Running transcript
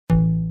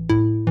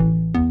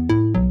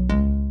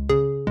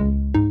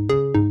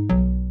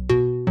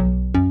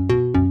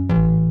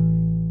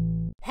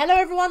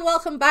everyone,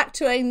 welcome back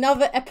to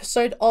another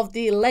episode of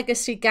the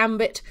Legacy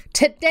Gambit.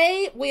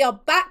 Today we are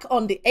back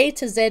on the A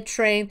to Z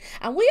train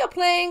and we are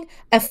playing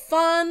a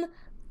fun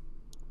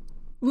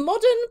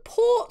modern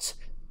cards,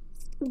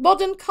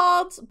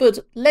 but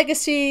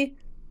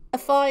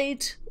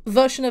legacy-ified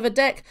version of a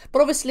deck.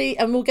 But obviously,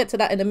 and we'll get to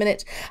that in a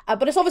minute,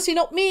 but it's obviously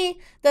not me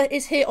that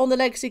is here on the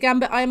Legacy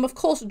Gambit. I am of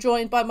course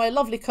joined by my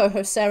lovely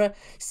co-host Sarah.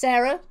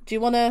 Sarah, do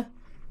you want to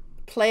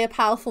play a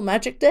powerful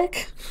magic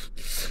deck?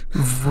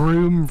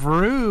 Vroom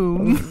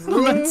vroom.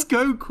 Let's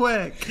go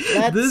quick.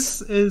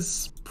 This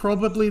is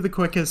probably the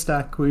quickest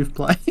deck we've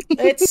played.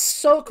 It's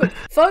so quick.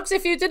 Folks,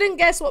 if you didn't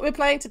guess what we're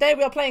playing today,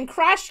 we are playing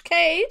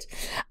Crashcade.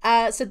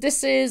 So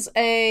this is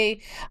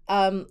a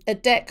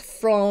deck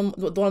from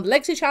one of the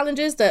Legacy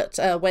challenges that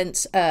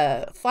went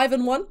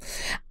 5-1,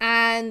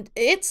 and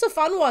it's a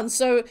fun one.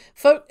 So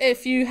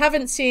if you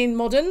haven't seen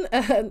Modern,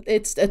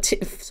 it's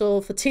so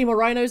for Temur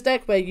Rhinos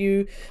deck where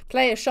you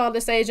play a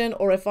Shardless Agent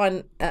or a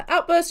Fine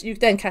Outburst, you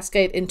then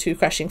cascade into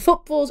Crashing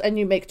Footfalls and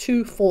you make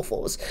 2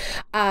 4/4s.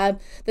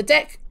 The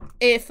deck,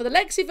 for the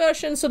Legacy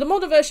version, so the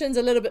Modern version is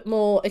a little bit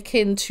more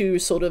akin to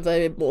sort of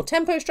a more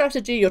tempo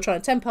strategy. You're trying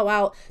to tempo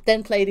out,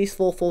 then play these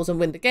 4/4s and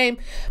win the game.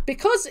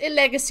 Because in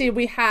Legacy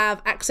we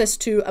have access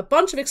to a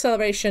bunch of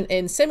acceleration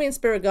in Simian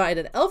Spirit Guide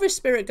and Elvish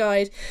Spirit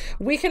Guide,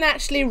 we can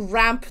actually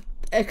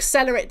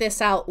accelerate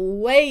this out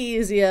way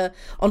easier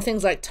on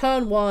things like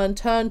turn 1,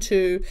 turn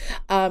 2,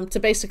 to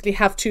basically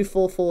have 2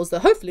 4/4s that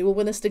hopefully will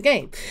win us the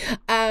game.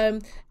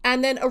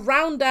 And then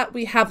around that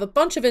we have a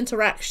bunch of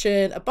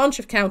interaction, a bunch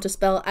of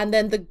counterspell, and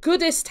then the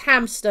goodest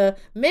hamster,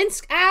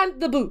 Minsk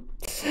and the Boo.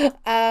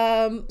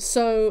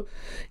 So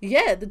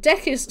yeah, the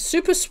deck is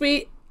super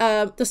sweet.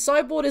 The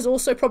sideboard is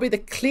also probably the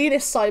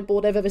cleanest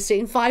sideboard I've ever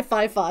seen.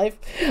 5/5/5.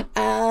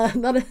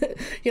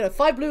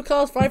 5 blue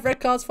cards, 5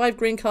 red cards, 5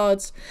 green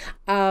cards.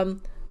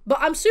 But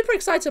I'm super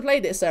excited to play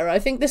this, Sarah. I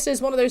think this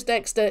is one of those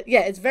decks that,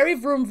 yeah, it's very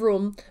vroom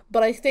vroom,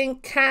 but I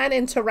think can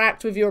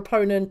interact with your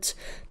opponent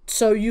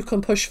so you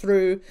can push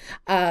through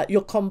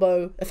your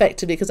combo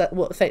effectively, because that's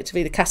what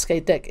effectively the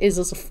Cascade deck is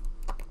as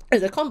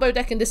a combo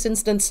deck in this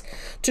instance,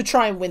 to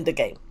try and win the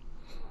game.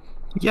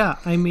 Yeah,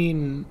 I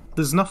mean,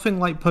 there's nothing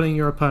like putting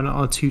your opponent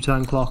on a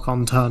 2-turn clock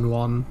on turn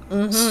 1.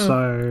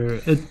 So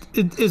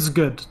it is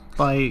good.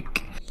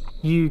 Like,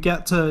 you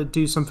get to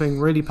do something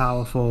really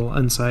powerful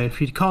and say,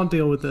 if you can't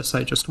deal with this,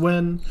 I just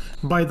win.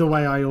 By the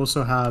way, I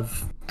also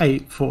have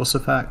 8 force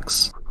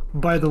effects.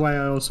 By the way,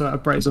 I also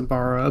have Brazen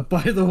Borrower.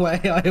 By the way,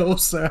 I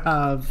also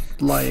have,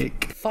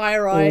 like,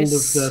 Fire Ice, all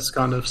of this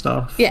kind of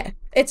stuff. Yeah,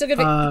 it's a good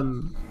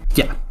thing.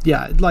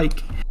 Yeah,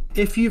 like,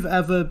 if you've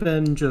ever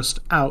been just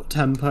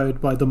out-tempoed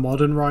by the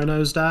Modern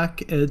Rhinos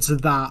deck, it's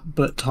that,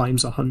 but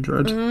times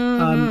 100.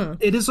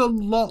 It is a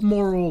lot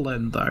more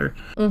all-in, though.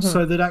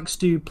 So the decks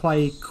do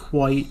play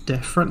quite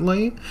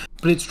differently,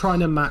 but it's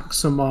trying to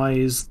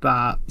maximize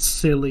that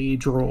silly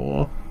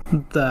draw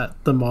that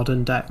the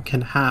Modern deck can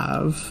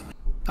have,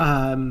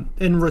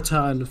 in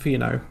return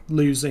for,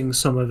 losing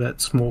some of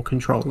its more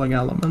controlling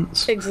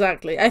elements.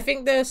 Exactly. I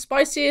think the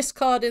spiciest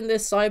card in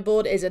this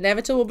sideboard is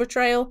Inevitable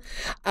Betrayal.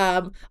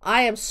 I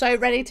am so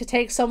ready to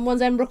take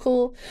someone's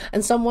Emrakul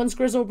and someone's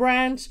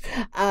Grizzlebrand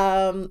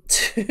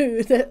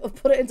to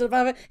put it into the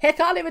battle. Heck, I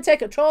can't even take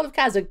control of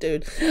Kazakh,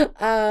 dude.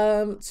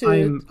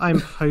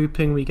 I'm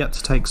hoping we get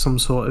to take some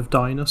sort of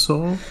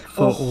dinosaur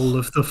for all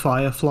of the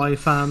Firefly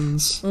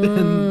fans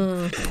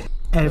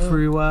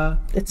everywhere.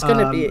 It's going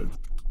to be...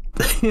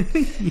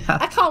 Yeah.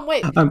 I can't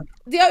wait.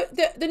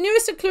 The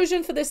newest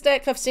inclusion for this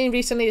deck I've seen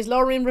recently is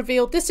Lorien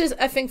Revealed. This is,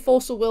 I think,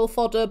 Force of Will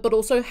fodder, but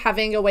also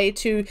having a way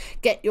to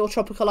get your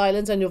tropical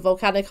islands and your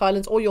volcanic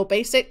islands or your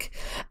basic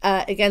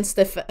against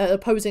the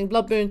opposing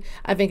Blood Moon,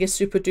 I think is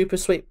super duper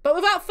sweet. But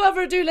without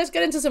further ado, let's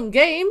get into some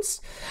games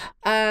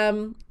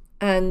and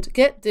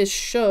get this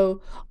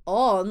show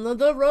on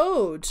the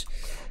road.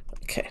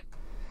 Okay.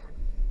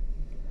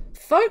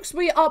 Folks,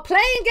 we are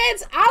playing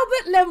against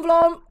Albert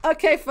Lindblom.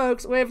 Okay,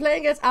 folks, we're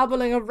playing against Albert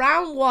Lindblom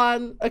round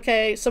 1.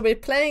 Okay, so we're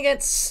playing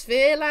against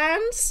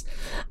Spherelands,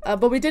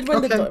 but we did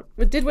win the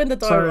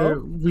die roll.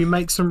 So we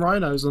make some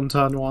rhinos on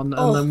turn 1,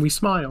 and then we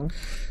smile.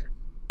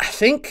 I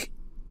think,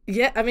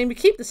 yeah. I mean, we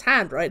keep this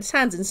hand, right? This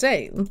hand's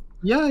insane.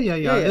 Yeah.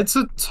 It's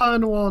a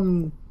turn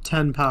 1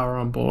 10 power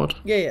on board.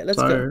 Yeah.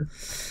 Let's go.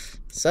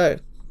 So,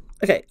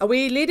 okay, are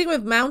we leading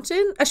with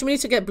Mountain? Actually, we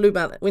need to get blue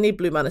mana. We need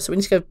blue mana, so we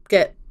need to go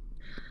get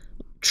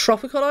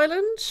Tropical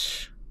Island?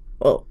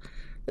 Well,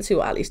 let's see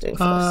what Ali's doing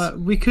first.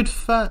 We could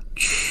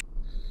fetch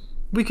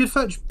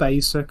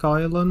Basic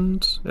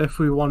Island if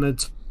we wanted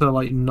to,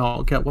 like,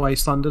 not get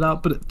Wastelanded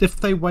out. But if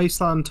they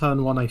Wasteland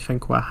turn 1, I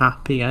think we're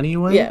happy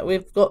anyway. Yeah,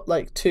 we've got,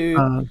 like, 2...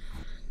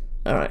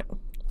 Alright.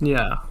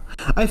 Yeah.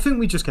 I think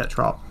we just get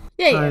Trop.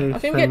 Yeah. I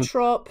think we get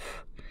Trop.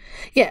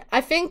 Yeah, I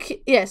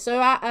think... Yeah, so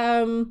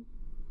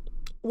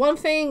one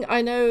thing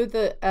I know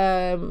that...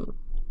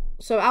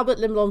 So Albert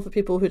Limlon, for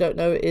people who don't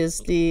know, is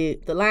the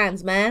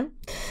lands man.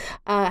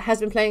 Has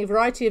been playing a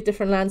variety of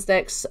different lands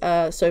decks.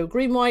 So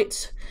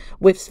green-white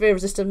with Sphere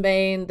Resistant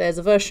Main. There's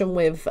a version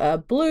with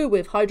blue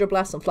with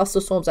Hydroblast and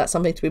Flusterstorms. That's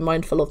something to be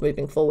mindful of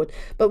moving forward.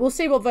 But we'll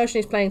see what version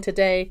he's playing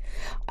today.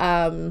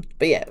 But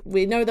yeah,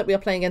 we know that we are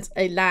playing against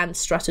a land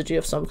strategy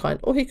of some kind.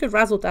 Or he could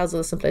razzle-dazzle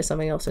us and play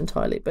something else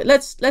entirely. But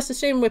let's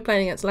assume we're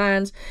playing against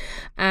lands,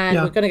 and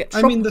we're going to get...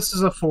 I mean, this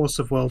is a Force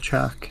of Will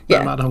check,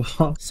 no matter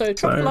what. So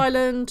Tropical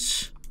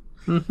Island...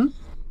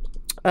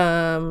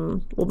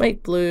 we'll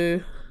make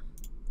blue.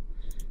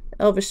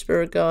 Elvish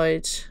Spirit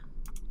Guide,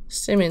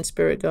 Simian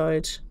Spirit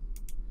Guide,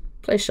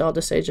 play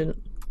Shardless Agent,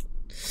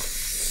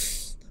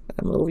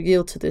 and we'll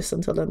yield to this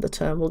until end of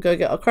turn. We'll go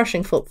get our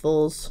Crashing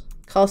Footfalls,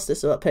 cast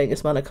this without paying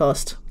its mana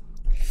cost,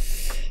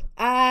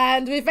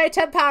 and we've made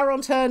 10 power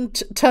on turn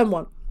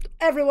 1.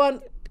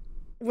 Everyone,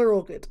 we're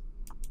all good.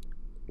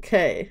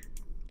 Okay,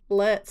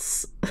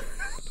 let's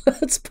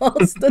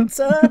pass the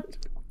turn.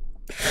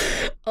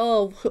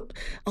 Oh,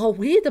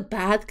 we're the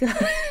bad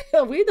guy.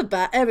 Are we the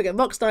bad? There we go.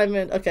 Mox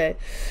Diamond. Okay.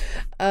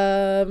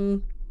 I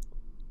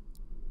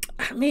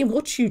mean,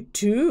 what you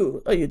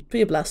do? Oh, you'd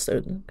be a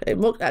Blaststone. Okay.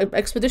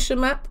 Expedition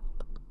map.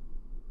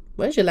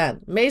 Where's your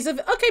land? Maze of.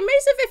 Okay,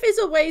 Maze of If is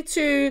a way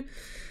to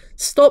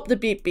stop the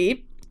beep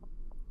beep.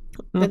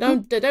 They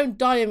don't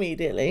die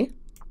immediately,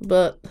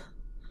 but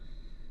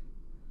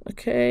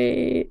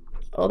okay.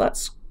 Oh,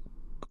 that's.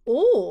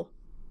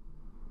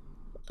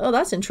 Oh,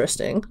 that's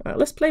interesting. All right,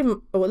 let's play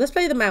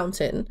the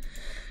mountain.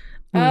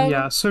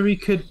 Yeah, so we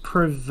could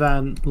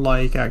prevent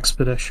like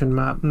expedition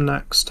map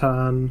next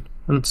turn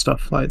and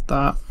stuff like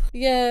that.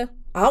 Yeah,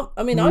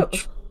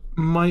 which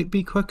might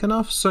be quick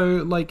enough. So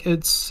like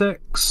it's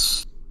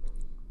 6.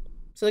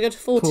 So they go to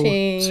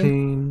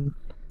 14.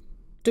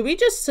 Do we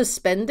just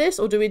suspend this,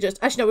 or do we just...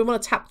 Actually, no, we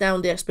want to tap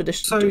down the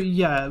expedition. So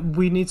yeah,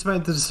 we need to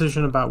make the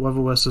decision about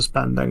whether we're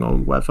suspending or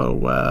whether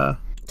we're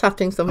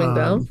tapping something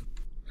down.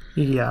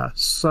 Yeah,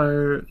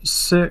 so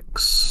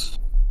 6.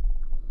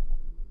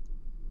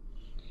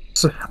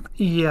 So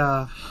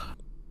yeah,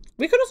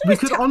 we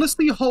could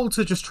honestly hold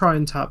to just try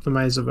and tap the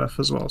Maze of If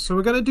as well. So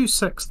we're going to do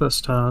 6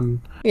 this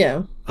turn.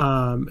 Yeah.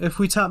 If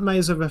we tap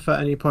Maze of If at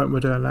any point,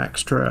 we're doing an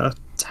extra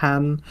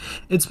 10.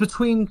 It's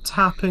between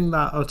tapping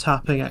that or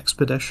tapping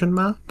Expedition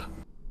Map.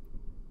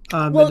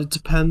 And it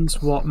depends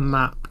what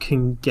map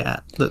can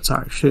get that's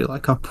actually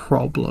like a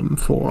problem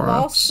for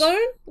us.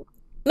 Blaststone?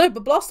 No,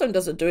 but Blaststone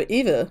doesn't do it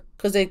either,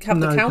 because they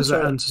have the counter. No, because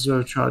it enters with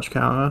a charge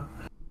counter.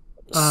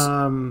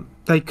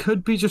 They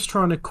could be just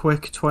trying to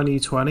quick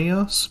 2020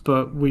 us,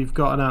 but we've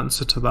got an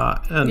answer to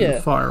that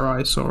and Fire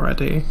Ice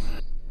already.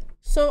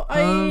 So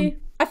I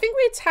think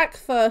we attack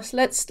first.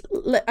 I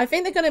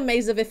think they're going to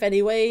Maze of If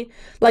anyway.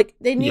 Like,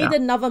 they need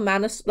another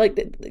mana. Like,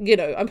 you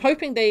know, I'm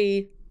hoping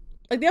they...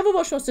 Like, the other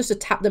option was just to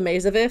tap the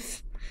Maze of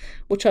If,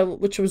 which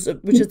is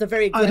the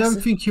very aggressive... I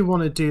don't think you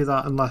want to do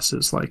that unless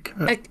it's like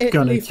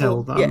gonna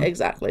kill them. Yeah,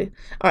 exactly.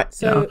 All right,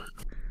 so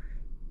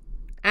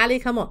Ali,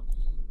 come on.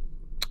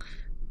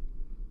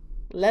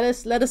 Let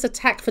us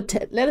attack for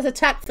 10. Let us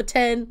attack for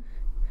 10.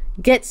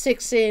 Get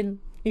 6 in.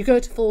 You go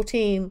to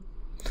 14.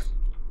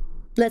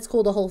 Let's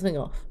call the whole thing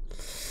off.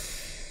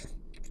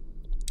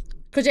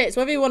 Because it's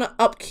whether you want to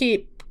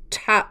upkeep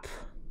tap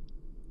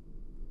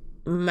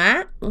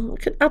map. We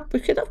could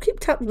upkeep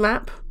tap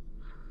map.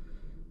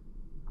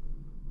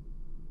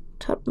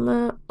 Tap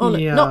map. Oh,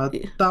 yeah, no,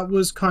 that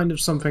was kind of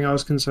something I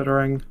was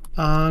considering.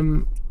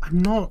 I'm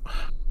not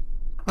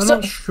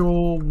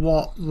sure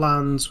what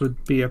lands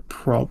would be a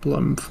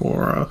problem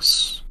for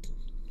us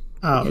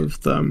out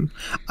of them.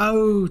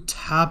 Oh,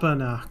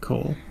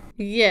 Tabernacle.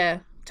 Yeah,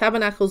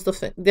 Tabernacle's the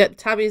thing.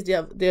 Tabby's the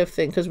other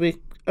thing, because we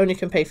only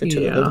can pay for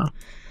 2 of them.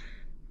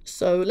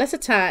 So let's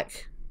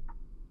attack.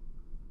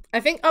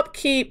 I think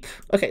upkeep.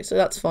 Okay, so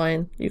that's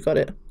fine. You got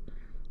it.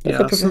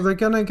 Yeah, so they're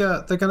gonna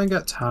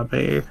get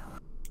Tabby.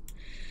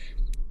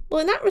 Well,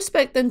 in that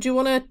respect, then do you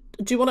want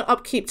to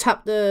upkeep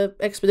tap the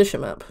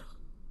expedition map?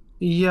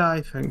 Yeah,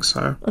 I think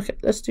so. Okay,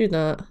 let's do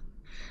that.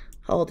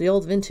 Oh, the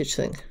old vintage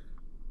thing.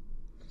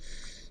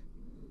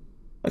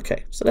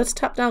 Okay, so let's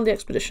tap down the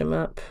expedition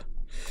map.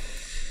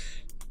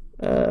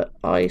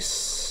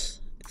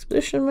 Ice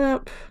expedition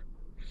map.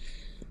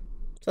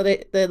 So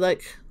they're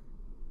like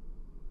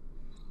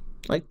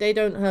they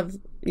don't have.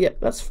 Yep,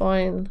 that's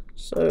fine.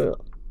 So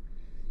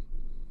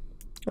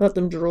let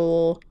them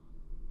draw.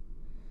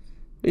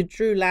 We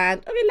drew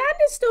land. I mean, land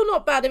is still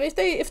not bad. I mean, if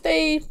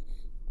they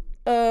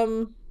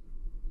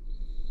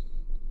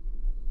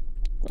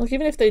like,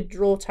 even if they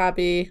draw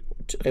Tabby,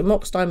 okay,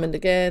 Mox Diamond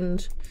again.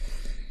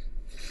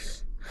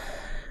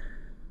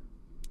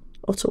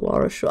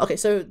 Otawara, sure. Okay,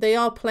 so they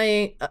are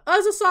playing.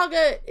 Urza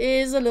Saga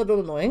is a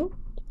little annoying,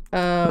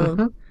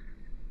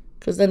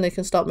 because then they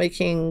can start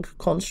making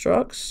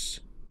constructs.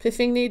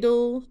 Piffing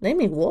Needle,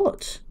 naming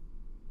what?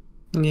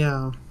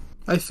 Yeah,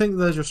 I think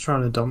they're just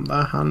trying to dump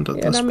their hand at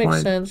this point. Yeah, that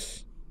makes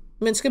sense.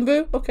 Minskin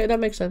Boo? Okay, that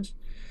makes sense.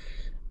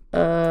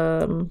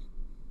 Okay.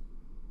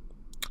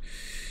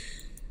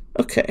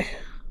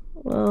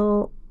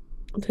 Well,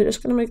 they're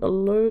just going to make a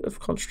load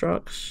of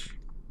constructs.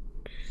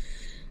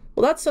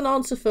 Well, that's an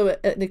answer for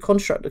any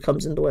construct that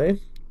comes in the way.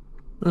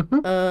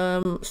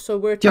 So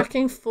we're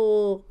attacking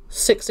for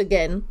 6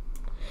 again.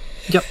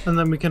 Yep, and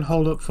then we can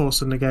hold up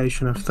Force of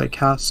Negation if they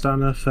cast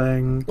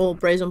anything. Or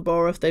Brazen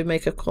Borrow if they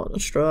make a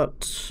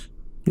construct.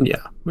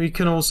 Yeah, we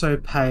can also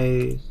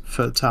pay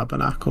for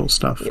Tabernacle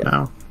stuff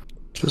now,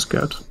 which is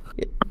good.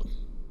 Yep.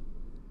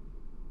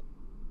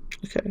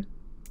 Okay.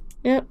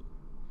 Yep.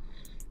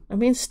 I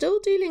mean, still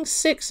dealing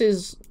 6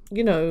 is,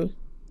 you know,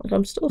 like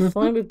I'm still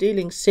fine with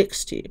dealing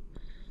 6 to you.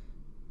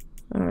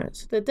 Alright,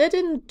 so they're dead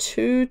in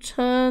 2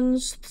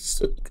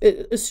 turns,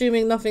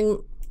 assuming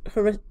nothing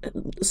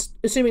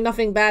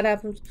bad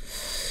happens.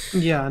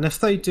 Yeah, and if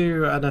they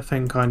do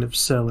anything kind of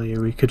silly,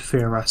 we could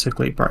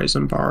theoretically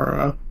Brazen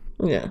Borrower.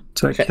 Yeah.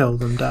 To kill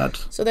them dead.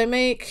 So they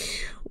make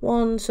a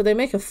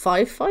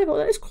 5/5. Oh,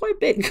 that is quite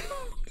big.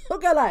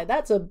 Not gonna lie,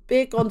 that's a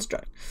big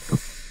construct.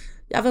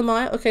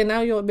 Yavimaya, okay,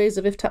 now your Maze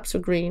of If taps for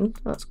green.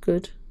 That's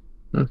good.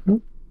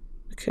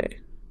 Okay.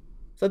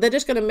 So they're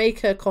just gonna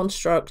make a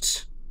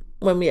construct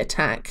when we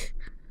attack.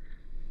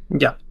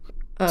 Yeah.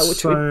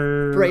 Which we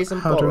Brazen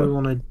Borrow. How do we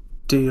want to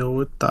deal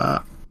with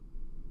that?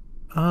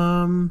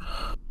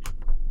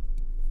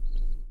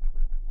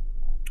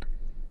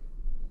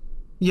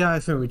 Yeah, I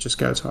think we just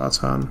go to our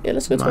turn. Yeah,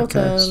 let's go to our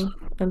turn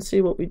and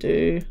see what we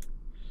do.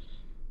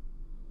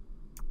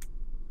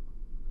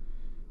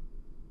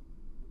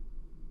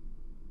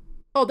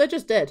 Oh, they're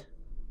just dead.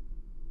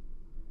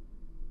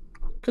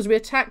 Because we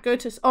attack, go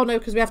to... Oh, no,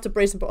 because we have to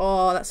brace them.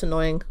 Oh, that's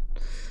annoying.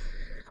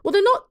 Well,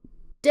 they're not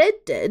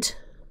dead.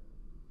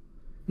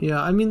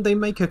 Yeah, I mean, they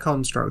make a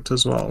construct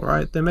as well,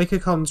 right? They make a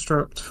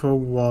construct for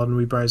 1,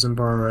 we Brazen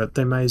Borrow it.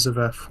 They Maze of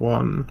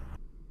F1.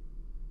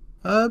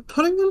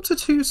 Putting them to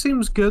 2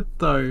 seems good,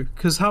 though,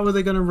 because how are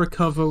they going to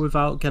recover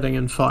without getting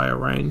in fire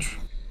range?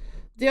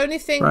 The only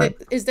thing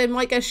is they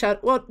might get Shadow...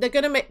 Well, they're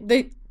going to make...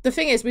 The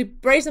thing is, we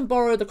Brazen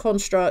Borrow the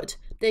construct,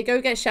 they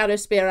go get Shadow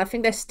Spear, I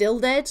think they're still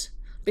dead,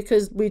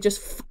 because we just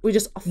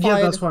fired...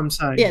 Yeah, that's what I'm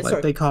saying. Yeah,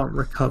 like, they can't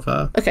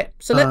recover. Okay,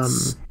 so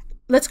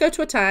let's go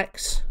to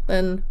attacks,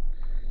 then...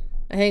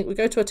 I think we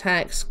go to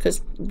attacks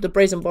because the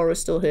Brazen Borrow is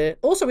still here.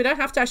 Also, we don't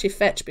have to actually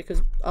fetch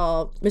because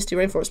our Misty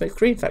Rainforest makes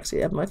green facts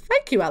here.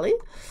 Thank you, Ali,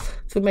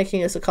 for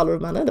making us a colour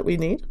of mana that we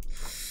need.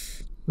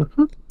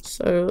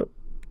 So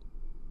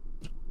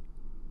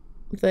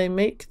they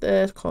make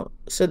their...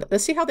 So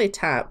let's see how they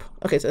tap.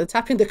 Okay, so they're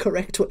tapping the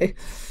correct way.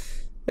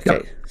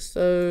 Okay,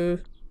 so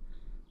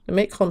they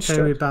make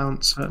construct. Okay, we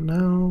bounce it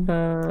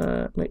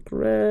now. Make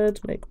red,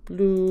 make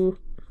blue.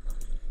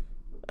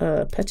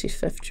 Petty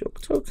theft your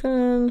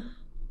token.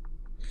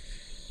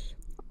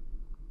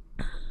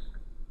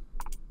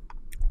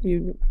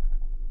 You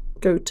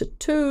go to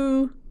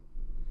 2.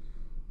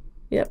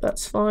 Yep,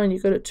 that's fine. You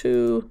go to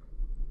 2.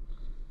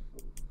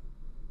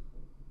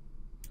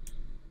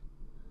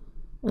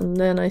 And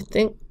then I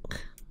think,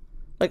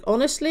 like,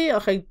 honestly,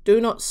 I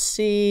do not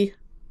see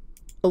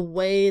a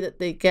way that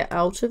they get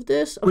out of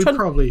this. We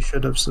probably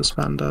should have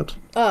suspended.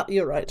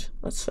 You're right.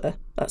 That's fair.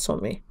 That's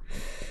on me.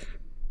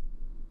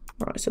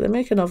 Alright, so they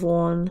make another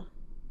one.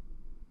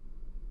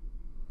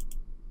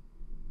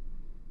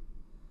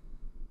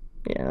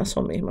 Yeah, that's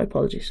on me. My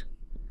apologies.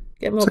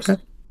 Get mobs.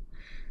 Okay.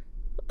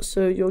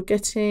 So you're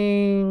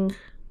getting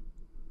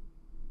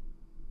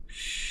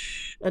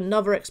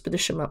another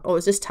expedition map. Oh,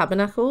 is this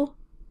Tabernacle?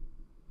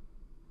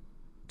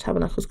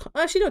 Tabernacle's...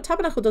 Actually, no,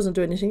 Tabernacle doesn't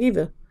do anything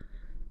either.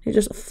 You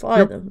just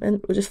fire them,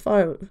 and we'll just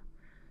fire them.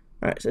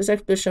 Alright, so this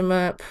expedition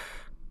map.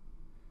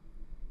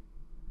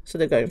 So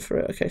they're going for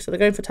it. Okay, so they're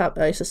going for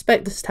I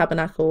suspect this is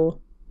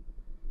Tabernacle.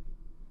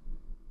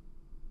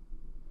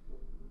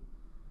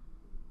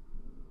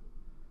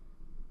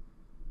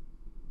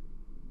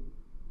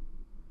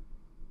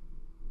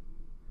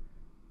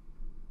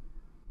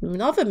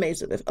 Another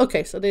Maze of If.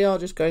 Okay, so they are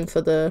just going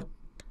for the...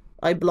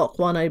 I block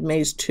 1, I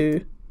maze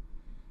 2.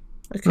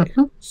 Okay,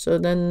 so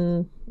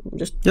then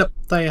just... Yep,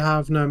 they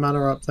have no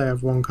mana up, they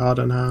have 1 card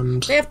in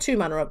hand. They have 2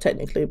 mana up,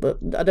 technically, but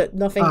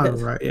nothing... Oh,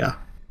 right, yeah.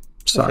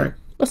 Sorry.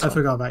 Okay, I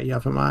forgot about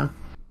Yavimaya.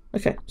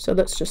 Okay, so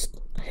let's just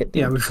hit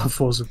them. Yeah, we've got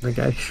Force of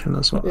Negation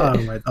as well. Yeah.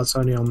 Oh, wait, that's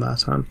only on their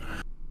turn.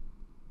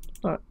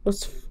 Alright,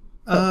 let's...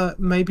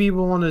 maybe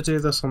we'll want to do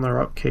this on their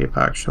upkeep,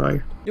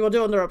 actually. You want to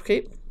do it on their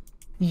upkeep?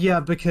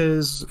 Yeah,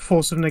 because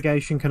Force of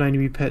Negation can only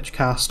be pitch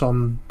cast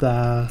on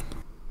their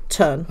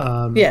turn.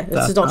 Yeah,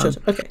 it's not turn.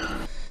 Okay.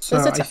 So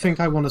I think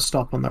I want to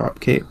stop on their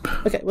upkeep.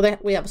 Okay, well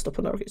we have a stop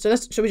on their upkeep. So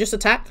should we just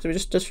attack?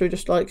 Should we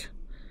just like?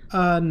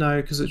 No,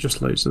 because it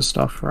just loses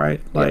stuff, right?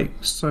 Like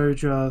so,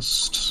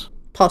 just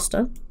pass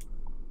turn.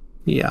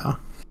 Yeah.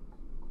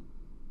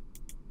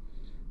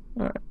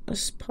 All right,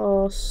 let's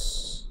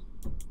pass.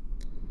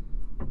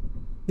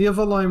 The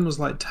other line was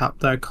like tap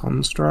their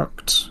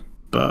construct,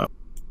 but.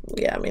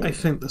 Yeah, I mean... I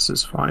think this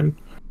is fine.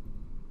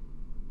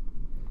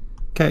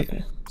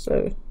 Okay.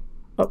 So,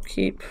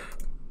 upkeep.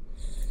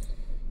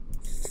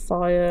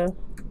 Fire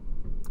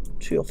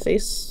to your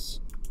face.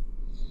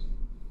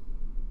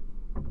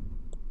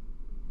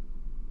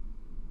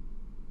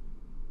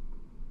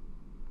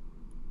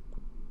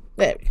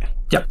 There we go.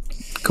 Yep,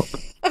 cool.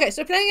 Okay,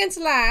 so playing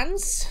into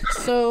lands.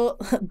 So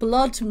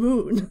Blood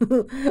Moon.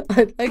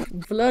 I'd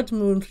like Blood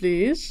Moon,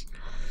 please.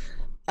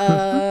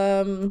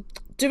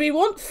 Do we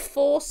want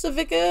Force of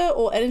Vigor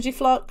or Energy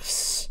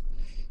Flux?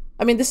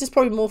 I mean, this is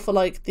probably more for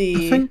like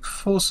the... I think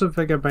Force of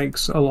Vigor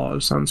makes a lot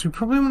of sense. We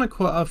probably want to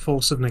quit our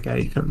Force of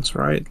Negations,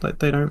 right? Like,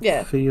 they don't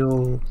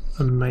feel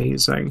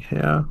amazing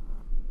here.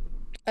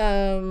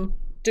 Do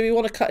we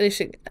want to cut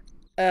anything?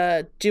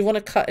 Do you want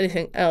to cut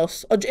anything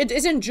else? Or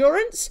is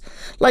Endurance?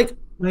 Like...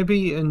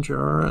 Maybe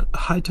Endurance.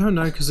 I don't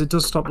know, because it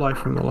does stop life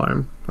from the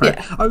loam. Right?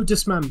 Yeah. Oh,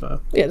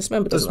 Dismember. Yeah,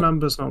 Dismember.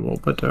 Dismember's not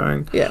what we're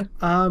doing. Yeah.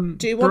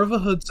 Do you want...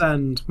 Brotherhood's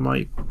End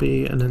might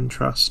be an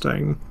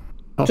interesting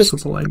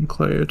possible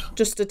include.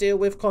 Just to deal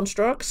with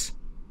constructs?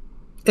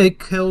 It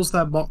kills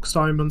their box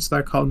diamonds,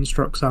 their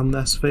constructs, and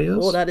their spheres.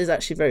 Oh, that is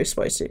actually very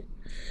spicy.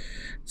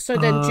 So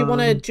then, do you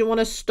want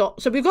to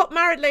stop? So we've got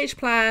Married Lage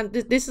plan.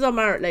 This is our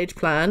Married Lage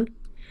plan.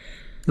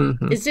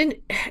 It's in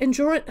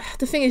Endurance.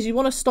 The thing is, you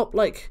want to stop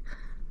like...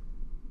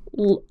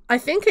 I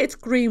think it's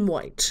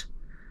green-white.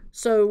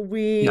 So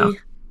we...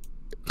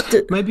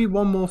 Maybe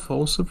one more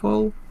Force of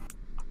Will?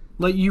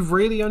 Like, you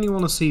really only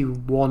want to see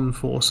one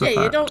Force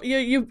effect. Yeah,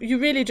 you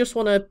really just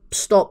want to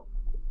stop,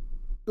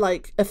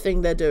 like, a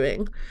thing they're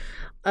doing.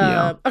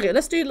 Okay,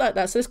 let's do it like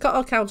that. So let's cut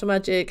our counter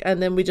magic,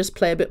 and then we just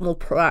play a bit more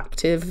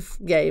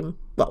proactive game.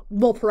 Well,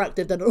 more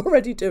proactive than we're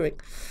already doing.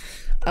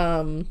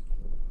 But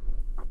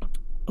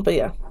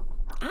yeah.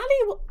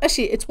 Ali,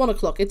 actually, it's 1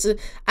 o'clock.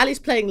 Ali's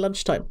playing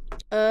lunchtime.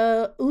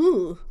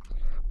 Ooh,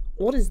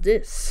 what is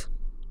this?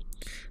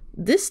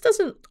 This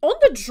doesn't on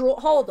the draw.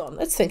 Hold on,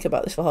 let's think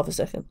about this for half a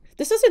second.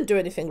 This doesn't do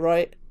anything,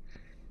 right?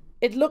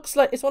 It looks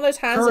like it's one of those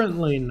hands.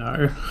 Currently,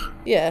 no.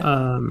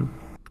 Yeah.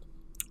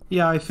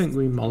 Yeah, I think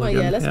we mulligan.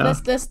 Oh, yeah, let's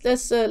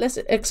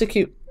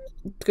execute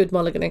good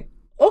mulliganing.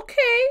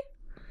 Okay,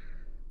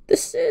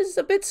 this is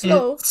a bit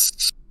slow.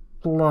 It's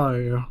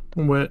slow,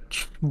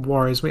 which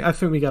worries me. I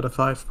think we get a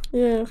 5.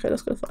 Yeah, okay,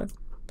 let's go 5.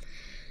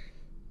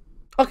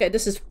 Okay,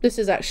 this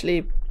is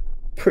actually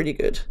pretty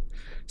good.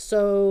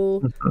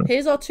 So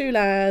here's our 2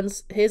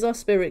 lands. Here's our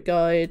Spirit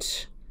Guide.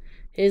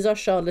 Here's our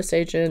Shardless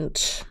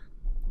Agent.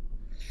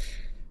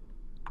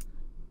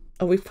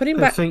 Are we putting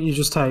back? I think you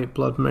just take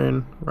Blood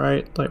Moon,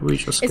 right? Like we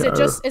just. Is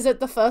it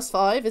the first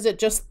 5? Is it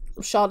just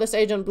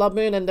Shardless, Blood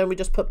Moon, and then we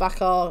just put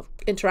back our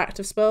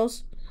interactive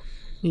spells?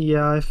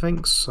 Yeah, I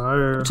think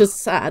so. Which is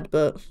sad,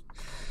 but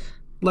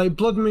like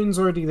Blood Moon's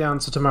already the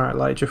answer to Merit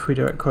Lage if we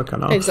do it quick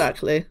enough.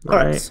 Exactly. Right?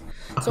 All right.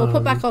 So we'll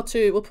put back our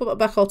two. We'll put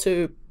back our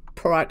 2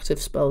 proactive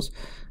spells.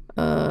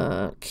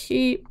 Put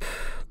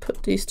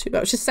these 2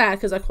 back, which is sad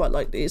because I quite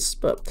like these,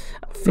 but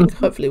I think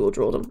hopefully we'll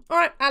draw them. All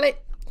right, Ali.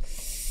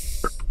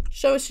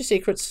 Show us your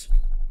secrets.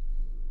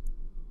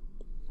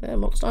 Yeah,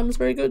 Mox Diamond's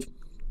very good.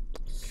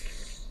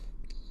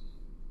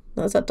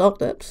 That's that Dark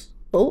Depths.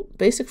 Oh,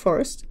 Basic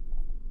Forest.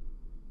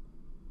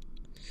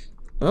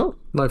 Oh.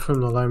 Life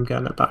from the Loam,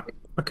 getting it back.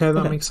 Okay,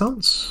 that makes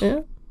sense.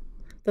 Yeah.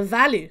 The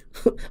value.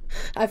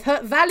 I've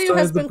heard value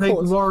has been caused.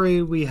 The big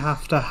worry we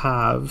have to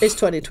have is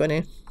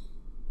 2020.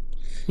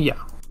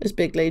 Yeah. It's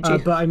big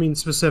Lagey. But I mean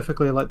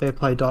specifically, like they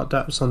play Dark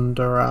Depths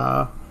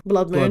under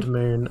Blood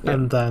Moon,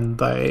 and then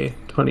they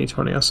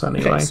 2020 us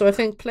anyway. Okay, so I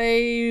think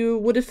play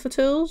Wooded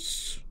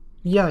Fertiles.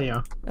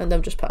 Yeah. And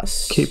then just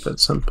pass. Keep it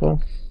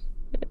simple.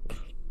 Yep.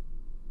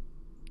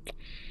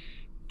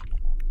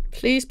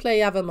 Please play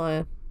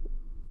Yavimaya.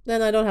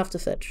 Then I don't have to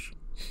fetch.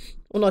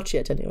 Well, not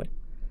yet anyway.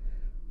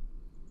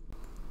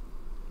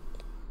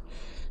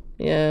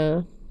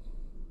 Yeah.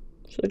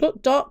 So they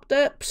got Dark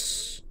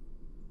Depths.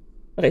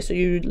 Okay, so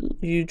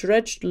you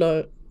dredged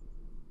low.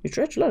 You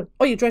dredged low.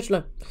 Oh, you dredged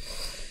low.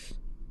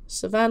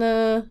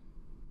 Savannah.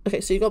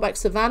 Okay, so you got back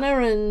Savannah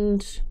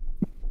and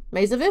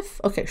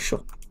Mazavith? Okay,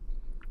 sure.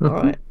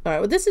 Alright.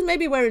 Well, this is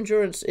maybe where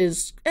Endurance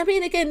is. I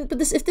mean, again,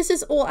 but if this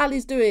is all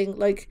Ali's doing,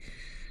 like,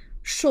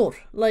 sure.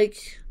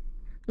 Like,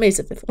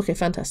 Mazavith. Okay,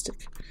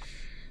 fantastic.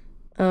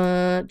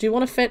 Do you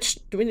want to fetch?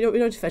 We don't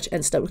need to fetch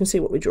end step. We can see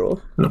what we draw.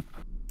 No.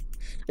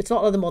 It's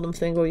not like the modern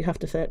thing where you have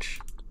to fetch.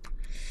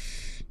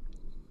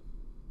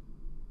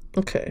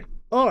 Okay.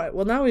 Alright,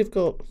 well now we've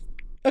got...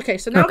 Okay,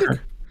 so now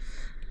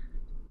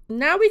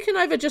now we can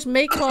either just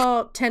make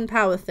our 10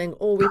 power thing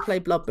or we play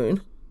Blood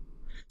Moon.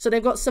 So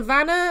they've got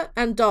Savannah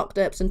and Dark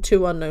Depths and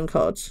 2 unknown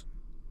cards.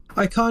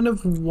 I kind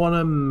of want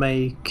to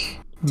make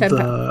 10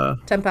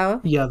 power?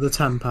 Yeah, the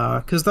 10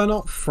 power. Because they're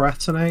not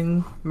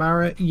threatening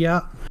Merit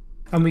yet.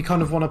 And we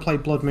kind of want to play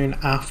Blood Moon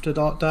after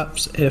Dark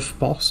Depths, if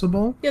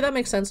possible. Yeah, that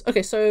makes sense.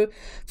 Okay, so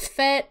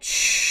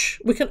fetch...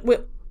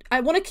 I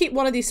want to keep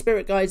one of these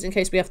Spirit Guides in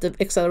case we have to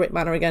accelerate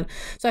mana again.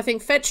 So I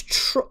think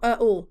fetch...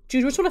 do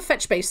you just want to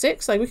fetch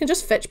basics? Like, we can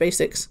just fetch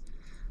basics.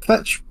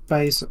 Fetch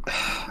basic...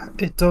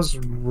 It does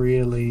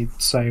really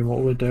say what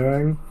we're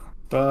doing,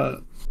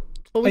 but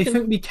I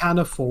think we can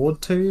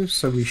afford to,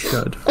 so we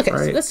should. Okay,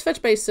 right? So let's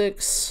fetch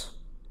basics.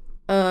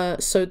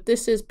 So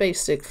this is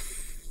basic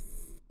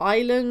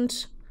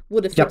island.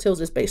 Wooded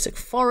Fertiles is basic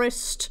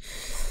forest.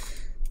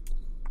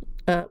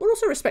 We're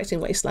also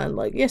respecting wasteland.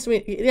 Like, yes,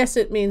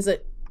 it means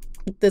that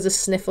there's a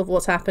sniff of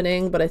what's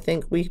happening, but I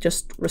think we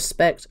just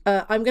respect.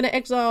 I'm going to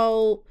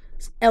exile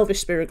Elvish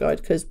Spirit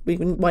Guide because we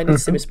might need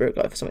Simian Spirit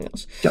Guide for something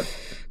else. Yep.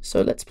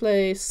 So let's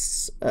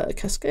place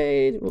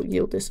Cascade. We'll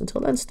yield this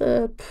until end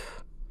step.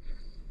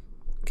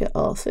 Get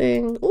our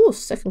thing. Oh,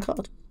 second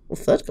card. Or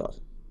third card.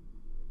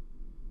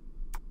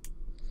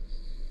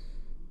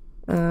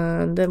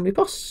 And then we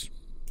pass.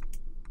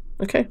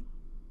 Okay.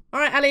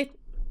 Alright, Ali.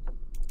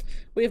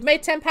 We've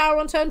made 10 power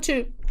on turn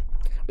 2.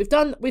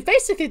 We've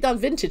basically done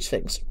vintage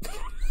things.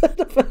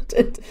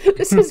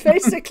 This is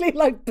basically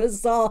like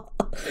bizarre.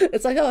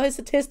 It's like, oh,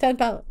 here's 10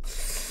 power.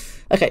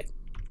 Okay.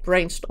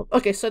 Brainstorm.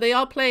 Okay, so they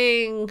are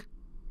playing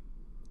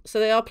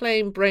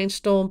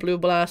Brainstorm, Blue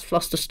Blast,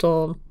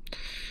 Flusterstorm.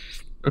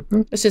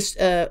 This is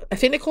I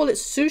think they call it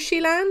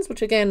sushi lands,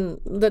 which again,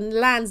 the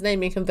lands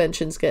naming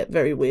conventions get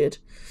very weird.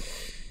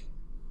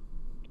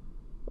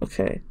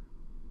 Okay.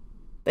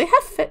 They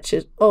have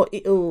fetches.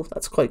 Oh,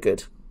 that's quite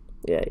good.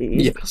 Yeah,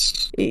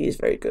 yes. He is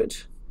very good.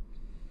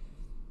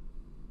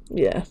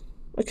 Yeah.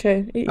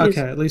 Okay.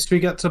 Okay, at least we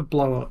get to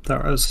blow up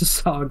there as a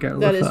saga.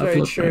 That is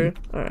very true.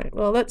 Alright,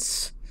 well,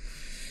 let's...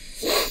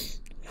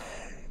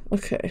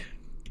 Okay.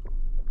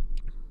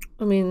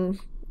 I mean,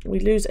 we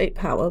lose 8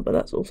 power, but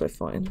that's also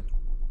fine.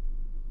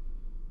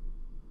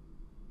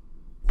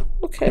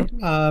 Okay.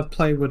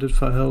 Play Wooded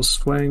Foothills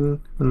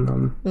Swing, and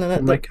then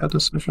we'll make a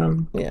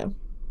decision. Yeah.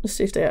 Let's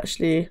see if they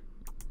actually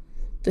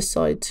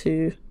decide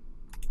to...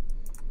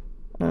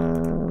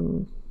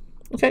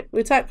 Okay,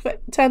 we attack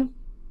 10.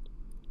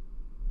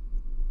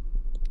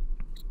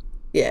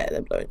 Yeah,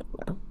 they're blowing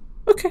up now.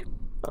 Okay,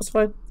 that's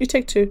fine. You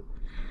take 2.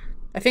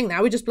 I think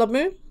now we just Blood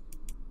Moon.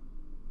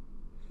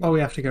 Well, we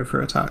have to go for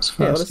attacks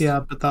first. Yeah,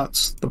 but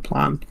that's the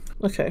plan.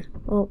 Okay.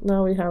 Well,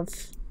 now we have...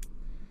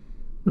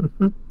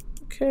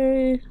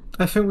 Okay.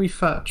 I think we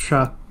fetch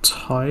a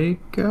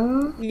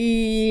Tiger?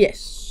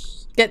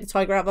 Yes. Get the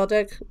Tiger out of our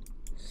deck.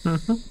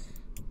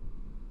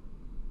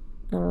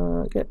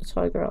 Get the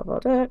Tiger out of our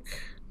deck.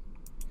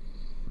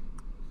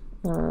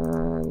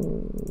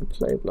 And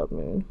play Blood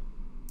Moon.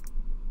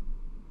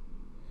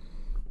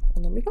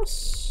 And then we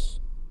pass.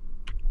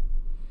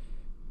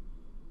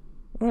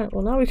 Alright,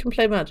 well now we can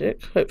play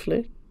Magic,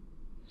 hopefully.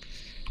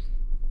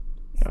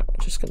 Alright, I'm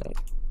just gonna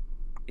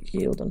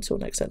yield until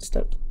next end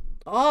step.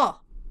 Ah!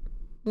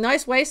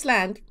 Nice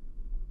wasteland.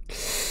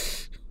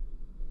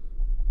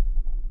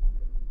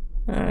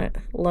 Alright,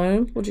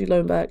 loan. What do you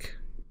loan back?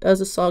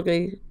 Urza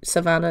Saga,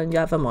 Savannah, and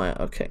Yavimaya.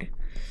 Okay.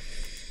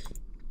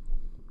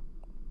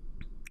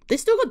 They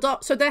still got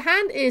dark. So their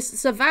hand is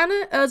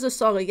Savannah, Urza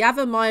Saga,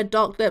 Yavimaya,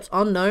 Dark Depths,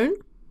 Unknown.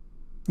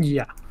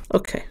 Yeah.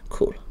 Okay,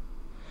 cool.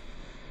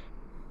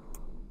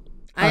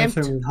 I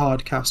think we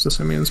hard cast a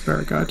Simian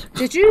Spirit Guide.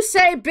 Did you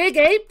say Big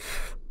Ape?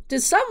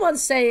 Did someone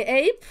say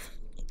Ape?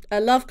 I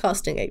love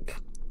casting Ape.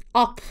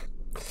 Up.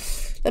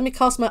 Let me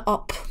cast my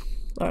up.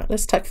 Alright,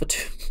 let's attack for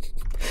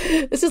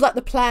 2. This is like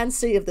the plan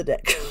C of the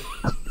deck.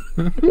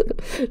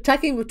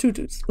 Attacking with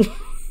 2/2s.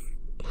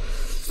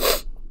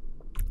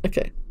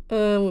 Okay.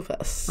 We'll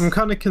pass. I'm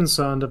kind of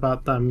concerned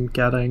about them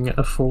getting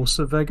a Force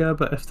of Vigor,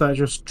 but if they're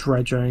just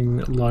dredging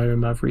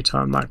Loam every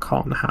time, that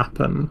can't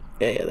happen.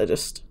 Yeah, they're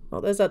just...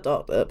 Oh, there's that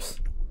Dark Depths.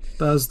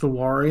 There's the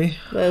worry.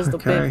 There's the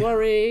big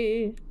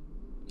worry.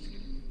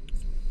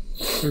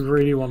 We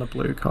really want a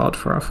blue card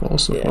for our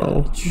Force of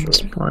Will at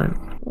this point.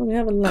 Well, we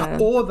have a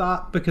land. Or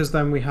that, because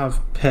then we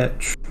have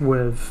pitch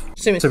with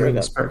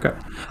Simian Spirit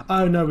Guide.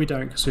 Oh, no, we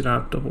don't, because we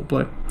don't have double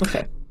blue.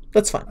 Okay,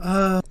 that's fine.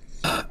 I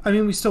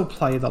mean, we still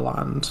play the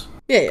land.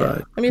 Yeah.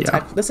 But, I mean,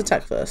 attack. Let's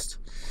attack first.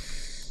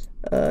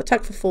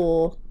 Attack for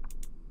 4.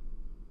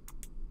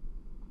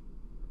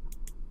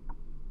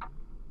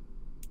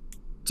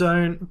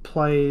 Don't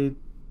play...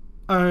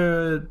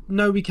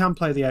 no, we can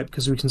play the Ape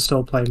because we can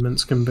still play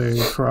Minsk and Boo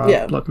for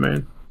our Blood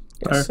Moon.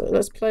 Yeah, so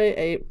let's play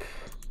Ape.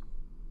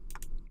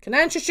 Can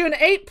I interest you an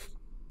Ape?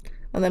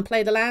 And then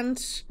play the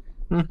land.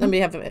 Then we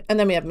have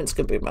Minsk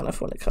and Boo mana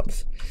for when it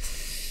comes.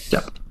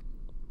 Yep.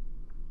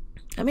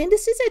 I mean,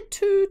 this is a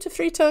 2 to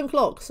 3 turn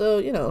clock, so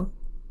you know.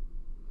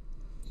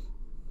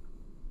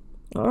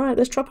 All right,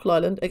 there's Tropical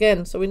Island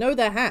again. So we know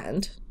their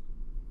hand.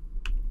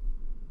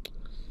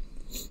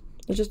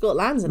 They've just got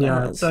lands in their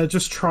hands. They're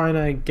just trying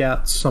to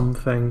get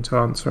something to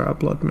answer our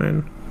Blood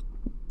Moon.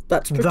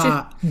 That's pretty...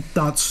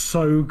 That's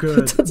so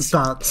good.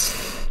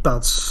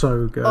 That's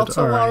so good.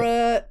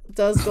 Otawara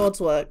does God's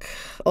work.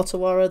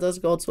 Otawara does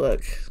God's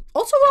work.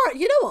 Otawara,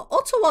 you know what?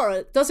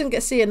 Otawara doesn't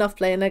see enough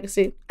play in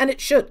Legacy, and it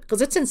should,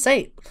 because it's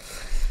insane.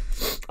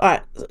 All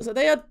right, so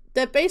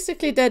they're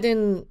basically dead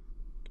in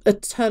a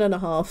turn and a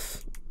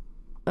half.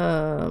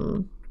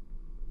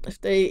 If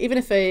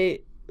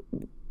they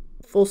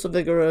Force of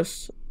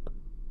Vigorous.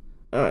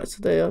 All right,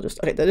 so they're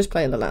just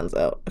playing the lands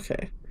out.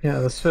 Okay. Yeah,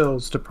 this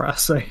feels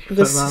depressing.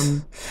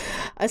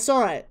 It's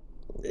all right.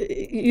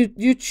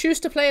 You choose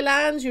to play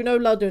lands. You know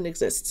Ladun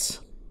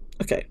exists.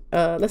 Okay.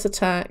 Let's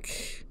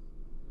attack.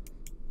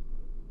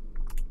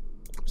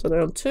 So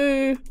they're on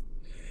 2,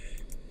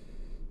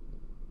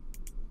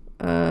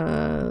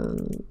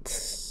 and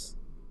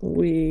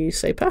we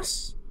say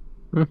pass.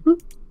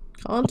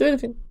 Can't do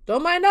anything.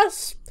 Don't mind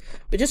us.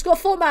 We just got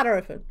 4 mana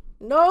open.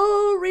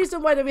 No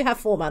reason why do we have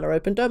 4 mana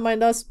open. Don't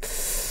mind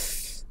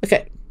us.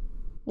 Okay.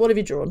 What have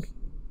you drawn?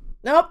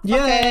 Nope. Yay!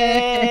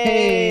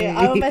 Okay.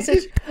 I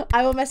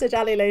will message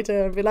Ali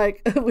later and be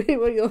like, we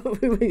were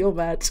your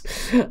match.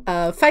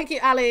 Thank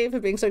you, Ali, for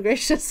being so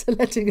gracious and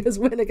letting us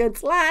win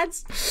against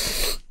lads.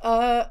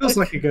 Feels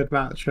like a good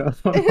matchup.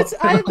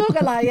 I'm not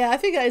gonna lie, yeah, I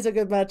think that is a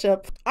good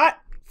matchup. Alright,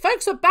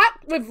 folks, we're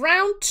back with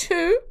round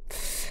 2.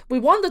 We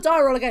won the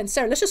die roll again.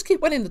 Sarah, let's just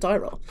keep winning the die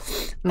roll.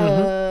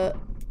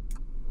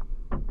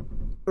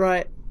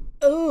 Right.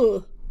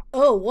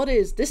 Oh, what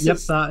is this? Yep,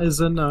 that is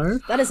a no.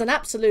 That is an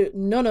absolute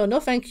no,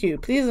 thank you.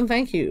 Please and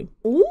thank you.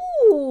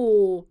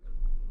 Ooh.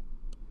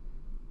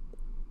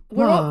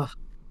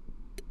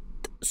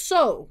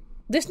 So,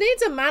 this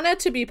needs a mana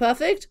to be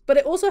perfect, but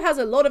it also has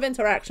a lot of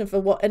interaction for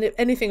what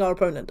anything our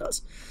opponent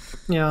does.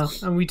 Yeah,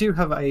 and we do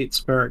have 8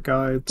 spirit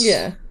guides.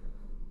 Yeah.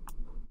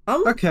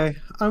 Okay,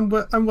 I'm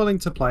willing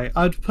to play.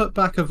 I'd put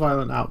back a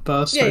violent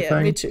outburst. I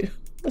think. Me too.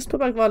 Let's put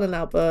back violent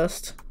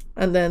outburst.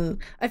 And then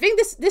I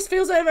think this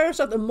feels like very much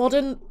like the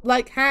modern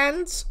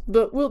hands,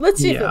 but let's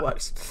see if it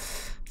works.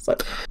 So.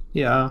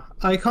 Yeah,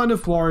 I kind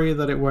of worry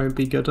that it won't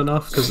be good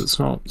enough because it's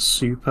not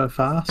super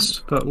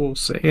fast, but we'll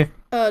see.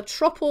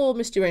 Trop or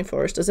Misty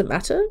Rainforest, does it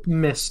matter?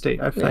 Misty,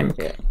 I think.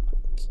 Yeah.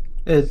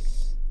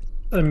 It's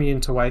immune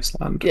to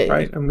Wasteland,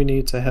 right? Yeah. And we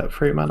need to hit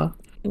 3 mana.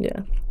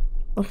 Yeah.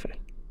 Okay.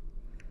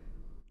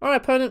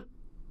 Alright, opponent,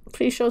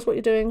 please show us what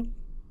you're doing.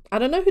 I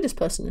don't know who this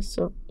person is,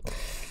 so...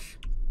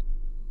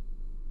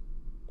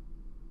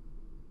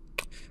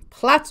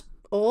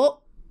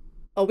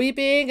 Are we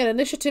being an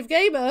initiative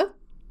gamer?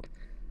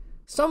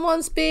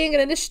 Someone's being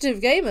an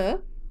initiative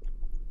gamer.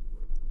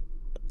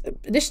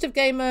 Initiative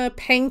gamer,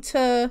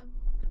 painter,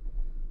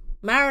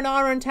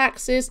 marinara and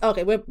taxes.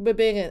 Okay, we're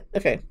being it.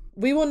 Okay,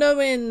 we will know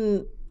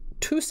in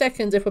 2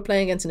 seconds if we're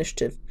playing against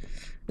initiative,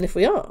 and if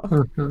we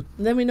are,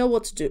 then we know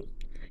what to do.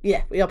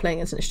 Yeah, we are playing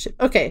against initiative.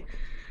 Okay,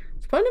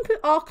 opponent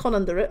put Archon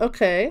under it.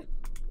 Okay,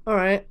 all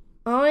right.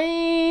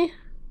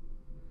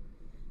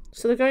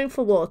 So they're going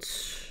for what?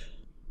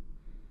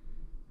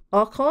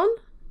 Archon?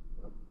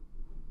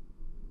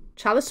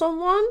 Chalice on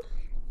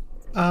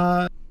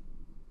 1?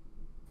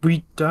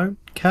 We don't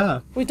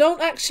care. We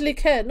don't actually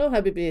care. No,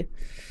 Habibi.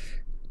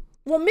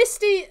 Well,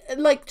 Misty,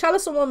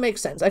 Chalice on 1 makes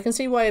sense. I can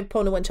see why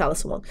opponent went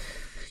Chalice on 1.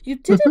 You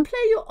didn't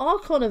play your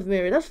Archon of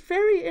Mirror. That's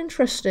very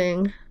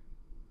interesting.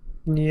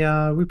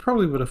 Yeah, we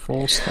probably would have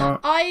forced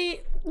that.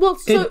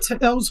 It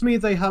tells me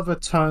they have a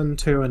turn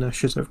 2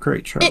 initiative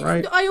creature,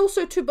 right? I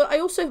also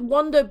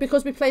wonder,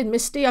 because we played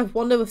Misty, I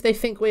wonder if they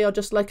think we are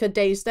just like a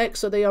days deck,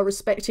 so they are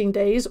respecting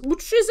days,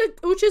 which is a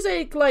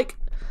play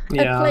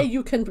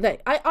you can play.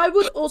 I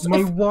would also.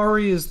 My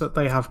worry is that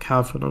they have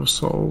Cavern of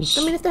Souls.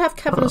 I mean, if they have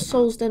Cavern of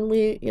Souls, then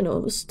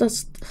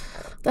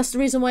that's the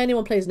reason why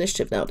anyone plays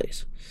initiative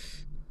nowadays.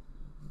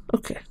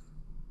 Okay,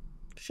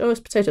 show us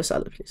potato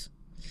salad, please.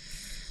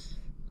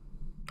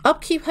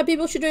 Upkeep, Habib.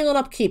 What you doing on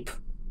upkeep?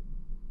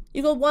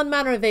 You got 1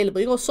 mana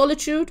available. You got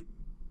Solitude.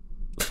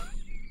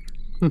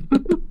 What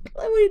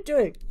are you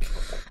doing?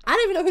 I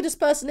don't even know who this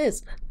person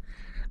is.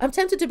 I'm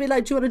tempted to be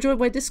like, do you want to join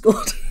my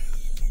Discord?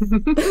 Do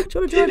you want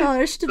to join our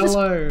initiative?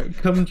 Hello,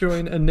 come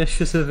join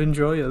Initiative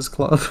Enjoyers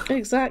Club.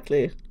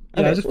 Exactly.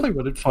 Yeah, I just play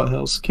Wooded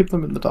Foothills. Keep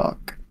them in the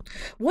dark.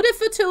 Wooded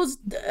Foothills,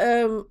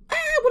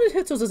 Wooded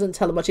Foothills doesn't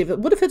tell them much either.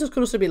 Wooded Foothills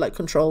could also be like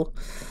control.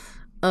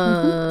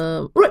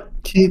 Right.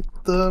 Keep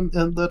them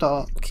in the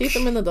dark. Keep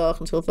them in the dark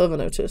until further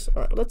notice.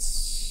 Alright,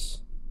 let's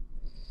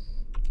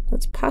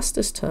pass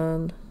this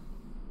turn.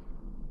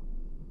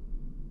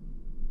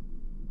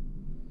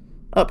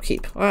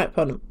 Upkeep. Alright,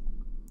 opponent.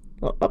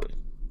 Up.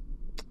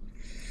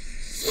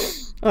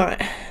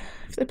 Alright.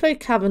 If they play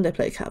Cavern, they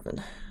play Cavern.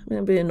 I mean,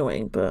 it'd be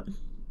annoying, but...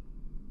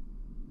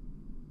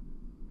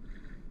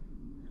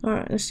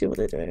 Alright, let's see what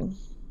they're doing.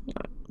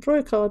 Alright, draw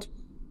a card.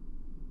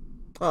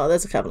 Oh,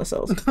 there's a Cavern of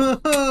Souls.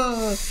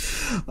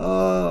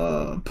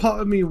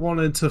 Part of me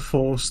wanted to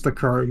force the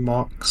Chrome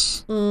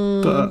Mox,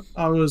 but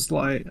I was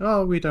like,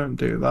 oh, we don't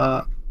do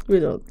that. We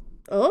don't.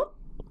 Oh?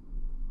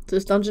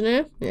 This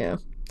Dungeoneer? Yeah.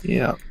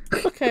 Yeah.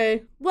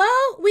 Okay.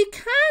 Well, we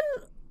can...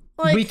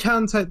 we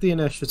can take the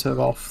initiative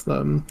off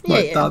them.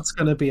 That's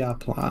going to be our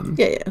plan.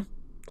 Yeah.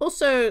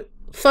 Also,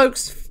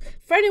 folks,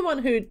 for anyone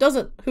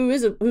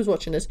who's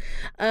watching this,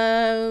 I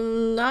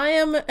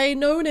am a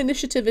known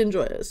initiative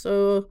enjoyer,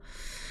 so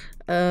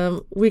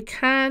we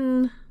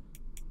can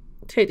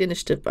take the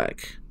initiative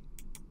back.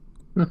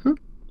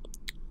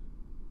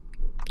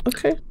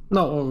 Okay.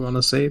 Not what we want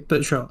to see,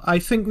 but sure. I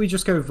think we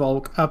just go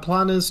Volk. Our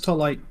plan is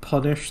to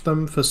punish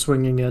them for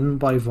swinging in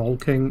by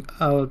Volking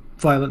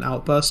violent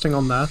outbursting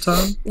on their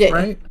turn,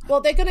 right?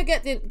 Well,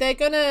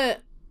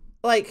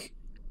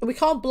 we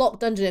can't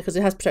block Dungeoneer because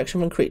it has protection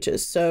from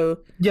creatures, so...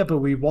 Yeah, but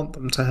we want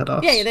them to hit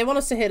us. Yeah, they want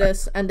us to hit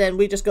us, and then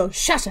we just go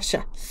sha.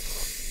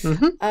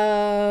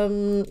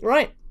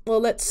 Right. Well,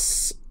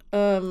 let's...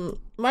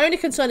 my only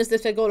concern is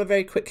that they've got a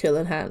very quick kill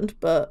in hand,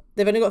 but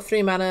they've only got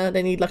 3 mana.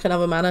 They need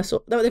another mana,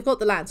 so no, they've got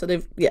the land, so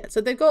they've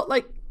got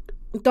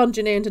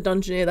Dungeoneer into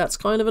Dungeoneer, that's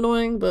kind of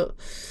annoying, but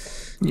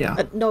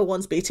yeah, no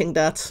one's beating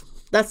that.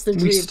 That's the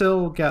dream. We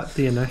still get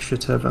the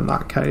initiative in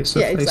that case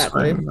if they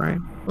swing, right?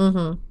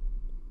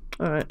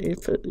 Mm-hmm. Alright,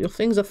 your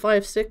things are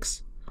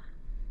 5/6.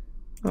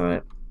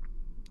 Alright.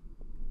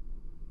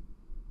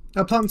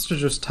 Our plan's to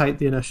just take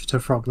the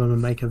initiative from them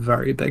and make a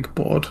very big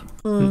board.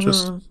 And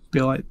just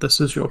be like,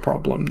 this is your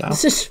problem now.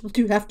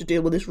 You have to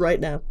deal with this right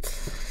now.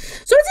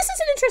 So this is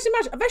an interesting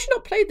match. I've actually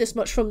not played this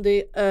much from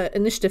the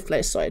initiative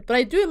play side, but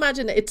I do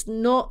imagine that it's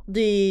not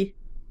the...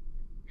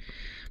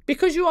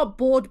 Because you are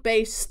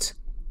board-based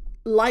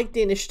like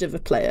the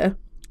initiative player,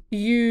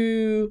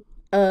 you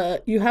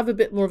have a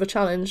bit more of a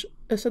challenge.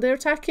 So they're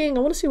attacking.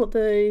 I want to see what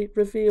they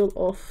reveal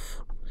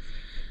off.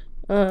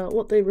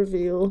 What they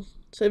reveal.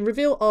 So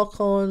reveal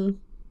Archon.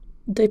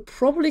 They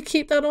probably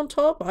keep that on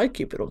top. I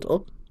keep it on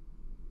top.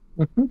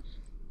 Mm-hmm.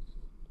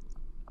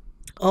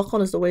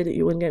 Archon is the way that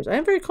you win games. I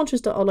am very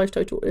conscious that our life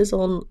total is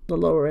on the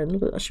lower end,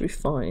 but that should be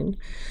fine.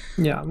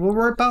 Yeah, well,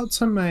 we're about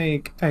to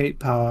make 8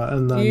 power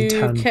and then you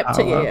 10 kept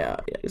power. It, yeah,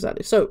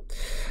 exactly. So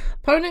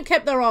opponent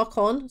kept their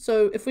Archon.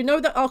 So if we know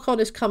that Archon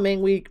is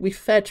coming, we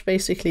fetch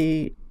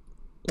basically,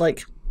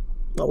 like,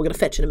 well, we're going to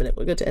fetch in a minute.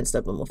 We're going to end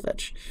step and we'll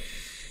fetch.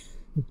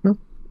 Mm-hmm.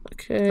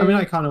 Okay. I mean,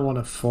 I kind of want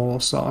to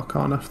force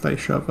Archon if they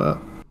shove it.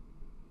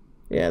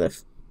 Yeah,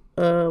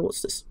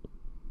 what's this?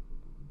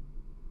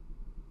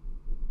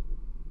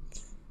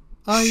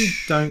 I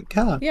don't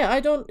care. Yeah,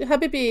 I don't.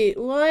 Habibi,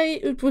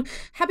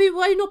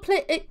 why not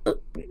play it?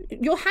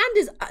 Your hand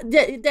is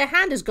their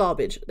hand is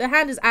garbage. Their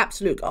hand is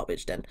absolute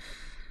garbage. Then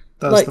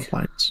that's the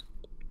point.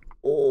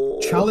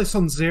 Oh. Chalice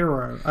on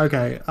 0.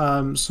 Okay.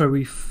 So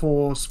we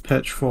force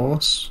pitch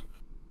force.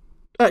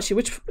 Actually,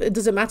 which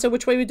does it matter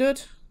which way we do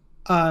it?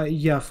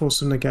 Yeah,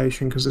 force of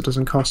negation because it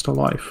doesn't cost a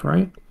life,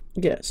 right?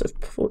 Yeah. So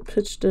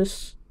pitch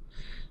this.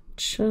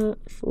 Chat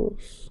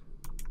force.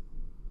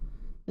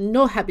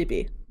 No,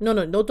 Habibi.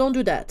 No, don't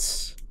do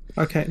that.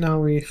 Okay, now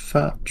we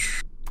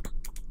fetch.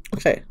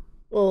 Okay.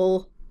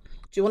 Well,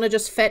 do you want to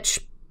just fetch,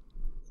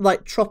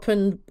 like, Trop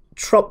Tiger?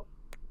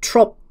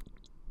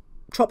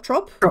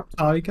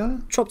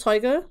 Trop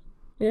Tiger?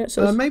 Yeah,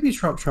 so maybe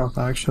Trop,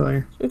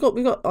 actually. We've got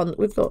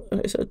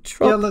okay, so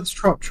Trop. Yeah, let's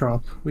Trop.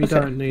 We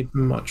don't need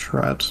much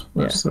red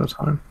most of the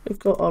time. We've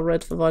got our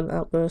red for Violent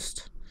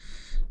Outburst.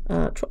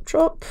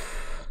 Trop.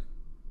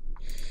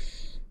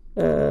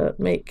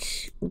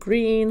 Make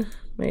green,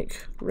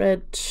 make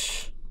red,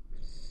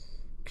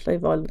 play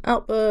Violent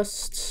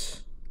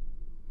Outburst.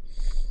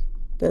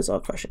 There's our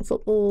Crashing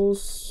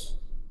Footfalls.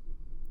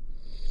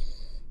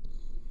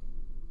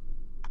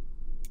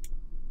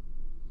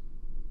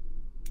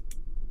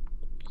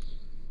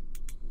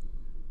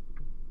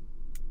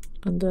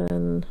 And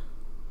then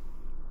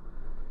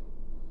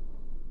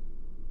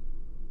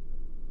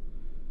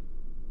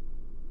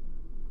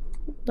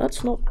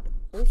that's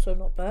also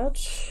not bad.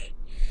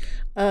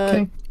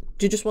 Okay.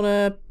 Do you just want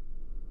to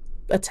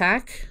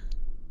attack?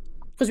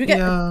 Because we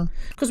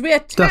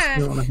attack.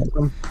 Definitely want to hit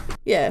them.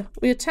 Yeah,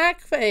 we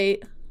attack for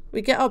 8.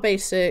 We get our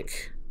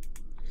basic.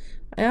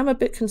 I am a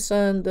bit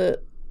concerned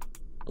that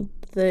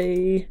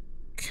they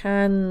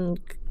can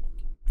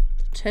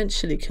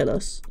potentially kill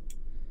us.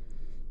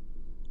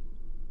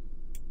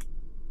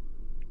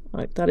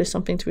 Like, that is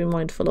something to be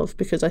mindful of,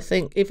 because I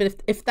think if the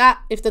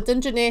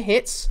Dungeoneer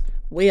hits,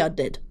 we are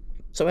dead.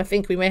 So I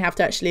think we may have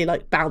to actually,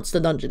 like, bounce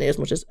the Dungeoneer as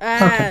much as...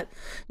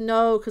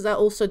 No, because that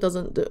also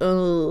doesn't...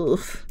 Well,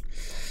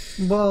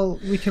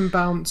 we can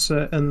bounce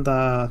it in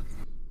the...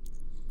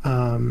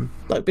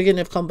 like,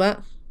 beginning of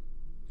combat?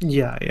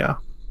 Yeah.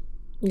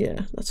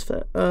 Yeah, that's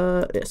fair.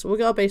 Yeah, so we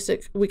got our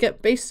basic... We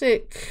get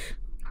basic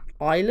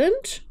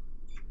island?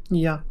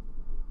 Yeah.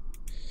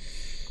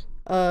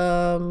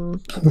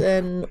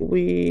 Then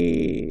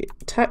we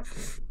attack...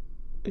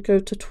 go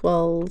to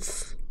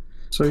 12...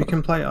 So you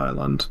can play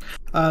Island.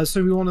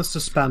 So we want to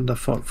suspend a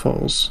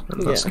Footfalls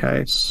in this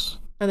case.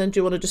 And then do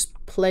you want to just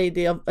play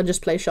play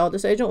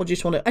Shardless Agent, or do you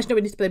just want to... Actually, no,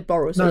 we need to play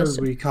Borrow. So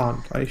we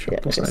can't play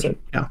Shardless Agent.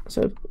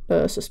 So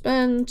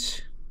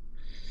suspend.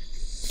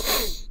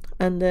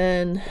 And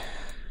then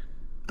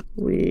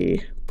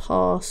we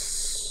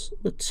pass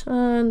the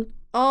turn.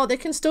 Oh, they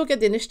can still get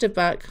the initiative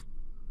back.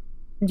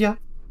 Yeah.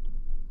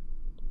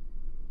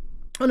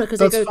 Oh no, because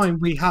that's fine.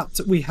 We had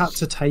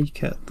to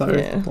take it though.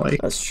 Yeah,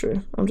 that's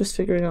true. I'm just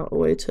figuring out a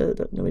way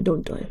to no, we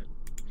don't die.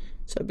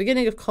 So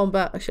beginning of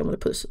combat. Actually, I'm going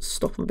to put a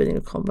stop on beginning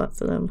of combat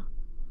for them.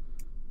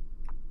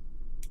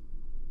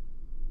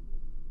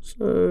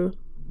 So,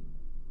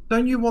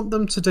 don't you want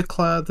them to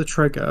declare the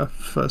trigger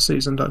for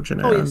Seasoned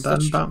Dungeoneer and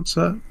then bounce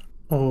it?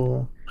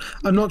 Or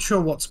I'm not sure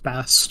what's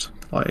best.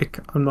 Like,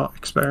 I'm not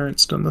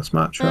experienced in this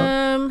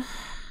matchup.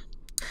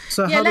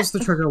 So how does the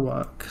trigger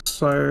work?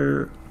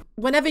 So.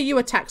 Whenever you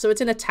attack, so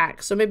it's an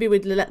attack, so maybe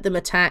we'd let them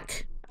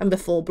attack, and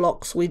before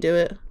blocks we do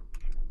it.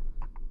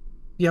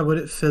 Yeah, would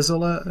it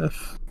fizzle it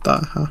if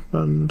that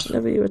happened?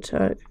 Whenever you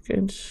attack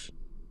against...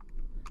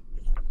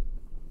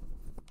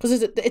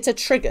 Because it's a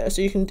trigger,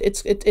 so you can...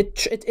 It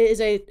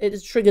is a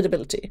triggered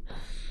ability.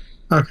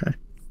 Okay.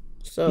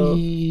 So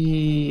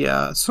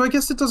yeah, so I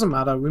guess it doesn't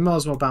matter. We might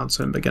as well bounce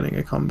in beginning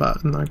of combat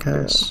in that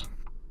case. yeah.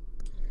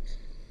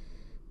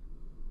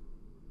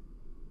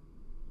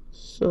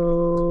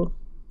 So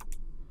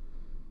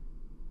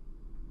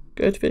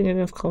go to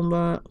beginning of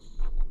combat.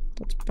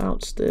 Let's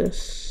bounce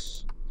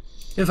this.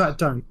 In fact,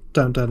 don't.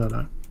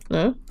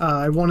 No?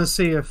 I want to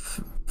see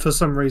if, for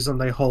some reason,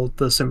 they hold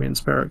the Simian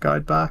Spirit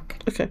Guide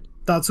back. Okay.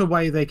 That's a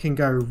way they can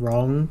go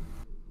wrong.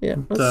 Yeah,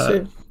 let's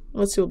see.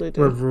 Let's see what they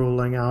do. We're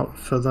ruling out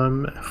for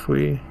them if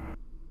we...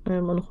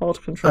 I'm on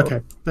hard control.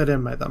 Okay, they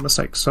didn't make that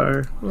mistake,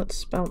 so...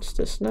 Let's bounce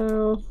this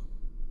now.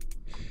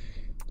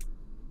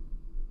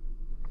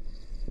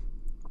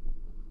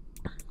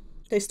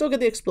 They still get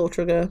the explore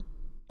trigger.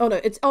 Oh no,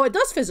 it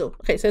does fizzle.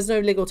 Okay, so there's no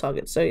legal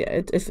target, so yeah,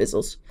 it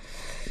fizzles.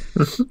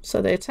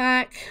 So they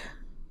attack.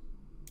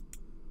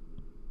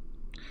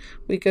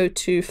 We go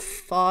to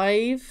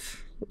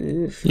 5.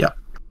 Oof. Yeah.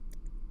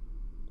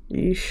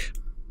 Yeesh.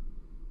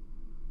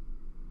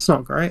 It's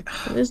not great.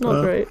 It is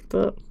not great,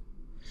 but...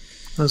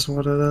 That's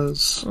what it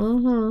is.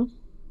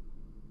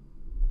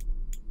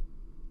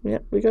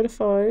 Yep, we go to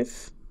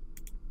 5.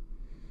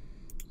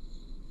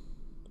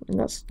 And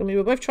that's... I mean,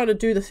 we're both trying to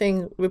do the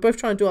thing... We're both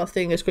trying to do our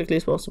thing as quickly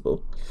as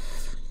possible.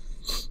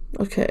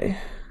 Okay.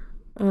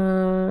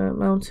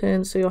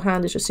 Mountain. So your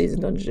hand is your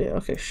seasoned dungeoneer.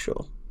 Okay,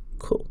 sure.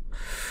 Cool.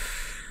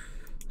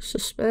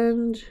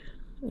 Suspend.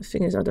 The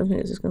thing is, I don't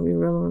think this is going to be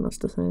relevant. That's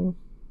the thing.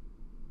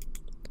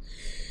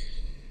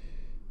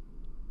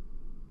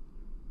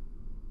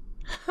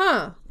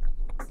 Huh.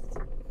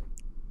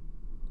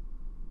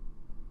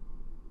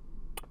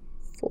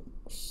 4,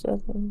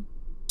 7.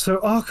 So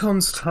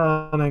Archon's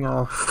turning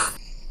off.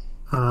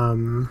 We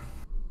can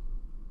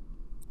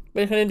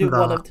only do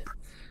one of...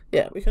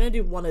 Yeah, we can only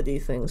do one of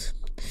these things.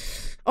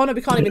 Oh no,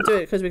 we can't even do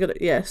it because we got it.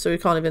 Yeah, so we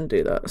can't even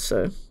do that.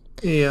 So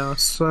yeah,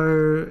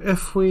 so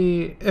if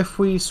we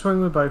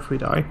swing with both, we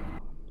die.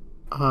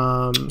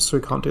 So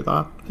we can't do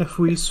that. If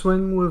we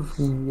swing with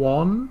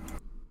one,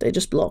 they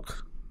just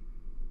block.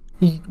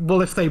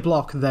 Well, if they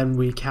block, then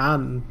we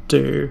can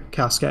do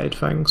cascade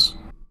things.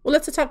 Well,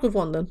 let's attack with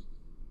one then.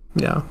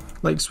 Yeah,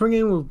 like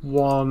swinging with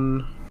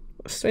one.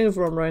 Swing with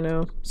one right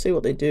now. See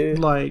what they do.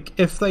 Like,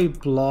 if they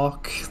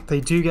block, they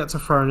do get to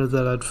throw into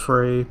dead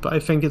free, but I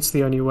think it's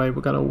the only way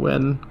we're gonna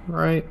win,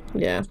 right?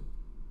 Yeah.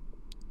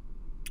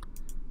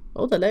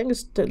 Oh, the letting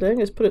us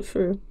put it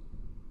through.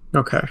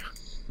 Okay.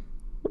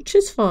 Which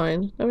is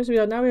fine. That means we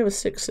have a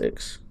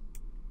 6/6.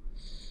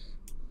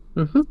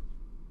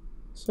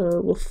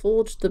 So we'll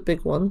forge the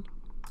big one.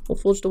 We'll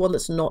forge the one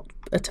that's not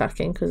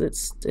attacking because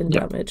it's in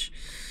damage.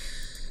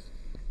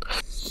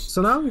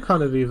 So now I'm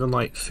kind of even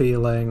like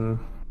feeling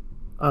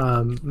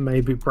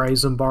maybe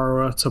Brazen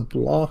Borrower to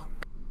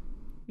block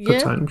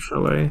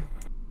potentially.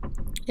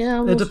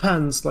 Yeah, it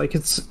depends. Like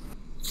it's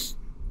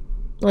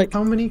like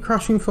how many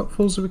Crashing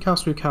Footfalls do we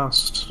cast? We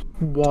cast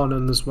 1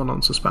 and there's 1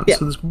 on suspense. Yeah.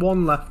 So there's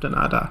 1 left in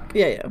our deck.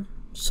 Yeah.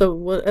 So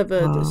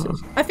whatever this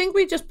is, I think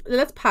we just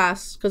let's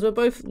pass because we're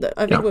both.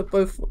 I think we're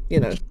both.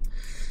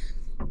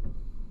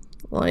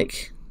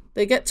 Like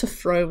they get to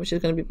throw, which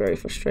is going to be very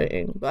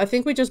frustrating. But I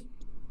think we just.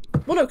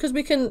 Well, no, because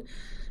we can.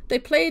 They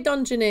play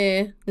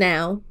Dungeoneer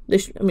now.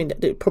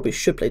 They probably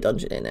should play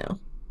Dungeoneer now.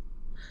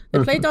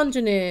 They play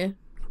Dungeoneer.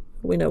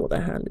 We know what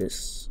their hand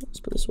is. Let's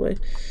put it this way.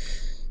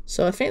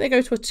 So I think they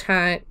go to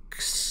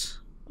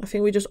attacks. I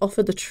think we just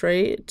offer the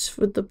trait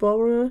with the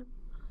borrower.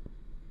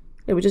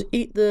 Yeah, we just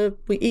eat the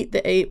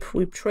ape.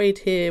 We trade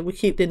here. We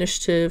keep the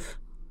initiative.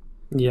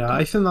 Yeah,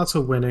 I think that's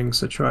a winning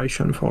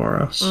situation for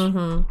us.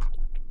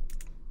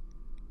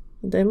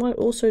 They might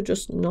also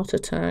just not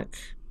attack.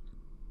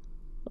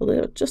 Or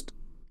they're just.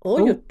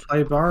 You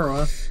play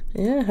borrower.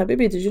 Yeah,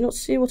 Habibi, did you not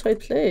see what I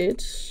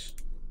played?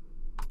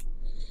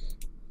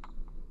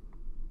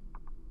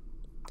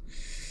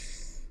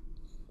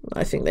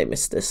 I think they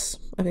missed this.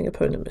 I think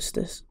opponent missed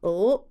this.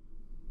 Oh,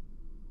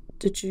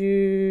 did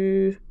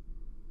you?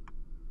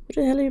 What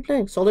the hell are you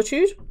playing?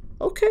 Solitude?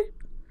 Okay.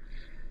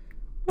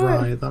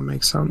 Right, that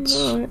makes sense.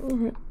 Alright.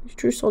 You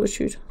drew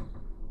Solitude.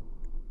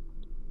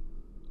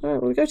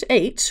 Alright, well, we go to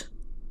 8.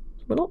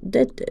 We're not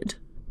dead.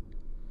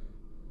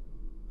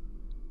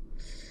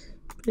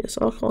 Yes,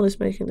 Archon is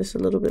making this a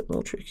little bit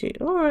more tricky.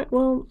 Alright,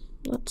 well,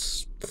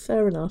 that's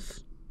fair enough.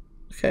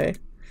 Okay.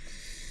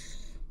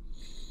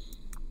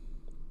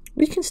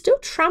 We can still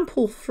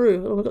trample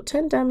through. Oh, we've got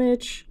 10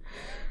 damage.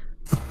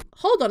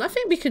 Hold on, I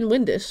think we can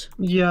win this.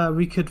 Yeah,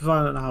 we could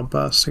Violent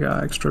Outburst to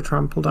get extra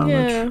trample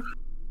damage. Yeah,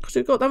 because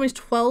we've got damage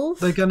 12.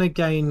 They're going to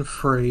gain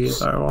 3,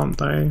 though, aren't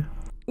they?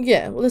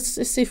 Yeah, well,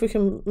 let's see if we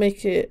can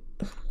make it...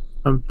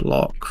 And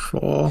block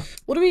 4.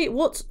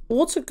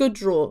 What's a good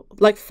draw?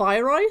 Like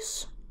Fire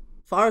Ice?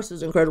 Fire Ice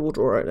is an incredible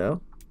draw right now.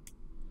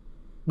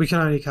 We can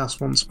only cast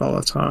 1 spell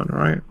a turn,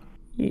 right?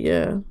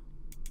 Yeah.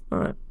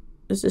 Alright.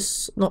 Is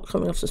this not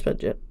coming off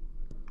suspend yet?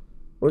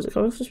 Or is it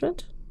coming off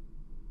suspend?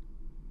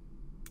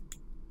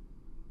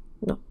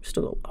 No,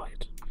 still got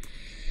wide.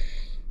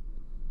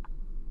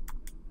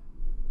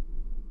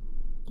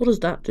 What does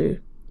that do?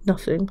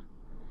 Nothing.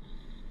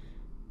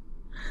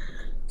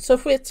 So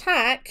if we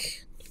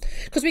attack,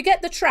 because we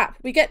get the trap.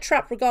 We get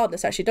trap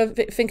regardless. Actually, don't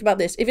think about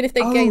this. Even if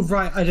they gain. Oh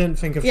right, I didn't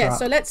think of trap. Yeah,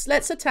 so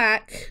let's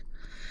attack.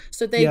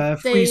 So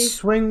if we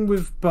swing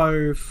with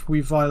both,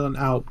 we violent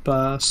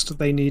outburst.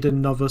 They need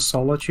another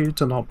solitude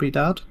to not be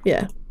dead.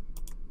 Yeah.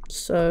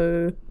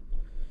 So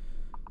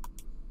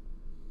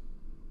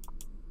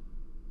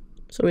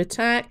we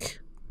attack.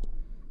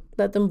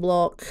 Let them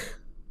block.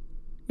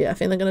 Yeah, I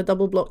think they're going to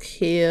double block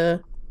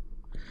here.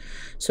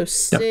 So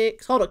 6.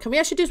 Yep. Hold on, can we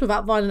actually do this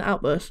without violent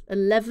outburst?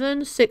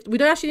 11, 6. We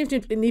don't actually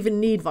even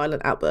need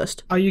violent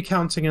outburst. Are you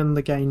counting in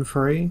the gain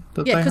 3?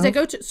 Yeah, because they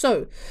go to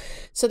so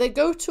they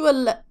go to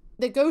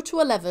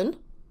 11.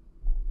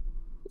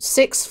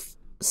 6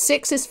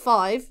 is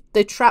 5.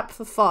 They trap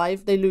for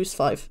 5. They lose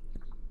 5.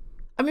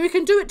 I mean, we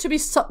can do it to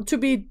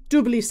be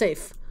doubly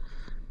safe.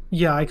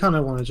 Yeah, I kind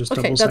of want to just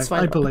double that's safe.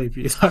 fine. I believe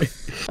you though.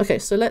 Okay,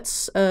 so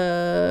let's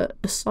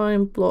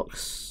assign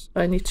blocks.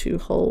 I need to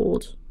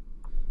hold.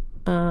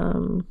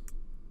 Don't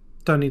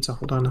need to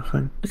hold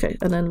anything. Okay,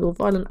 and then we'll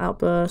violent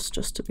outburst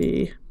just to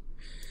be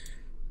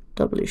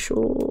doubly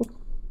sure.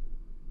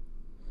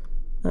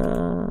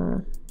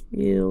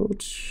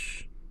 Yield.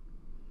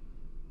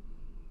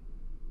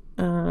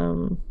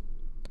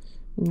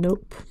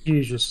 Nope.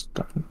 You just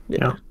don't.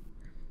 Yeah.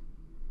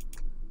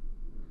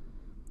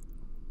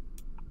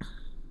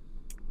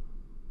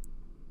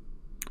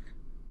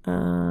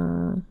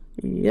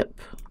 Yep.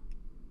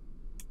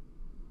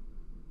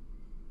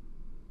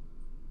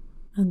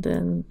 And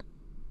then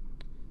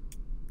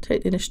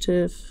take the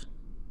initiative,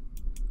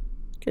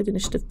 get the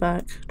initiative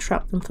back,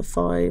 trap them for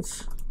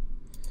 5.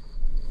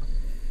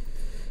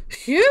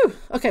 Phew!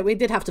 Okay, we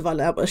did have to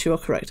violent outburst, you are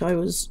correct. I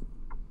was...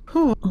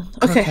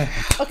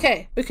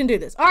 Okay, we can do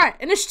this. Alright,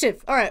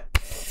 initiative. Alright.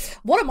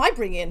 What am I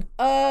bringing?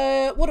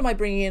 What am I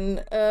bringing?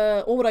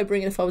 What would I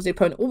bring in if I was the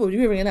opponent? What would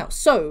you bring in now?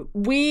 So,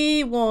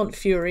 we want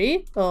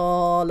Fury.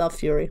 Oh, love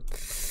Fury.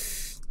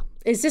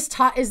 Is this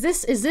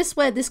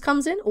where this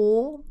comes in?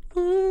 Or...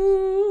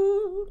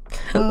 I'm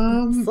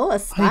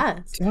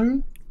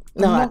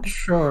not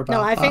sure about that.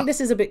 No, I think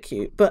this is a bit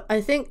cute. But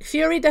I think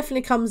Fury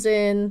definitely comes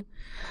in...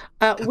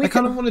 I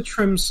kind of want to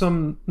trim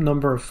some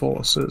number of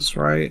forces,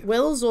 right?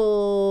 Wills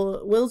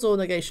or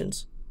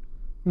negations?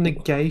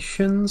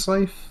 Negations,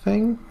 I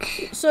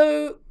think.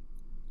 So,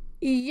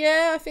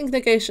 yeah, I think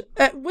negation.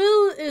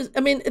 Will is, I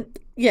mean,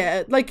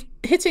 like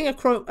hitting a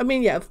chrome. I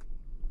mean, yeah,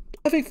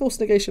 I think force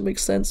negation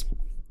makes sense.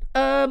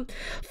 Fire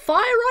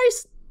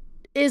Ice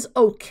is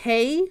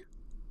okay.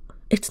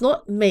 It's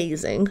not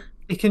amazing.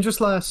 You can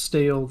just let us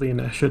steal the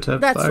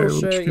initiative. That's though, for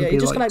sure. which can Yeah, be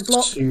you just like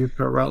block.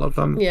 Super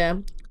relevant. Yeah.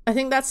 I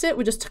think that's it.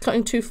 We're just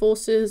cutting 2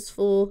 forces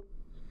for...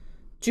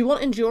 Do you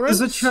want endurance?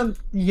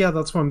 Yeah,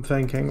 that's what I'm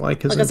thinking.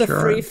 Like as a free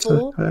endurance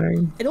fall.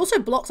 thing. It also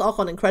blocks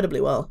Archon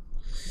incredibly well.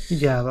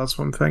 Yeah, that's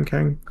what I'm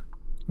thinking.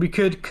 We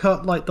could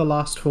cut like the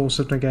last force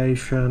of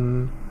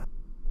negation,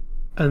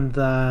 and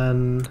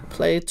then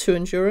play 2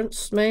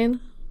 endurance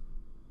main,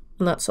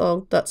 and that's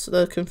all. That's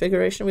the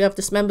configuration. We have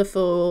dismember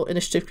for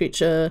initiative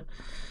creature.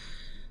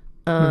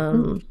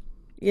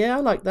 Yeah,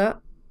 I like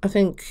that. I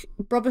think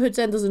Brotherhood's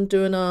End doesn't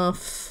do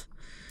enough.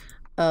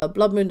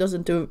 Blood Moon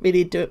doesn't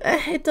really do it.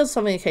 It does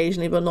something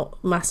occasionally, but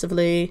not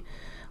massively.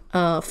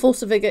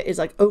 Force of Vigor is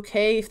like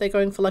okay if they're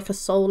going for like a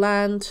soul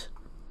land.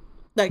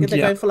 Like if they're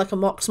going for like a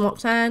Mox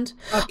hand.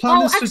 Our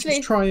plan is to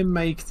just try and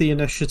make the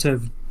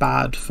initiative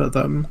bad for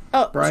them.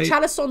 Oh, right?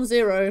 Chalice on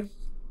 0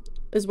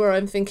 is where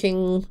I'm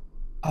thinking.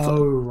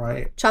 Oh,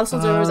 right. Chalice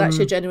on 0 is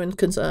actually a genuine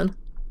concern.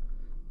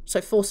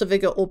 So Force of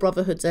Vigor or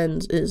Brotherhood's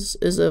End is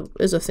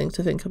a thing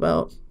to think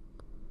about.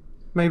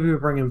 Maybe we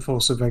bring in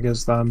Force of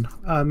Vigors then.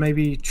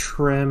 Maybe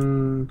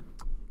trim...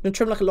 You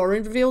trim like a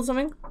Lorien reveal or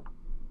something?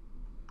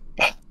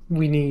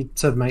 We need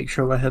to make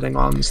sure we're hitting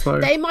lands though.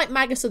 They might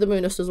Magus of the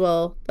Moonus as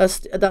well.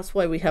 That's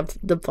why we have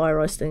the Fire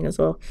Ice thing as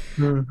well.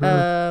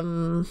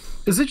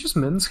 Is it just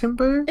Minsk and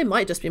Boo? It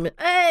might just be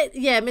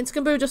yeah, Minsk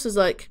and Boo just is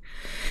like...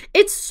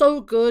 It's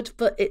so good,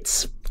 but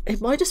it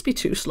might just be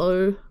too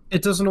slow.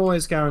 It doesn't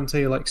always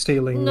guarantee like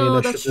stealing the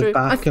initiative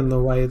back in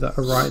the way that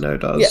a Rhino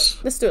does. Yeah,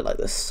 let's do it like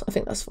this. I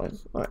think that's fine.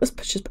 All right, let's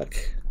push this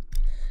back.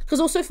 Because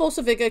also Force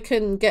of Vigor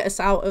can get us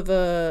out of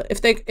a...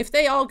 If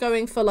they are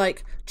going for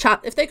like...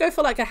 If they go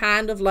for like a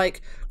hand of like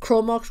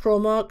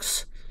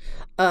Chromox,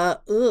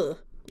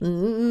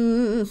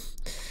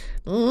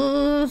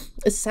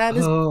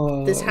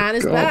 this hand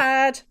is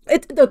bad.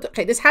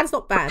 Okay, this hand's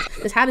not bad.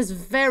 This hand is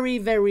very,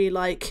 very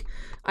like...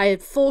 I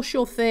force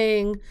your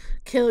thing,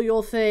 kill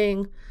your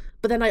thing...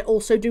 But then I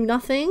also do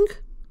nothing.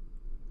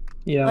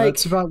 Yeah,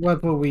 it's about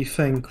whether we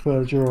think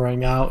we're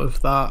drawing out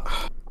of that.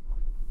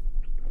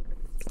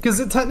 Because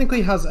it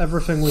technically has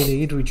everything we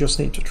need, we just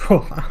need to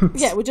draw lands.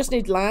 Yeah, we just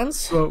need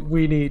lands. But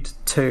we need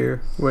 2,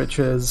 which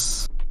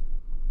is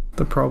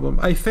the problem.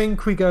 I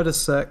think we go to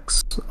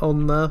 6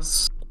 on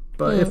this,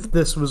 but if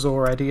this was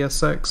already a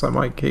 6, I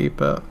might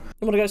keep it.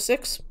 You want to go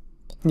 6?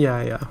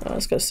 Yeah. Oh,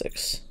 let's go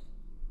 6.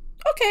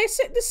 Okay,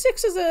 the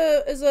 6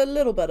 is a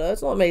little better.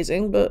 It's not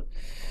amazing, but...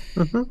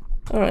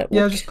 All right.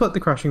 Yeah, just put the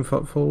Crashing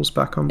Footfalls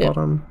back on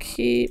bottom.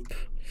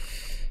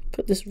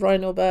 Put this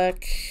Rhino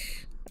back.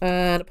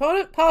 And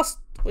opponent passed.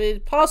 We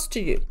pass to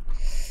you.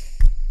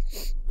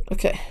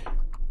 Okay.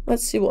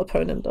 Let's see what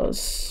opponent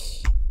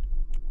does.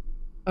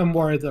 I'm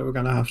worried that we're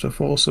going to have to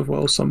force of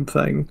will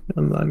something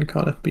and then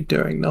kind of be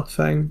doing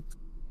nothing.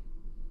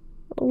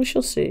 Well, we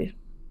shall see.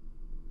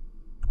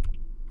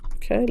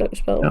 Okay, look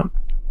spell. Yeah.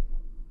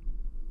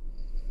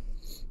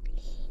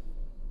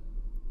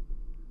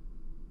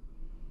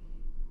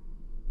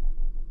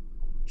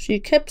 So you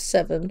kept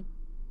 7.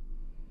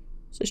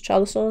 So is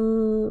Chalice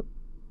on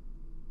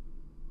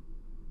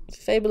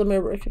Fable and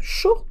Mirror?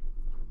 Sure.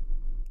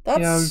 That's...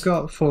 Yeah, we've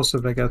got Force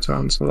of Vigor to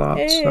answer that,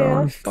 Yeah, so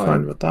I'm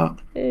fine with that.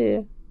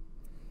 Yeah.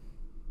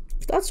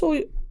 That's all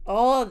you...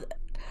 Oh,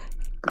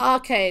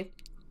 okay.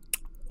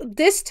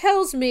 This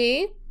tells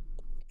me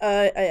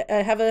I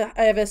have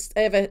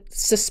a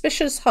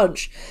suspicious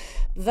hunch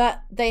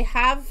that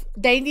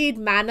they need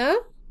mana,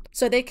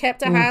 so they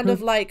kept a hand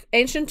of like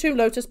Ancient Tomb,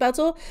 Lotus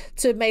Petal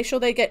to make sure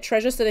they get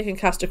treasure so they can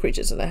cast the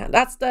creatures in their hand.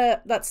 That's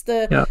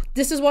the Yeah.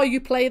 This is why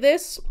you play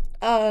this,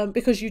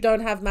 because you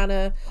don't have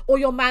mana, or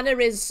your mana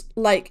is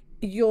like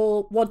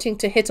you're wanting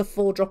to hit a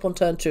 4-drop on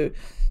turn 2.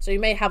 So you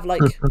may have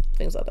like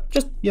things like that.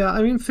 Just yeah,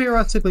 I mean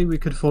theoretically we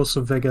could Force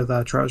of Vigor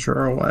their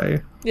treasure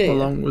away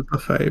along with the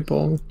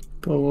Fable,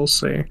 but we'll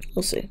see.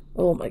 We'll see.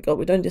 Oh my god,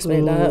 we don't display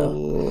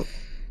that.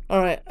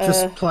 Alright.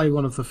 Just play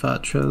one of the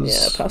fetches.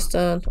 Yeah, pass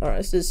turn. Alright,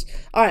 this is...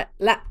 Alright,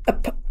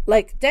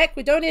 like, deck,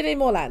 we don't need any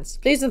more lands.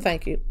 Please and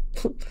thank you.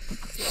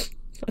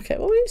 Okay,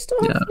 well, we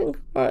still have... Yeah.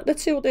 Alright,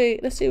 let's see what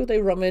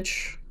they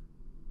rummage.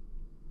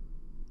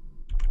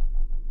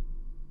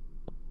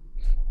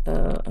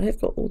 I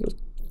have got all the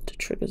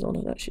triggers on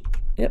it, actually.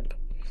 Yep.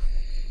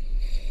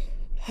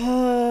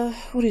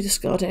 What are you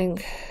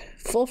discarding?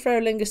 Full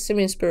Feralingus,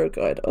 Simian Spirit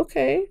Guide.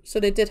 Okay, so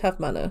they did have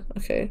mana.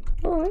 Okay.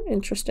 Alright,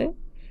 interesting.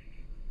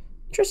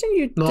 Interesting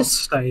you... Not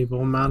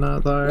stable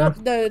mana, though.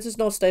 No, it is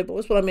not stable.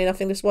 That's what I mean. I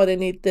think that's why they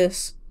need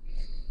this.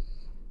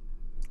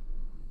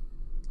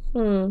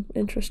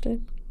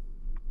 Interesting.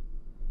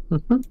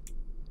 I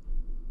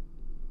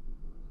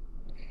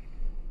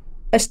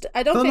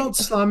don't think... not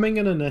slamming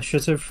an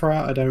initiative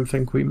threat, I don't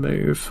think we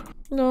move.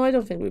 No, I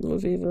don't think we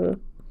move either.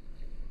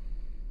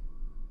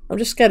 I'm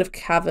just scared of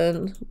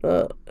Cavern,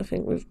 but I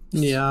think we've...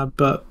 Yeah,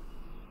 but,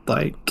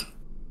 like...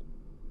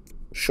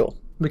 Sure.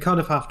 We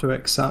kind of have to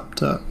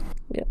accept it.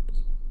 Yeah.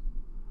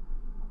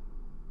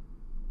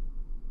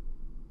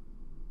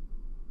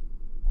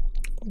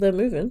 They're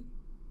moving.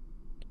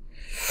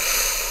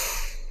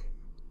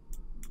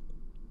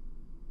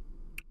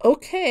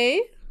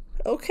 Okay,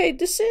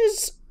 this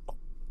is...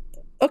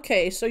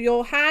 Okay, so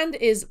your hand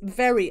is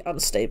very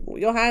unstable.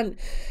 Your hand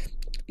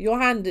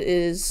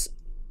is...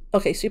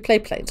 Okay, so you play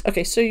planes.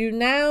 Okay, so you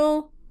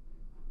now...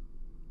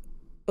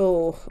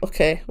 Oh,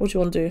 okay. What do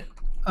you want to do?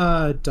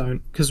 Don't,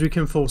 because we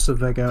can Force of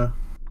Vigor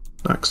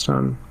next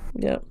turn.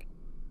 Yep.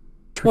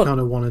 Which we kind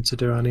of wanted to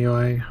do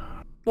anyway.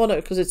 Well, no,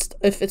 because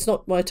if it's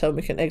not my turn,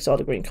 we can exile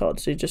the green card,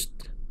 so you just...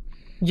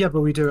 Yeah,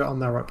 but we do it on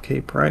their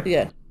upkeep, right?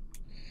 Yeah.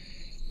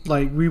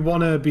 Like, we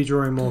want to be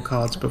drawing more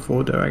cards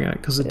before doing it,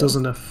 because it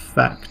doesn't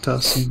affect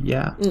us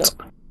yet. No.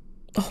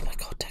 Oh my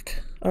god,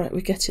 deck. Alright,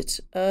 we get it.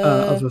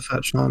 Other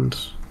fetch land.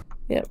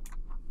 Yep.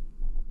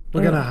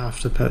 We're going to have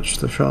to pitch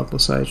the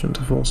Shardless Agent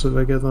to Force of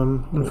Vigor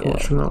them,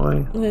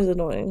 unfortunately. Yeah. It is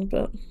annoying,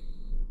 but...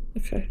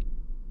 Okay.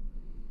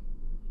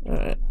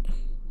 Alright.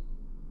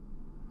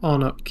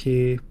 On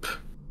upkeep.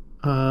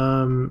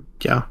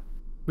 Yeah.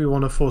 We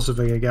want to Force of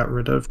Vigor get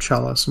rid of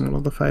Chalice and one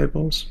of the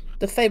Fables.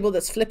 The Fable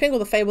that's flipping or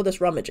the Fable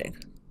that's rummaging?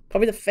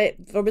 Probably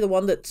the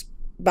one that's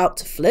about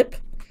to flip.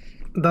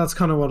 That's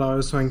kind of what I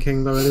was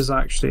thinking, though it is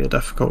actually a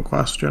difficult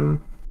question.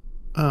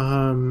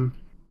 I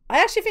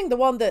actually think the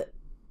one that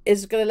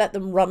is going to let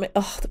them rummage...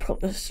 Oh, the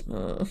problem is...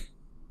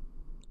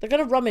 They're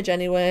going to rummage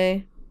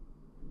anyway.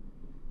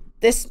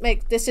 This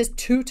is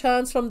 2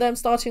 turns from them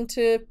starting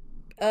to...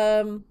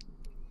 I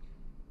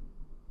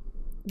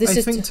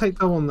think take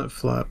the one that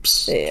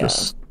flips. Yeah.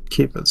 Just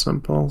keep it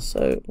simple.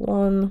 So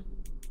 1,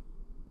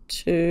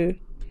 2,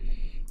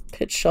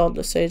 pitch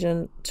Shardless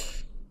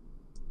Agent.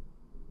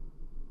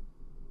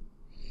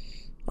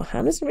 My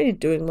hand isn't really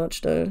doing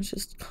much though. It's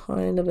just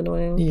kind of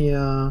annoying.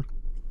 Yeah.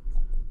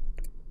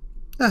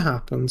 That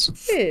happens.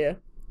 Yeah.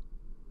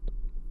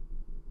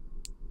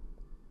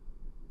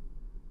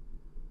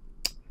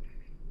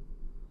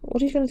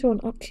 What are you going to do on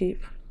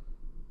upkeep?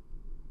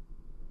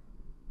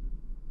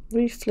 What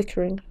are you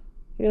flickering?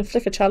 You're going to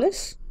flicker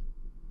Chalice?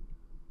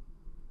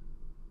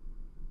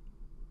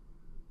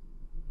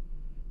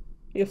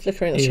 You're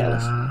flickering the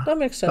Chalice. That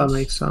makes sense. That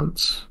makes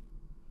sense.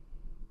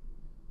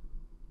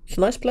 It's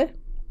a nice play.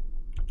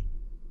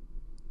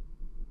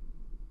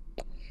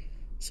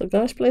 So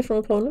nice play from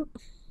opponent.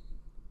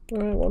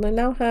 Alright, well they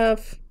now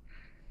have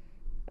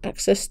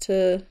access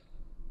to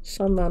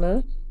some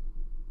mana.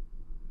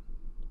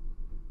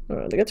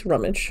 Alright, they get to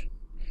rummage.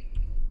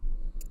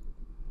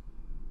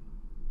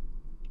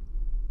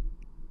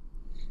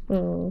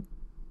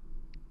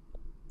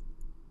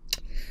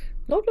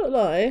 Not gonna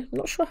lie, I'm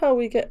not sure how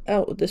we get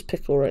out of this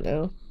pickle right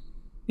now.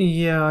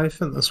 Yeah, I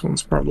think this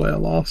one's probably a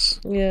loss.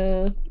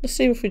 Yeah, let's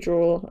see if we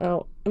draw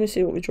out. Let me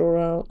see what we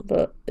draw out,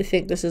 but I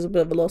think this is a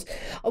bit of a loss.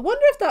 I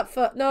wonder if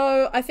that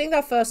no, I think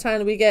that first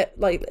hand we get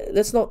like,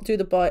 let's not do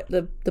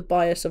the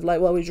bias of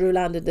like, well, we drew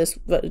landed this,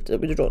 but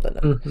we draw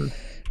that. No.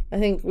 I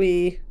think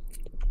we.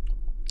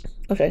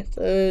 Okay,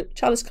 so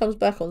Chalice comes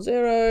back on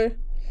 0.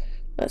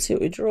 Let's see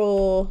what we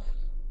draw.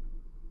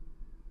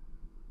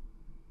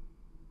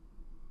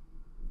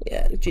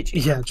 Yeah,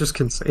 GG. Yeah, just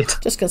concede.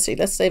 Just concede.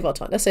 Let's save our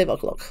time. Let's save our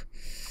clock.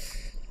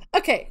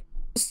 Okay,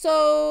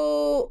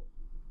 so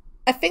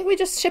I think we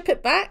just ship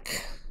it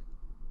back.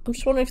 I'm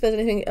just wondering if there's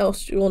anything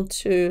else you want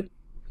to...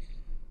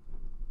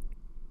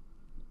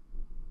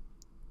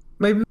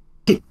 Maybe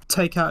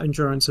take out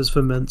endurances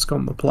for Minsk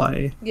on the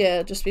play.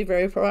 Yeah, just be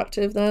very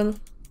proactive then.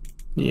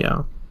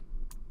 Yeah.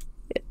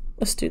 Yeah,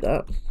 let's do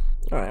that.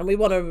 Alright, and we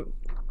want to...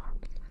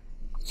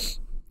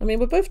 I mean,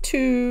 we're both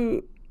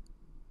too...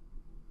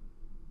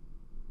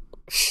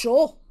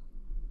 Sure.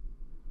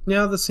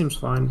 Yeah, that seems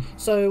fine.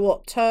 So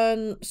what,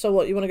 so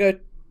what, you want to go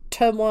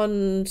turn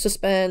 1,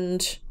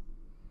 suspend,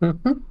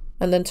 and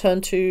then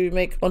turn 2,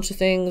 make a bunch of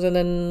things, and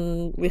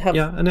then we have...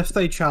 Yeah, and if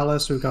they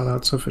chalice, we've got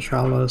answer for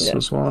chalice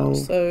as well.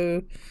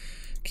 So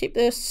keep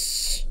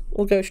this,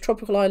 we'll go to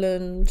Tropical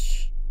Island.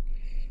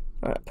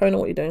 Alright, opponent,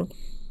 what are you doing?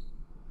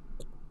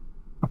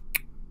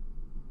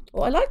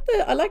 Oh, I like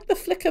the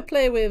flicker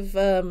play with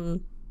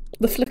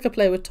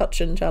touch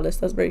and chalice.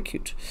 That's very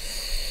cute.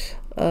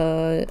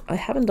 I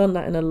haven't done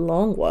that in a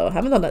long while. I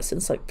haven't done that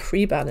since like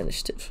pre-ban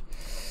initiative.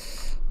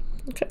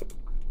 Okay,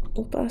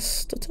 we'll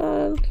pass the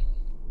turn.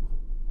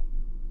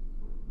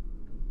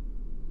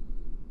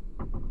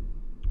 Right,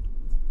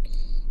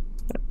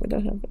 we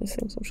don't have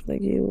anything, so I'm just going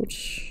to yield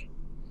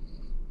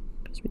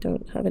because we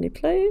don't have any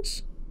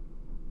plays.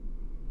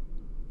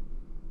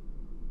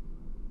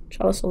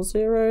 Chalice on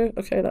 0.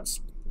 Okay, that's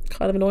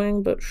kind of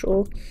annoying, but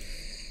sure.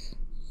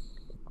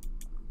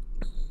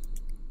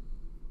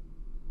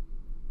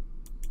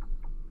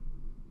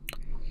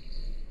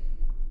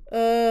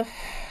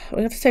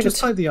 We have to take just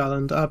play the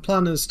island. Our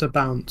plan is to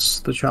bounce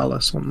the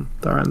chalice on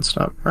their end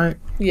step, right?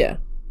 Yeah.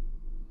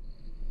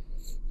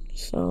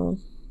 So.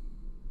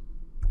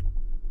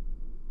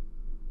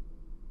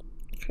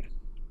 Okay.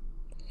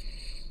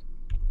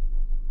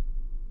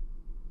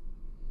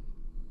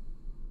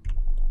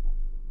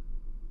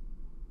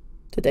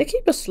 Did they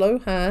keep a slow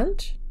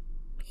hand?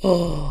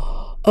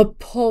 Oh,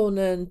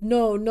 opponent.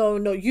 No, no,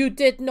 no. You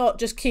did not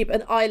just keep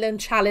an island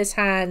chalice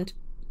hand.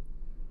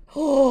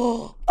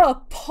 Oh,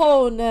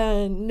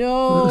 opponent.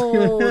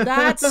 No,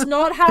 that's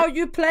not how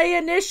you play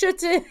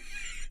initiative.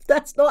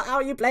 That's not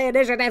how you play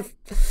initiative.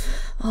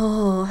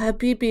 Oh,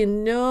 Habibi,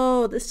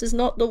 no. This is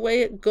not the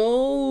way it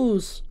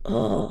goes.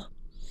 Oh.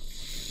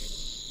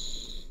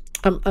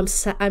 I'm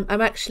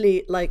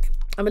actually like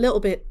I'm a little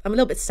bit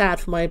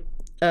sad for my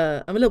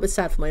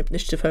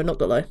initiative home, not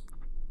gonna lie.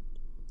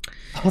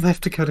 Oh, they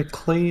have to go to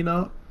clean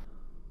up.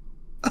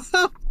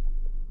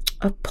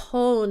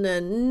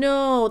 Opponent,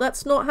 no,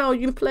 that's not how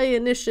you play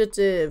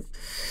initiative.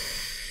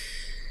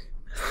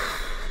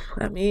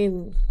 I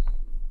mean,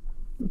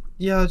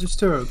 yeah, just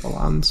do it with the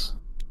lands.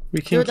 We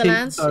can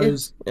keep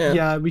those.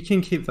 Yeah, we can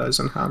keep those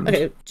in hand.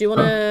 Okay, do you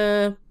want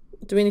to?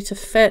 Do we need to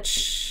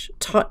fetch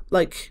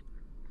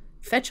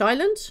fetch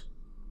island?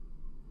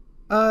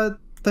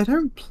 They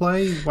don't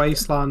play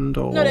Wasteland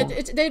or... No,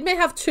 they may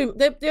have two.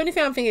 The only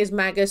thing I'm thinking is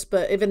Magus,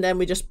 but even then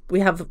we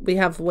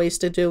have ways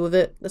to deal with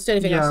it. That's the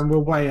only thing. Yeah, and we're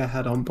way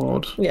ahead on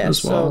board. Yeah,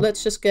 as well. So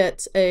let's just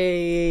get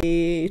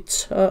a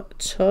Trop.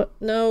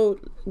 Yeah.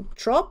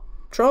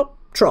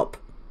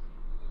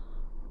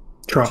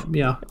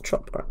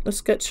 Trop. All right,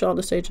 let's get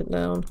Charlotte's Agent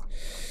down.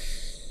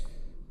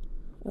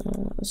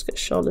 Let's get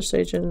Charlotte's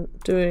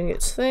Agent doing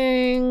its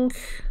thing.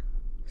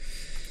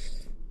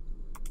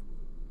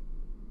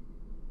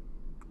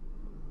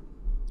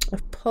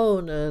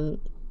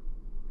 Opponent.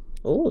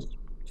 Oh,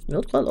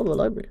 not quite a lot of a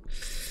library.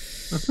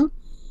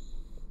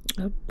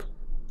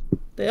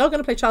 They are going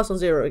to play Charles on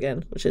 0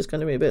 again, which is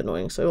going to be a bit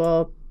annoying.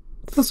 So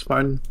that's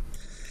fine.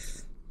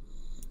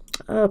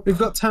 We've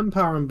got 10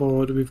 power on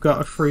board. We've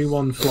got a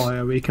 3/1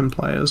 flyer we can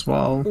play as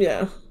well.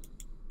 Yeah,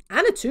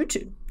 and a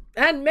 2/2,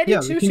 and many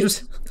 2/2s. We can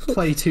just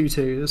play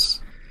 2/2s.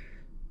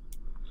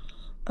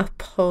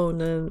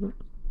 Opponent.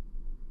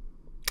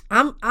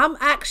 I'm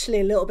actually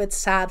a little bit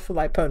sad for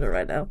my opponent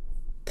right now.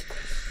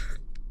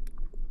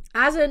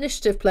 As an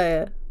initiative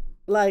player,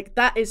 like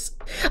that is,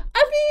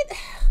 I mean,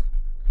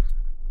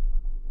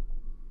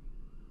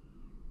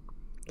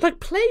 like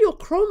play your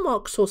chrome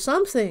marks or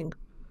something.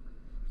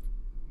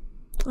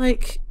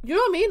 Like, you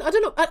know what I mean? I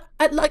don't know.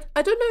 I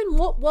don't know in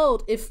what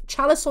world if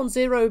Chalice on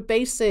 0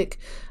 basic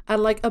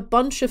and like a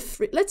bunch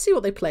of let's see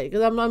what they play,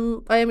 because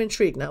I am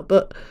intrigued now.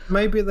 But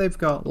maybe they've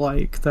got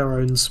like their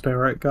own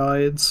spirit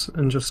guides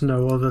and just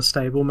no other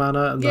stable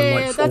mana, and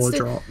then like 4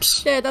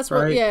 drops. Yeah, that's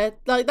right?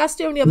 Like that's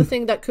the only other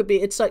thing that could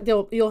be. It's like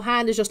your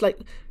hand is just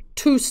like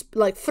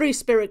 3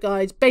 spirit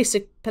guides,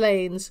 basic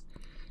planes.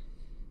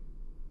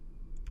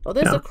 Oh,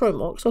 there's the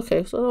Chromox.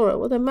 Okay, so alright,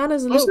 well their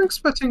mana's a little... I wasn't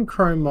expecting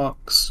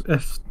Chromox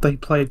if they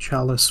played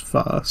Chalice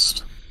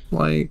first.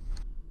 Like,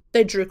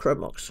 they drew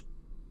Chromox.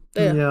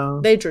 They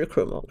drew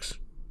Chromox.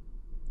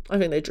 I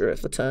think they drew it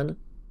for turn.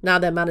 Now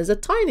their mana's a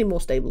tiny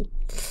more stable.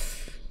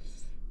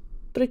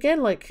 But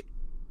again, like,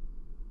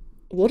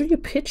 what are you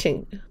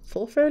pitching?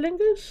 4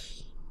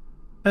 Feralingers?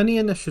 Any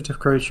initiative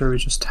creature, we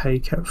just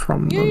take it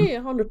from them. Yeah,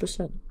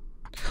 100%.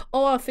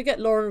 Oh, I forget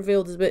Lauren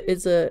revealed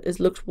is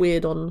looks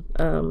weird on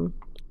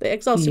the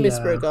Exile Simian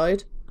Spirit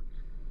Guide.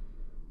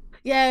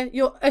 Yeah,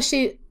 you're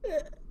actually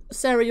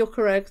Sarah, you're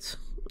correct.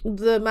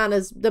 The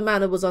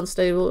mana was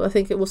unstable. I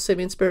think it was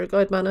Simian Spirit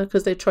Guide mana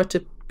because they tried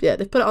to they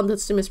put it under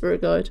Simian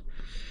Spirit Guide.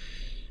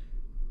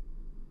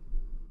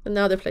 And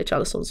now they play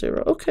Chalice on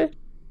 0. Okay.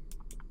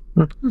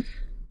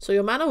 So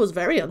your mana was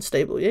very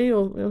unstable. Yeah,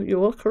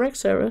 you are correct,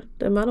 Sarah.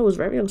 Their mana was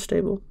very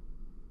unstable.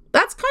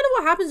 That's kind of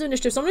what happens in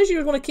initiative. Sometimes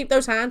you want to keep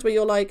those hands where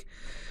you're like,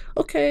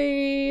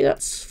 okay,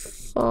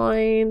 that's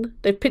fine.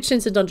 They pitched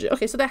into dungeon.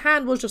 Okay, so their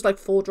hand was just like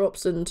 4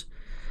 drops and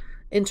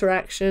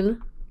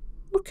interaction.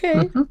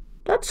 Okay,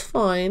 that's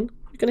fine.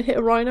 You're gonna hit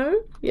a Rhino.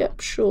 Yep,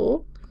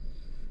 sure.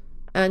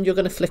 And you're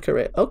gonna flicker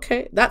it.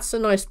 Okay, that's a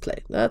nice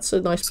play. That's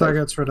a nice play. So it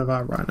gets rid of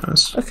our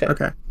Rhinos. Okay.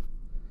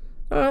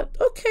 Alright,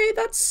 okay,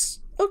 that's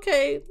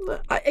okay.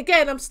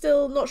 Again, I'm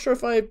still not sure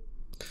if I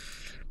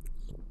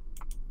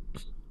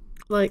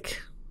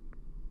like.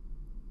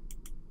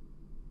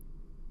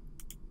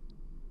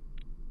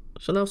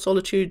 So now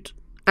Solitude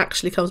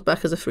actually comes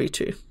back as a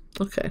 3/2.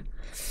 Okay.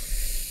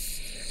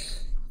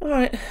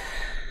 Alright.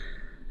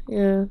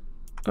 Yeah.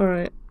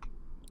 Alright.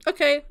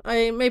 Okay,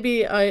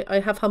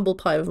 I have humble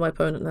pie with my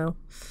opponent now.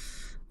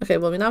 Okay,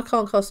 well we now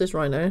can't cast this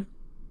Rhino.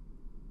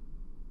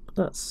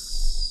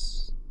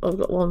 That's I've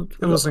got one.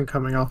 It wasn't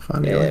coming off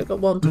anyway. Yeah, I've got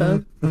 1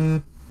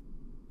 turn.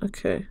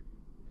 Okay.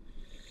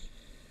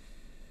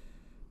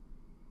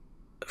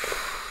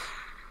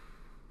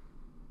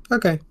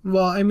 Okay.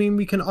 Well, I mean,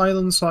 we can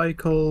Island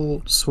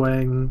Cycle,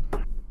 swing,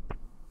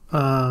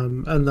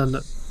 and then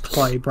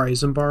play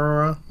Brazen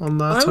Borrower on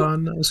that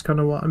turn. Is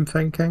kind of what I'm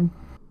thinking.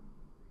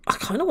 I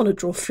kind of want to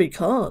draw 3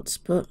 cards,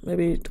 but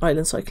maybe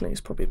Island Cycling is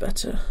probably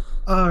better.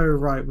 Oh,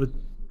 right. Would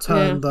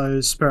turn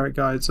those Spirit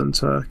Guides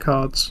into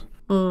cards.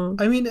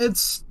 I mean,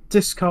 it's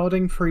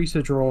discarding 3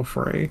 to draw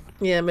 3.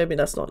 Yeah, maybe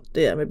that's not.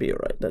 Yeah, maybe you're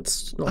right.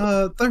 That's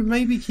not. Though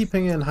maybe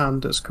keeping in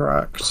hand is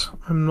correct.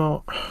 I'm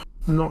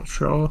not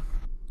sure.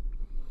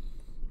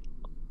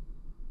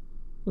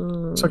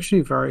 It's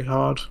actually very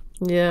hard.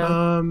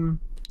 Yeah.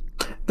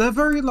 They're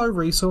very low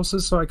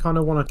resources, so I kind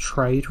of want to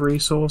trade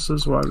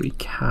resources where we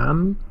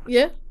can.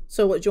 Yeah.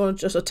 So what, do you want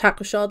to just attack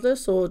with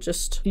Shardless or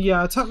just...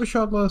 Yeah, attack with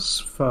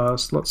Shardless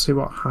first. Let's see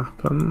what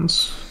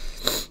happens.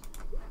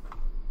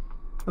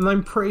 And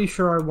I'm pretty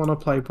sure I want to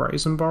play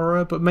Brazen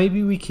Borrower, but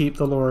maybe we keep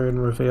the Lorien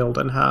Revealed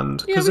in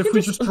hand. Because if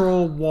we just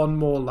draw 1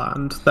 more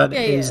land, then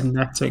it is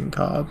netting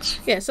cards.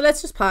 Yeah, so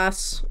let's just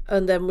pass,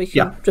 and then we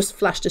can just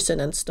flash this in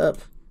and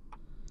stuff.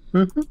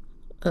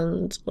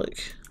 And,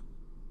 like...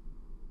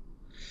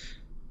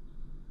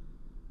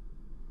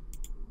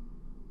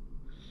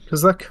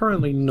 Because they're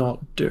currently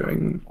not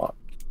doing much.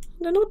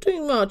 They're not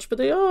doing much, but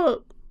they are...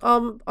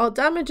 our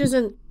damage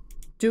isn't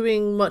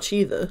doing much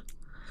either.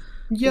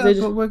 Yeah,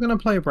 but we're going to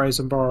play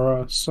Brazen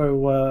Borrower, so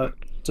we're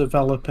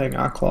developing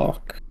our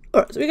clock.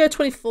 Alright, so we go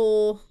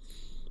 24.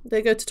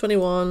 They go to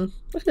 21.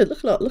 Look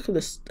at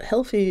this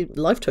healthy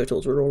life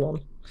totals we're all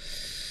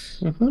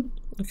on.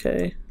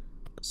 Okay.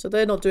 So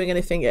they're not doing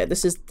anything yet.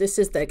 This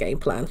is their game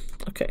plan.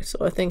 Okay, so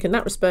I think in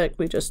that respect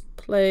we just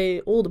play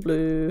all the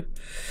blue,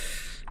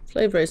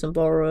 play Brazen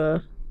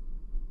Borrower,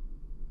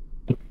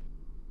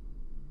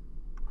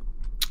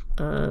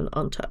 and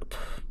untap.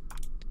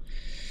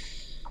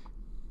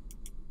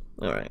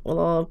 Alright, well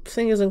our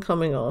thing isn't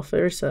coming off.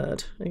 Very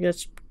sad. It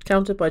gets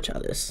countered by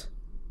Chalice.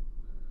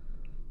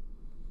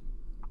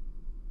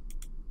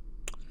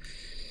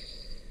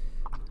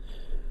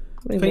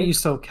 I think you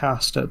still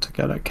cast it to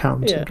get it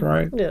counted,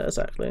 right? Yeah,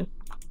 exactly.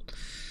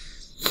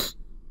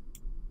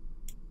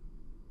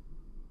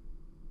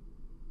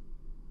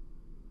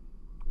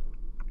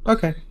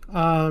 Okay.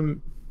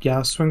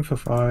 Yeah, swing for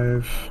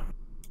 5.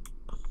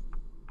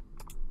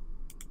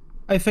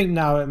 I think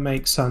now it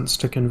makes sense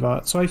to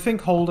convert. So I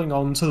think holding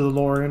on to the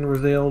Lorien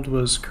Revealed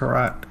was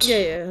correct.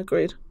 Yeah,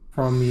 agreed.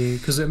 From you,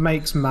 because it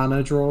makes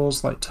mana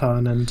draws like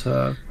turn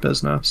into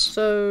business.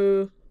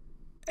 So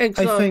I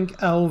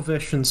think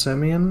Elvish and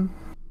Simian.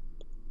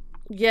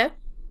 Yeah.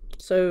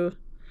 So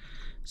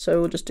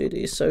we'll just do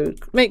these. So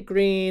make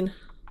green,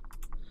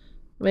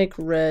 make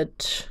red,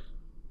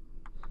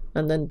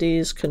 and then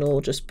these can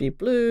all just be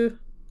blue.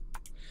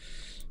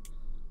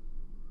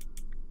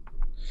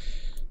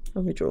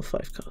 And we draw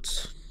 5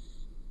 cards.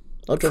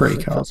 I'll draw 3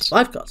 cards.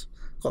 5 cards.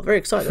 Got very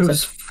excited. It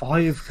was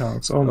 5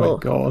 cards. Oh my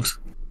god.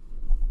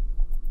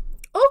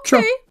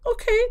 Okay,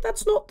 okay,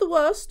 that's not the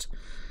worst.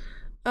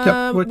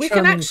 We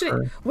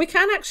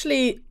can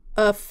actually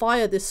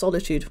fire this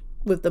Solitude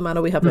with the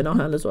mana we have in our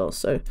hand as well.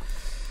 So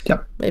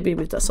maybe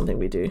that's something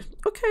we do.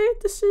 Okay,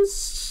 this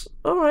is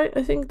all right.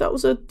 I think that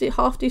was a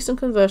half decent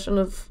conversion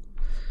of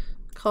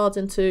cards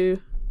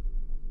into.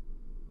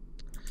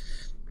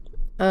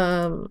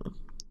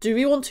 Do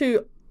we want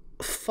to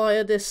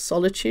fire this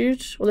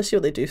Solitude? Well, let's see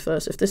what they do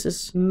first. If this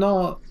is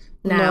not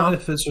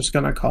if it's just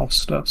gonna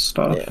cost us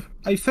stuff. Yeah.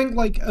 I think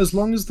like as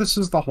long as this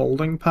is the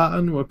holding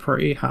pattern, we're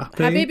pretty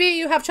happy. Habibi,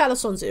 you have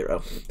Chalice on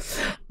 0.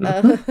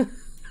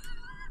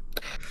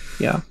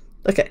 Yeah.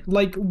 Okay.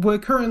 Like we're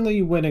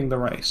currently winning the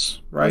race,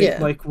 right? Yeah.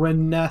 Like we're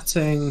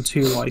netting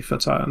 2 life a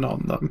turn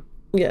on them.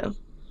 Yeah.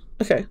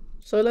 Okay.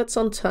 So let's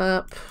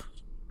untap.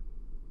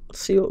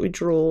 See what we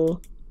draw.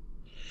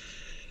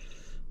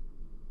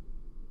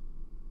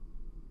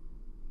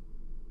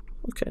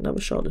 Okay, another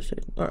Charlatan.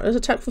 Alright, let's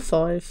attack for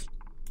 5.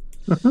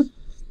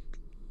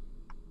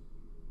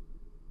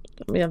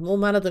 We have more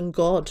mana than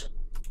God.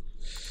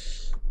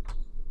 Is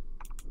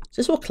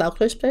this what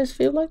Cloudclose players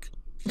feel like?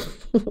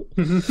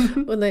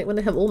 when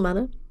they have all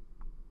mana?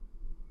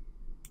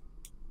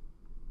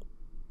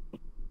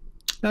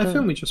 I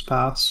think we just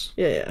pass.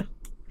 Yeah.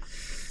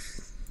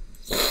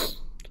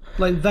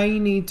 Like they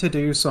need to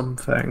do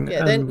something,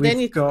 and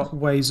we've got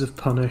ways of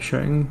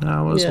punishing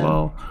now as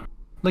well.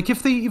 Like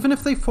even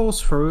if they force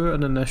through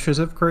an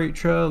initiative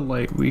creature,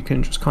 like we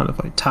can just kind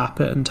of like tap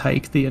it and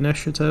take the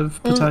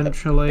initiative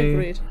potentially.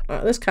 Agreed.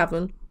 Alright, let's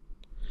cavern.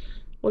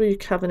 What are you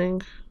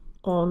caverning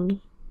on?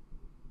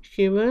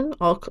 Human?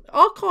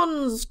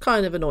 Archon's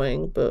kind of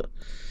annoying, but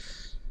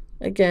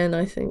again,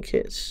 I think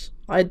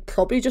I'd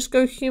probably just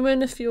go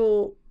human if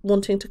you're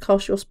wanting to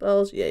cast your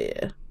spells.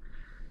 Yeah.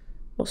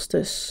 What's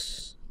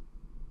this?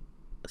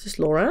 Is this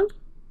Loran?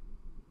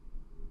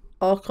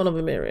 Archon of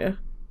Emeria.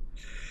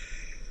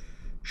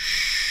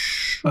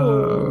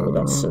 Oh,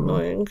 that's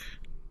annoying.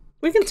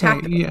 We can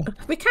tap it. Yeah.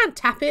 We can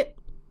tap it.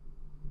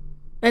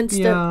 And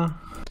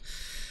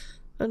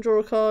and draw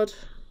a card.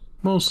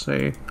 We'll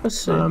see. Let's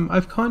see.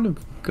 I've kind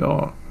of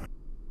got.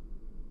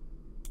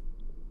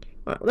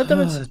 Right, let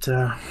them.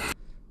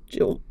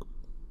 Do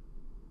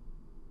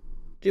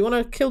you want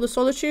to kill the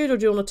Solitude, or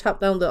do you want to tap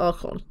down the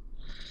Archon?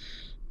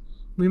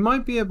 We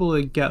might be able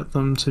to get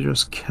them to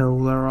just kill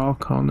their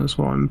Archon, is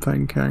what I'm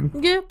thinking.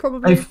 Yeah,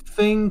 probably. I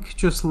think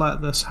just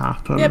let this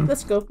happen. Yep,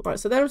 let's go. Right,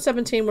 so they're on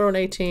 17, we're on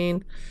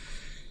 18.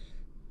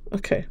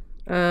 Okay.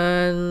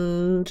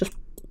 And just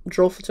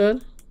draw for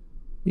turn.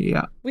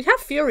 Yeah. We have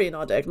Fury in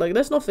our deck. Like,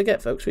 let's not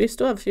forget, folks. We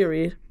still have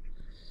Fury.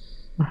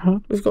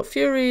 We've got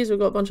Furies, we've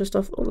got a bunch of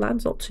stuff. Oh,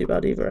 land's not too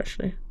bad either,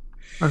 actually.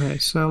 Okay,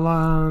 so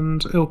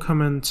land, it'll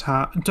come in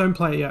tap. Don't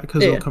play it yet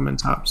because it'll come in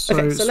tap. So,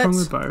 okay, so swing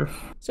with both.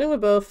 Swing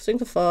with both. Swing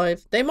for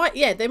 5. They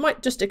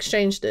might just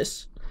exchange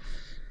this.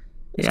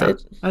 Yeah,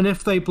 and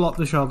if they block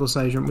the Shardless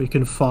Agent, we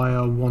can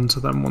fire one to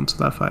them, one to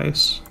their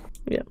face.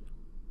 Yeah.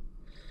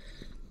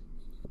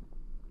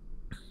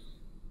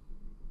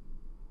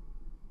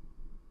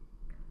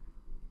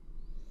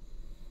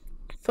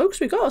 Folks,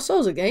 we got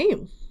ourselves a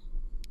game.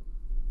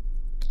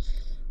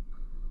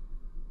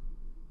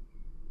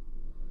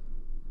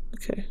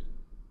 Okay.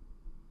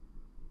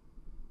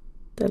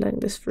 They're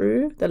letting this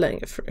through. They're letting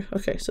it through.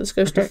 Okay, so this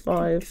goes to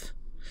 5.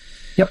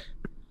 Yep.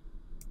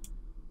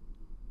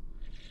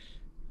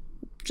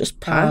 Just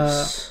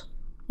pass.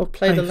 Or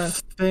play the land.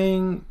 I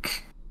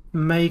think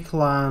make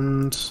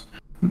land.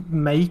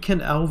 Make an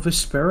Elvish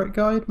Spirit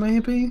Guide,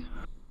 maybe?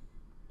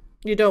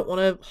 You don't want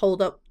to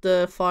hold up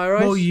the Fire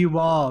Eyes? Well, you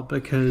are,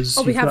 because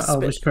you've got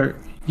Elvish Spirit.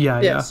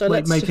 Yeah. So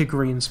like, make a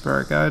green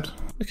Spirit Guide.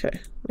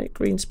 Okay, make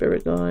green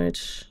Spirit Guide.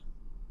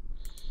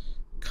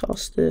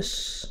 Cast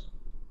this.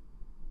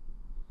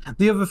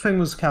 The other thing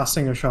was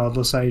casting a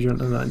Shardless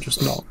Agent and then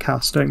just not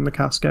casting the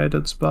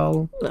Cascaded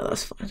spell. No,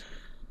 that's fine.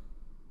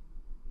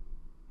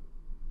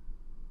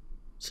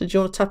 So do you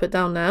want to tap it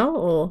down now,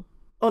 or...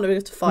 Oh no, we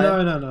have to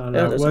fire.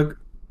 No.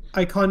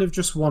 I kind of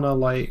just want to,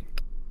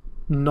 like,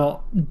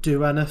 not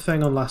do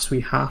anything unless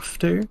we have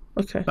to.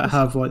 Okay. But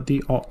have, like,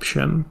 the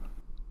option.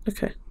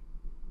 Okay.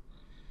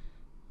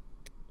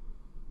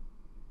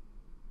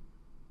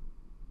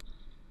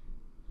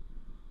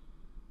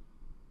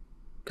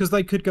 Because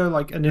they could go,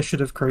 like,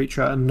 initiative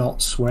creature and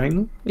not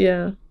swing.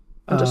 Yeah.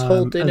 And just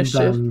hold the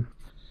initiative.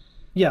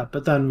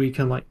 But then we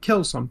can, like,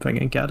 kill something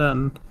and get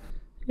in.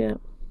 Yeah.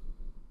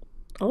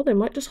 Oh, they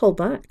might just hold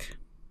back.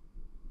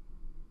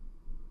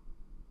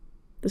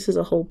 This is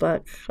a hold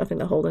back. I think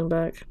they're holding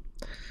back.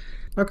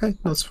 Okay,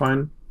 that's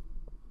fine.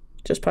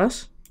 Just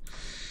pass?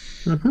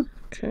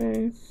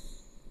 Okay.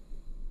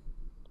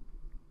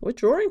 We're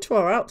drawing to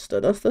our outster,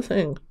 that's the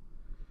thing.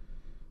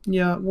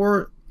 Yeah,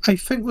 I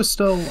think we're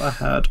still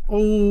ahead.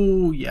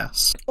 Oh,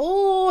 yes.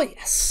 Oh,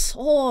 yes.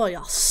 Oh,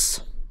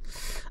 yes.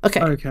 Okay.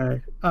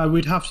 Okay.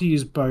 We'd have to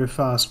use both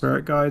our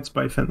Spirit Guides,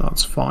 but I think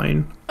that's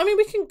fine. I mean,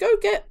 we can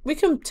get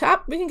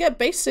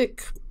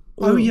basic.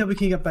 Oh, yeah, we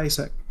can get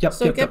basic. Yep.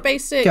 So get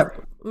basic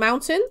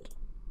mountain?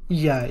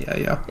 Yeah.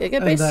 Yeah,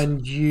 get basic. And then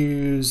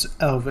use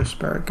Elvish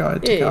Spirit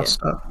Guide to cast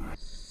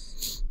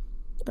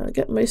it.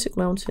 Get basic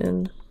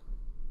mountain.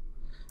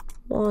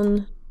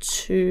 1,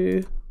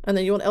 2. And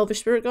then you want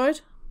Elvish Spirit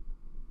Guide?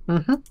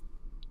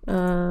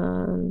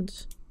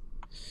 And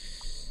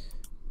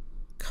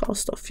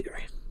cast off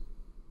Fury.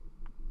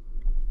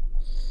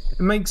 It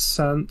makes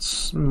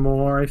sense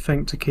more, I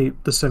think, to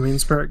keep the Simian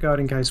Spirit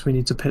Guide in case we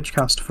need to pitch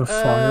cast for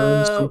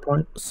fire at some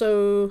point.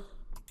 So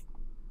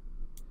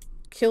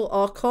kill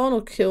Archon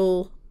or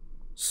kill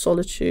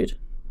Solitude?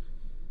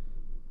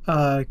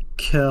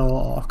 Kill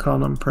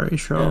Archon, I'm pretty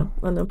sure. Yeah,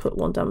 and then put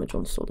 1 damage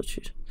on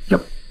Solitude.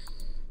 Yep.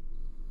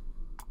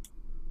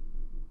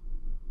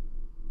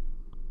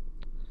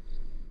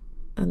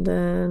 And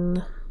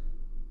then...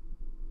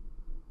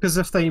 Because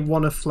if they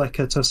want to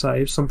flicker to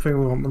save something,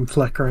 we want them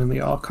flickering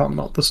the Archon,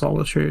 not the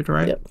Solitude,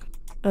 right? Yep.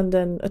 And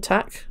then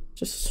attack.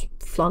 Just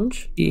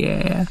flunge.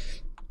 Yeah.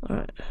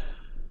 Alright.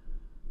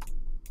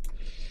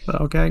 They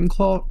are getting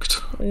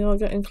clocked. We are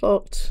getting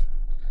clocked.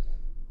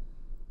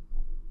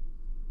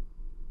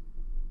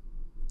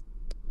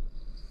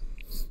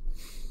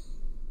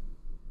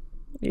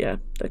 Yeah,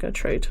 they're going to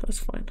trade. That's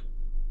fine.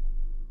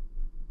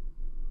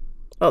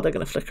 Oh, they're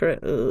going to flicker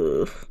it.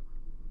 Ugh.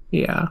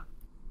 Yeah.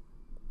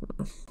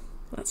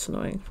 That's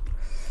annoying.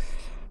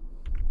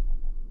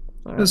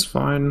 All right. It's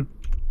fine.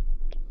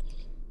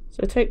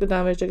 So take the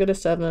damage. They go to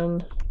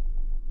 7.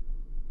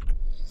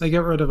 They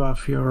get rid of our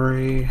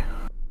Fury.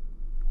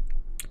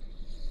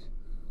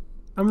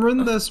 I'm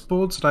in this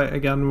board state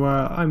again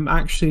where I'm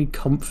actually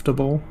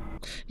comfortable.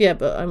 Yeah,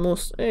 but I'm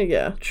also...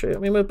 yeah, true. I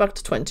mean, we're back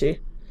to 20.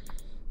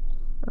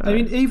 I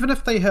mean, even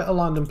if they hit a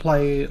land and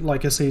play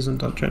like a Seasoned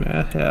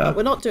Dungeoneer, yeah.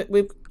 We're not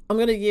doing... I'm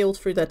going to yield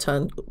through their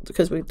turn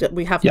because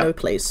we have no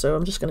place, so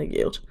I'm just going to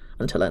yield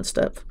until end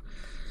step.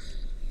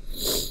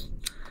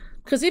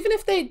 Because even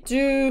if they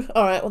do...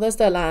 Alright, well, there's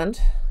their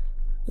land.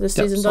 The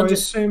Seasoned Dungeon... I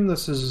assume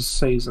this is a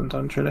Seasoned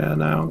Dungeoneer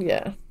now.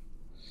 Yeah.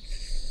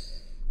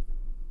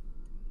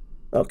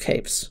 Oh,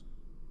 Caves.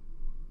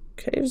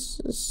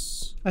 Caves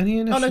is... Any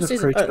initiative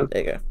creature. Oh,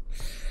 there you go.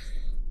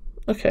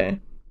 Okay.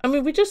 I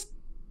mean, we just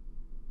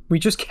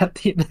get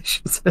the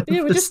initiative.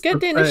 Yeah, we just get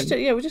the initiative.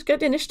 Yeah, we just get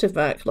the initiative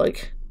back.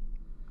 Like,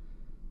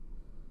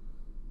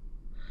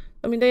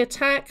 I mean, they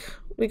attack.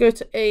 We go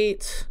to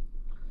 8.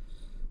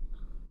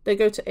 They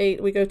go to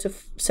 8. We go to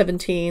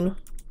 17.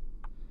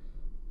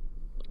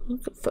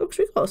 Look, folks,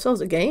 we got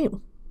ourselves a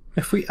game.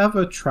 If we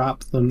ever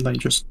trap them, they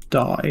just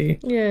die.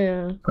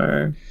 Yeah.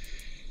 So...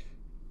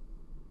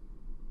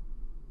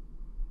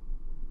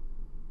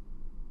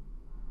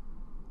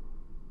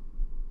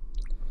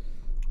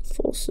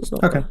 Force is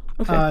not okay.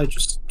 Okay.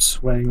 Just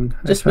swing.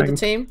 Just with the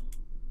team?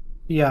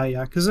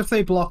 Yeah, because if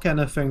they block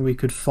anything, we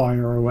could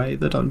fire away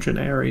the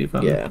Dungeoneer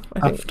even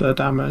after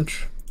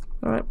damage.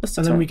 Alright, let's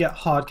attack. And then we get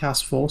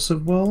hardcast Force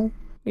of Will.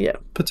 Yeah.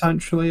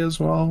 Potentially as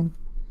well.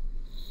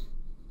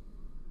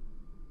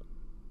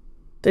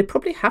 They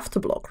probably have to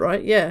block,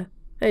 right? Yeah.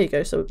 There you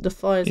go. So the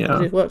fires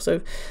work.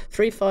 So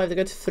 3/5, they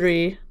go to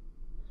 3.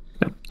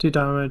 Yep, 2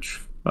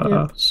 damage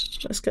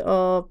first. Yep. Let's get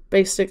our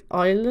basic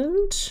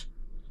island.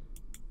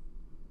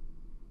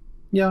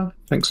 Yeah, I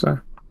think so.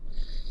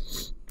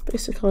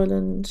 Basic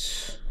island.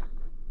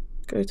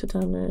 Go to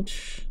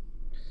damage.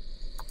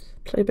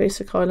 Play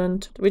basic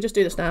island. Do we just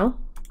do this now?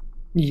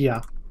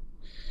 Yeah.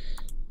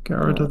 Get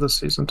rid of the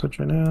Seasoned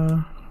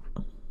Dungeoneer.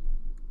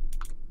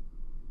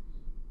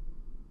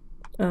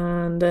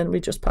 And then we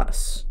just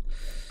pass.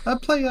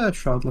 I'd play a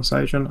Shroudless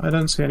Agent. I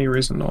don't see any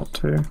reason not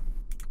to.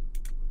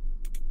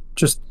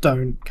 Just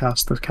don't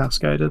cast the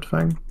Cascaded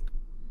thing.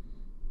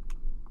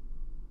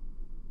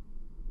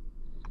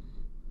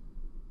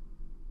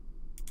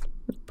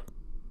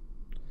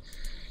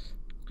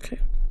 Okay.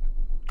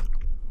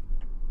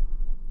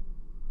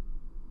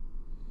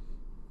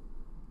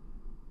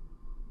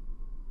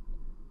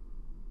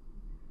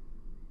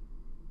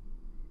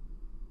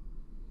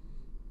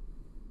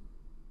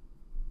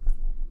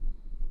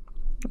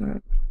 All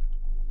right.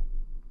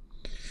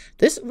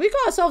 We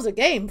got ourselves a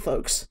game,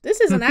 folks.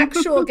 This is an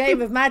actual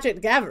game of Magic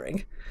the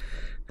Gathering.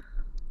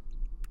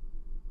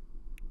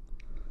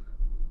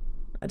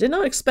 I did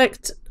not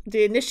expect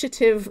the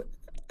initiative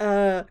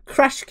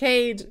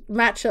Crashcade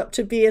matchup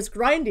to be as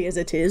grindy as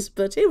it is,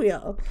 but here we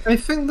are. I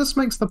think this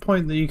makes the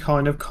point that you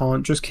kind of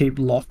can't just keep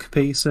lock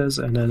pieces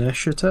in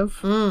initiative.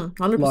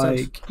 100%.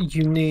 Like,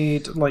 you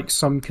need like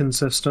some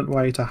consistent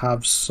way to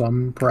have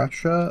some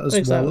pressure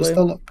as well as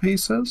the lock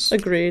pieces.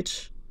 Agreed.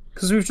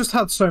 Because we've just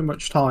had so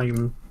much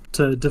time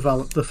to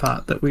develop the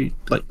fact that we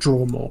like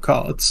draw more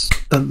cards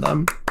than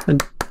them,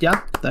 and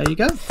yeah, there you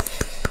go.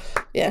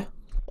 Yeah.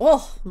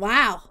 Oh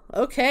wow.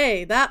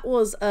 Okay, that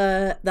was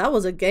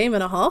a game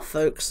and a half,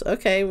 folks.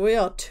 Okay, we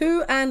are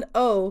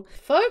 2-0,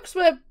 folks.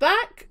 We're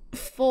back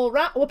for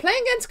we're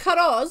playing against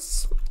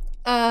Karoz.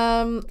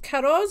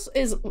 Karoz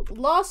is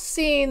last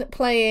seen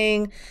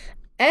playing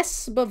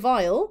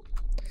Esbavile.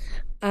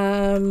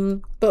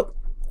 But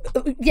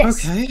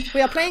yes,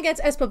 we are playing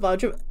against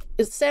Esbavile.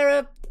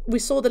 Sarah, we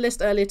saw the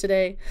list earlier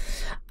today.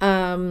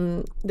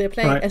 They're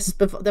playing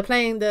they're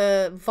playing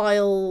the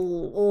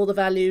Vile, all the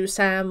value,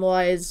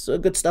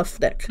 Samwise, good stuff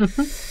deck.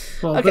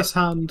 Well, this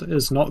hand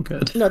is not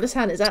good. No, this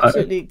hand is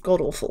absolutely god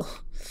awful.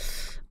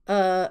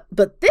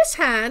 But this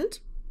hand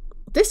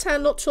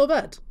not so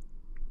bad.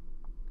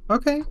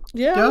 Okay.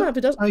 Yeah, if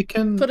it does, I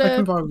can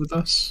vibe with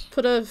this.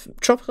 Put a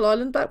tropical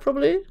island back,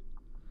 probably.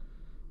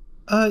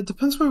 It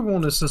depends whether we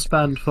want to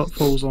suspend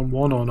Footfalls on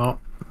 1 or not.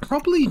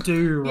 Probably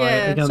do,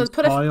 right? Against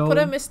so put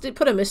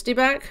a misty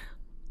back,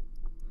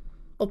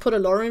 or put a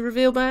Lorien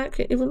reveal back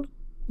even.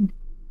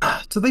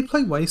 Do they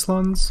play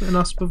Wastelands in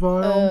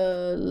Asperville?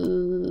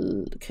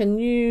 Can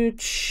you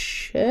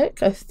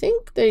check? I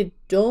think they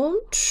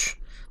don't,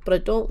 but I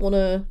don't want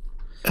to...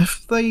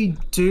 If they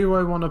do,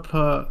 I want to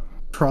put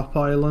Trop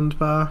Island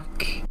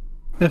back.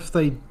 If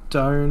they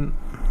don't...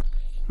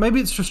 Maybe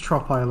it's just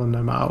Trop Island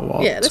no matter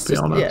what, to be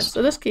honest. Yeah,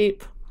 so let's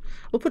keep...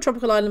 We'll put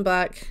Tropical Island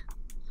back.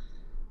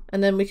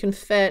 And then we can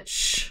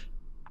fetch...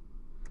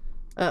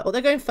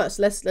 they're going first.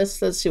 Let's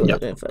see what they're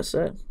doing first.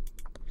 So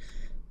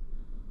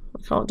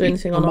I can't do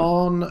anything on... I'm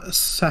on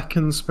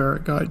second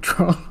Spirit Guide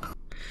draw.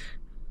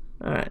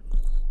 Alright.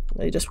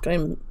 They're just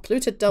going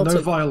Polluted Delta.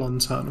 No Vial on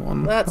turn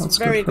 1. That's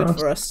very good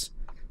for us.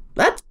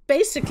 That's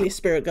basically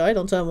Spirit Guide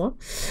on turn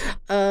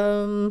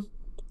 1.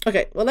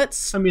 Okay, well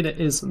let's... I mean, it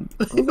isn't.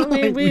 We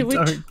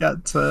don't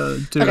get to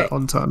do it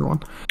on turn 1.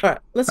 Alright,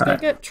 let's go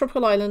get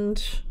Tropical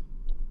Island.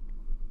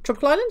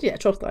 Tropical Island? Yeah,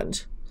 Tropical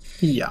Island.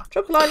 Yeah.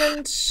 Tropical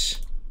Island,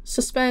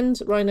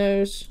 suspend,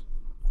 Rhinos,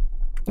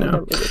 and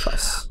then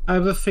I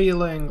have a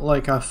feeling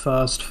like our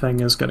first thing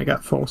is going to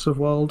get Force of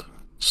World,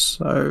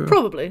 so...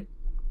 Probably.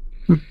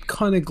 I'm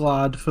kind of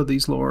glad for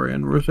these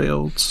Lorien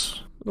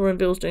reveals. Lorien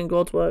Bill's doing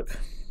God's work.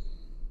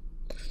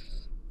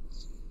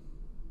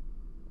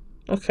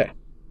 Okay.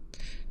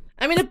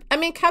 I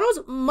mean, Carol's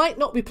might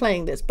not be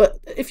playing this, but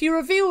if you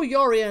reveal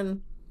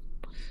Yorion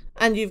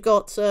and you've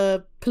got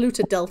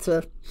Polluted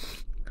Delta...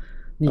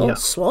 Oh,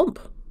 Swamp.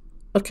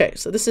 Okay,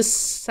 so this is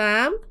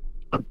Sam.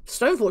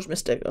 Stoneforge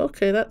Mystic.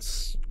 Okay,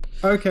 that's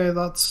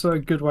a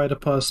good way to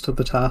put us to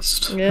the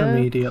test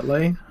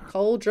immediately.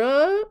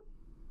 Cauldron.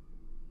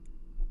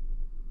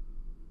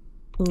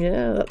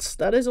 Yeah,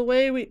 that is a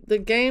way the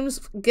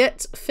games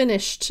get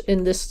finished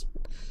in this.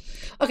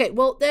 Okay,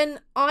 well then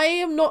I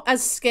am not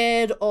as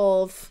scared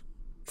of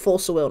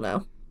Force of Will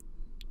now.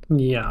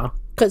 Yeah.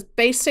 Because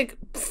basic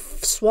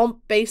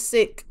Swamp,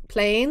 basic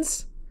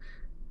Plains.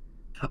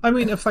 I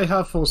mean, if they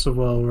have Force of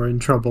Will, we're in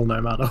trouble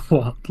no matter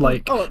what.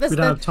 Like, there's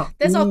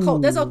our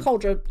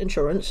Cauldron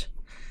insurance.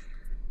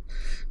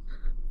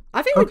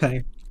 I think.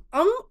 Okay.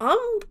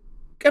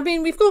 I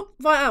mean, we've got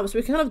Vital, so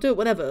we can kind of do it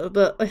whenever.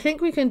 But I think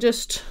we can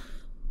just.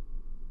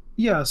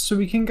 Yeah, so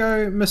we can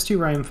go Misty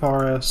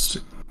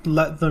Rainforest,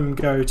 let them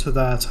go to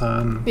their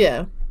turn.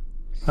 Yeah.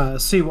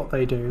 See what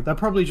they do. They're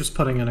probably just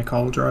putting in a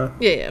Cauldron.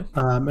 Yeah.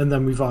 And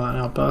then we Violent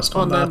Outburst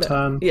on their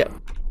turn. Yeah.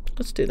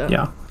 Let's do that.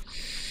 Yeah.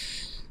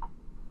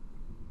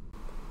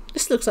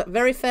 This looks like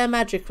very fair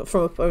magic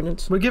from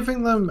opponents. We're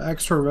giving them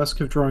extra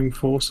risk of drawing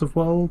Force of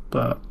Will,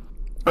 but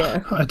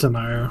I don't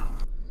know.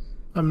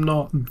 I'm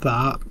not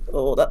that.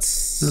 Oh,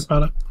 that's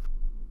about it.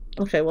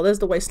 Okay, well, there's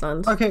the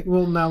Wasteland. Okay,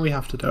 well, now we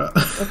have to do it.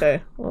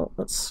 Okay, well,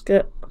 let's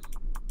get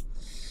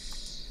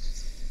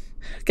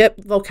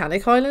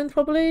Volcanic Island,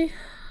 probably.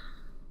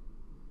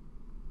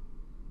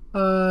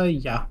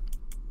 Yeah.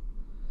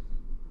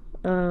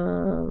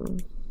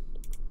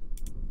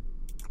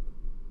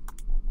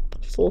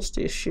 Force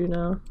the issue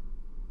now.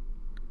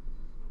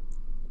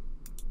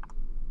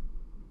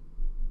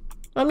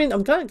 I mean,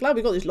 I'm kind of glad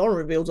we got these Lauren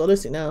reveals,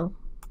 honestly, now.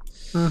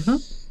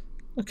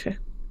 Okay.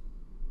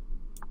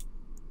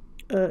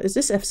 Is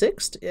this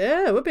F6'd?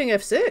 Yeah, we're being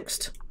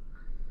F6'd.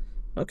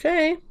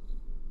 Okay.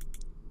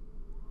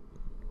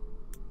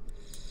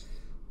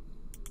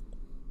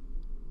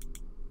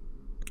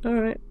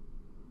 Alright.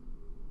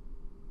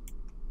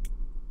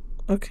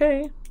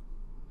 Okay.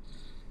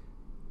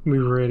 We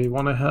really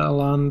want to hit a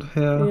land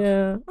here.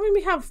 Yeah. I mean,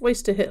 we have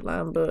ways to hit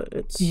land, but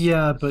it's...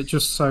 Yeah, but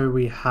just so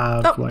we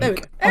have, there we go.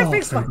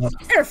 Everything's fine.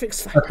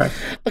 Everything's fine. Okay.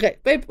 Okay,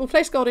 babe, we'll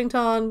play Scalding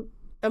Tarn,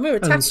 and we're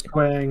attacking... And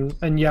Swing,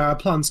 and our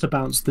plan's to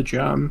bounce the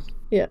gem.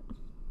 Yeah.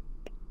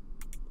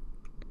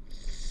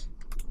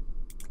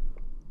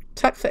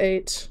 Attack for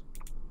 8.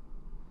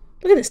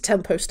 Look at this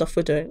tempo stuff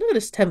we're doing. Look at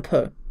this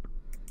tempo.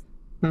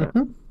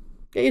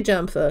 Get your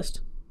gem first.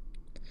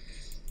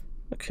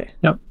 Okay.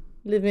 Yep.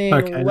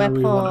 Living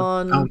weapon.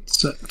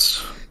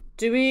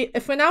 Do we,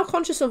 if we're now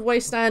conscious of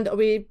Wasteland, are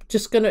we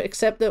just going to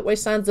accept that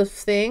Wasteland's a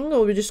thing,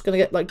 or are we just going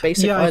to get like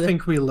basic? Yeah, I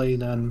think we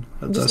lean in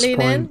at just this lean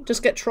point. in.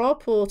 Just get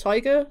Trop or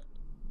Tiger.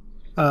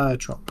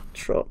 Trop.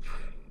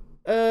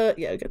 Yeah,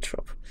 get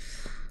Trop.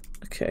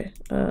 Okay.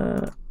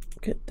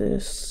 Get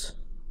this.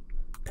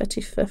 Petty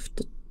Theft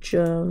the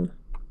Germ.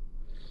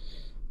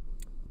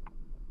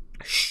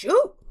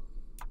 Shoot.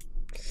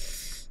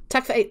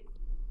 Attack for 8.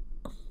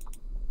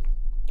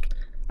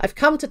 I've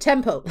come to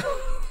tempo.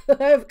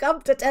 I've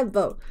come to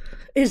tempo.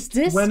 Is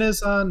this... When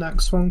is our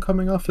next one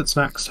coming off? It's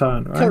next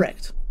turn, right?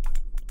 Correct.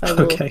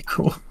 Okay,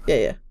 cool.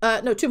 Yeah.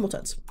 No, 2 more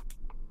turns.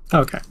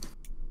 Okay.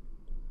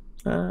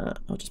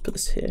 I'll just put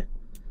this here.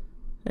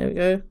 There we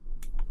go.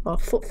 Our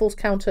Footfalls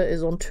counter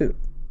is on 2.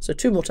 So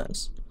 2 more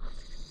turns.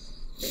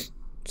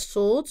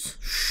 Swords.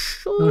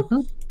 Sure.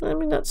 I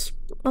mean, that's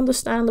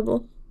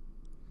understandable.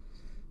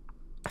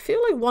 I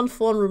feel like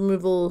 1/1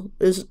 removal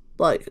is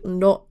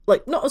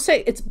not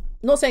saying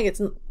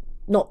it's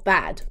not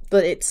bad,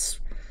 but it's,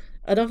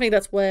 I don't think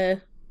that's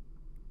where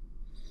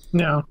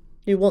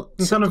you You want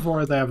I'm kind of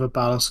worried they have a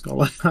Battle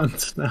Skull in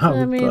hand now,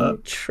 I mean,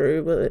 but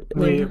true, but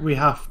we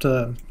have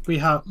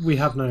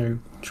no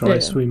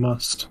choice. Yeah. We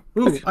must.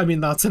 Ooh, I mean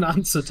that's an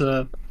answer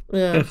to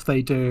if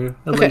they do,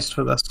 at least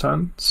for this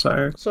turn.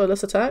 So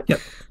let's attack.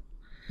 Yep.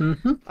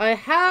 I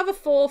have a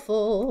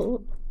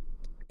 4/4.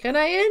 Can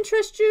I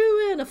interest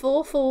you in a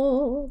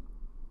 4/4?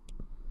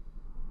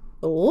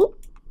 Oh.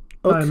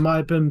 It might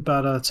have been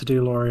better to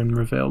do Lorien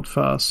Revealed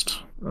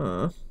first.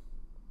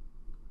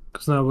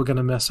 Because now we're going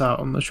to miss out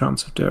on the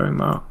chance of doing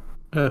that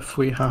if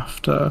we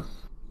have to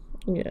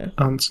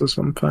answer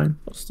something.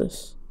 What's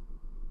this?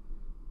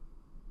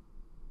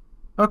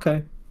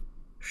 Okay.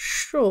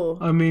 Sure.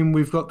 I mean,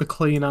 we've got the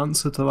clean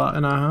answer to that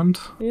in our hand.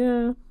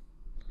 Yeah.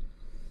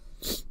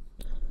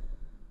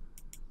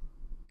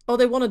 Oh,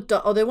 they want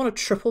to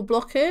triple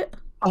block it?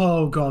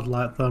 Oh, God,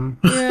 let them.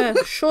 Yeah,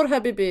 sure,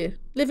 Habibi.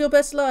 Live your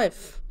best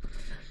life.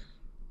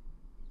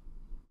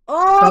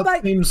 Oh,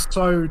 that seems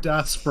so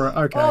desperate.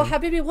 Okay. Oh,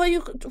 Habibi,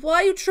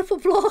 why you triple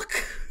block?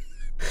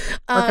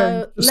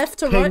 Okay, left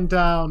to ping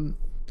right.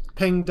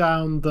 Ping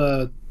down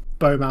the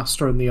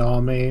Bowmaster and the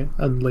army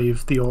and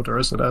leave the order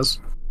as it is.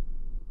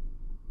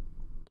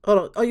 Hold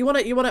on. Oh, you want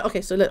to?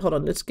 Okay, so hold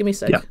on. Let's give me a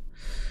sec. Yeah.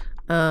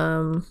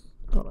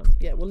 Hold on.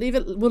 Yeah, we'll leave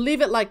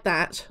it like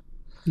that.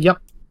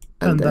 Yep.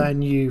 And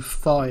then you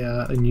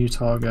fire a new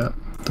target.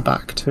 The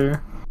back two.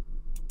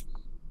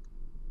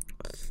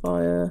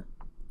 Fire.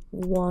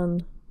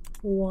 1.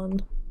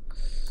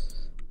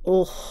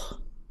 Oh.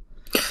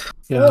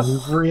 Yeah,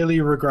 I'm really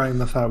regretting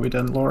the fact we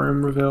didn't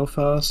Lorien Reveal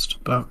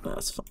first, but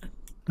that's fine.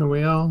 Here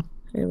we are.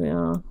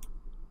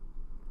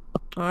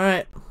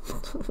 Alright.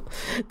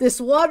 This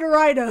one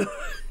rhino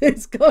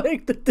is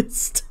going the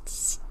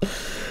distance.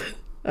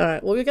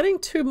 Alright, well we're getting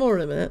 2 more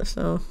in a minute,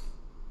 so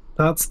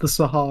that's the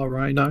Sahara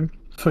Rhino,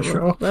 for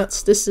sure.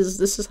 This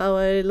is how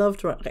I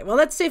loved Rhino. Okay, well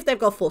let's see if they've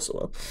got Force of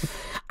Will.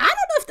 I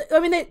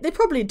don't know if they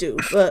probably do,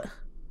 but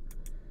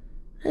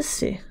let's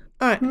see.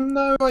 Alright.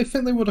 No, I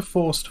think they would have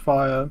forced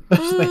fire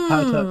if they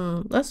had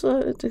it. That's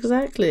what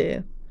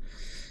exactly.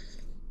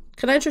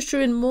 Can I interest you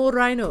in more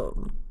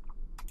Rhino?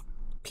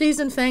 Please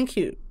and thank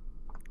you.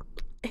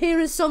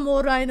 Here is some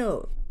more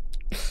Rhino.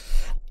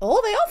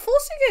 Oh, they are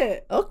forcing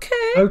it.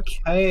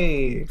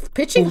 Okay.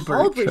 Pitching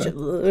Hull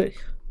Breacher.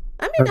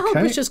 I mean, Hull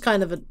Breacher is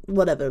kind of a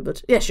whatever,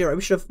 but yeah, sure.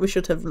 We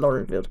should have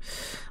Lorien Revealed.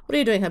 What are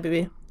you doing,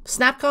 Habibi?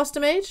 Snapcaster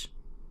Mage?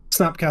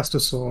 Snapcaster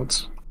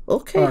Swords.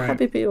 Okay,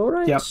 Habibi,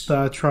 alright. Yep,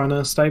 they're trying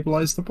to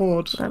stabilize the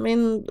board. I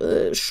mean,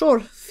 sure,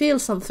 feel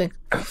something.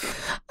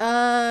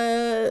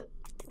 I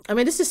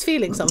mean, this is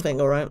feeling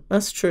something, alright.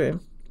 That's true.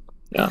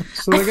 Yeah,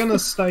 so they're going to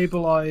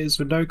stabilize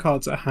with no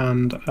cards at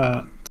hand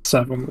at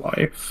 7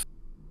 life.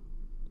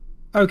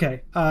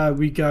 Okay,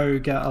 we go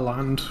get a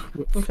land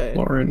with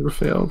Lorien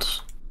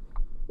Revealed.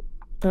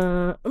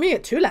 I mean,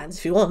 get 2 lands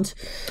if you want.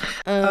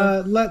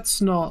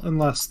 Let's not,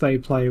 unless they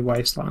play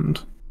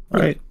Wasteland,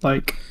 right? Yeah.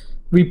 Like,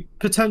 we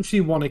potentially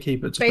want to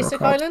keep it to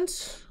Basic Island?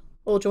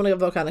 Or do you want to get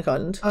Volcanic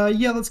Island?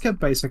 Yeah, let's get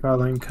Basic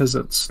Island, because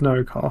it's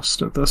no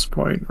cost at this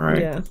point,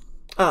 right? Yeah.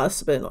 Ah,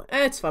 it's a bit annoying.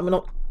 It's fine, we're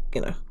not,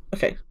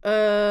 Okay.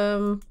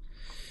 Yeah,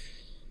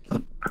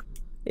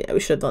 we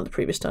should have done the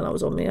previous turn. I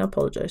was on me. I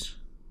apologize.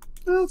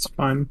 That's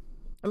fine.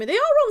 I mean, they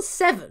are on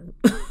 7.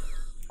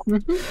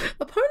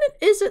 Opponent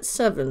is at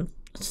 7.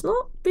 It's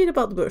not beat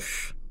about the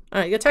bush.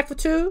 Alright, you attack for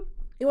 2.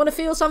 You want to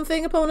feel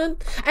something,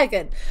 opponent?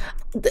 Again,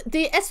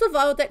 the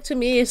Esper deck to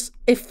me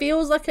it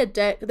feels like a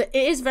deck that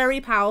it is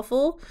very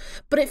powerful,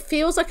 but it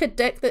feels like a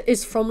deck that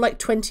is from like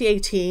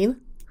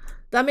 2018.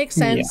 That makes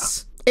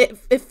sense. Yeah.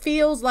 It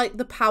feels like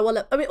the power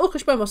level. I mean,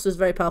 Orcish Bowmaster is a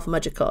very powerful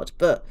magic card,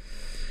 but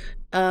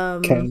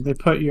okay, they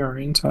put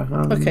Yori into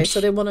hand. Okay, so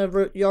they want to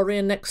root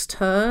Yori next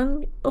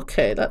turn.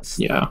 Okay, that's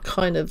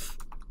kind of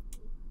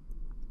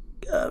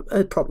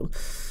a problem.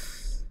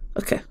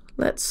 Okay,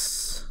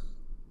 let's.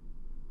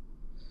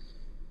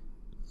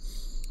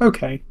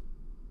 Okay.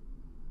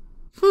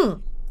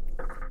 Kind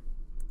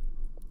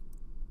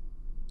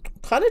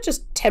of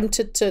just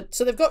tempted to.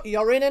 So they've got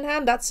Yorion in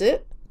hand. That's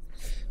it.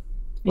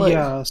 Like...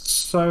 Yeah.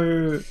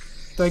 So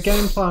their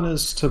game plan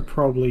is to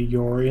probably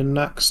Yorion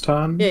next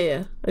turn.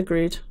 Yeah.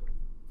 Agreed.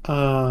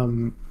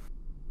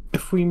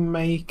 If we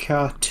make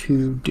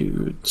 2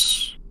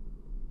 dudes,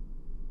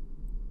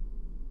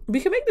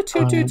 we can make the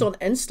 2 dudes on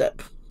end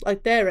step,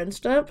 like their end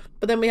step,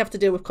 but then we have to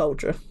deal with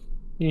Cauldron.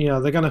 Yeah,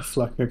 they're gonna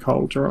flick a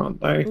Cauldron,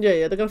 aren't they?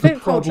 Yeah, they're gonna flick a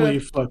Cauldron. Probably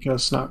flick a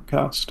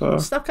Snapcaster.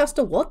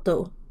 Snapcaster what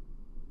though?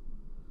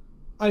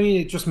 I mean,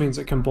 it just means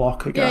it can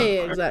block again.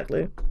 Yeah,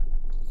 exactly.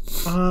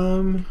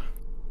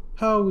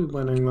 How are we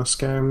winning this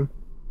game?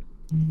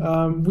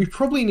 We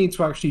probably need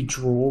to actually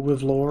draw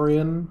with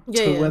Lorien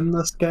to win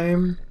this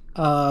game.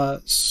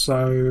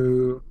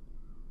 So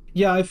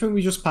yeah, I think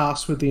we just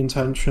pass with the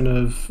intention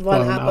of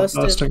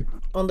outbursting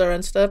on their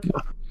end step.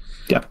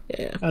 Yeah.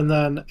 And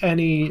then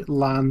any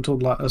land will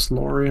let us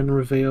Lorien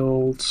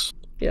Revealed.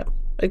 Yeah,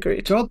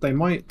 agreed. God, they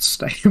might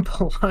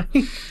stabilize.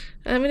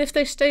 I mean, if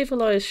they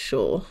stabilize,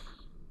 sure.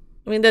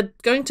 I mean, they're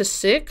going to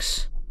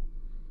 6.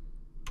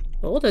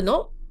 Oh, they're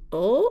not.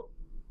 Oh,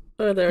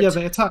 Oh, yeah,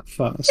 they attack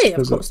first. Yeah,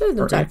 of course, they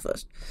didn't attack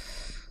first.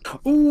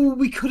 Oh,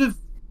 we could have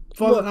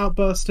violent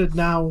outbursted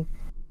now.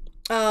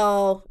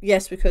 Oh,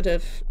 yes, we could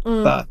have.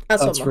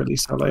 That's really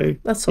silly.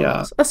 That's on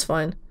us. That's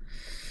fine.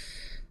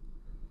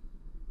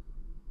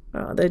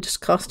 Are they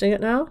just casting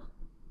it now?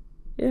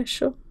 Yeah,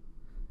 sure.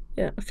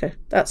 Yeah, okay.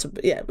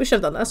 We should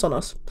have done that. That's on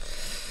us.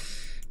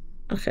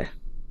 Okay.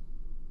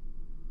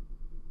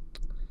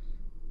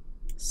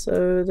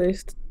 So they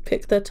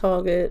pick their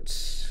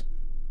target.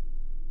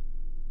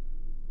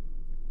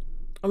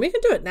 And we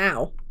can do it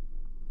now.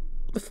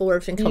 Before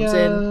everything comes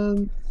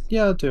in.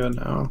 Yeah, I'll do it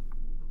now.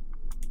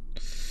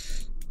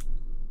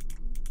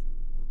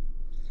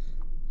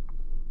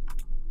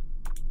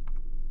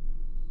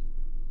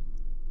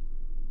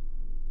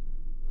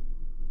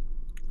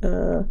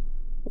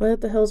 Where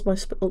the hell's my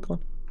spell gone?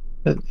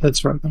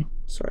 It's right now.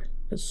 Sorry,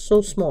 it's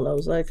so small. I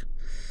was like,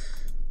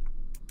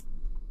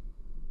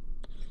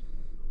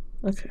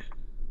 okay.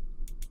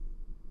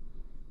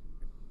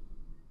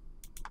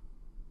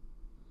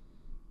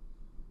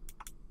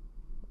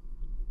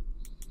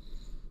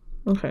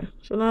 Okay,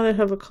 so now they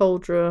have a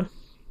Cauldron.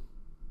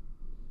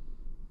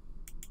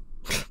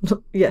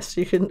 Yes,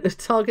 you can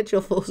target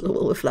your force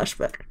with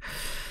flashback.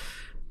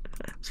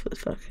 Okay, let's put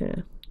this back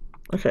here.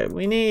 Okay,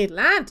 we need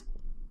land.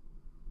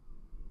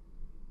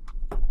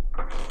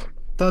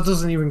 That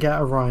doesn't even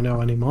get a Rhino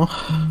anymore.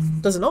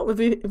 Does it not? Have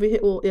we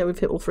hit all? Yeah, we've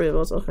hit all three of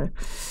us. Okay.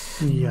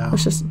 Yeah.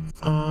 Let's just.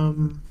 I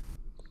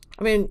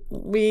mean,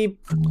 we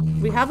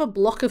have a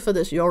blocker for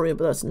this Yori,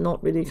 but that's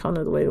not really kind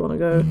of the way we want to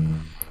go.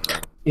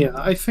 Yeah,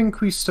 I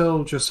think we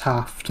still just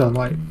have to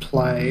like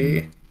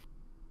play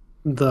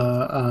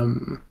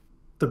the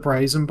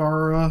Brazen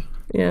Borrower.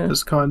 Yeah.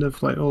 It's kind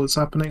of like all that's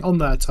happening on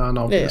their turn,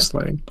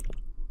 obviously.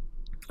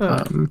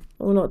 Yeah.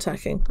 We're not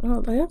attacking.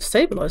 Oh, they have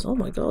stabilized. Oh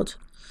my god.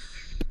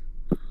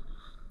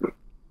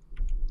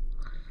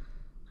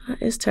 That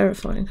is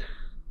terrifying.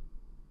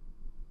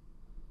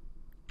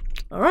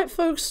 Alright,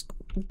 folks.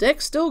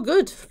 Deck's still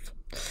good.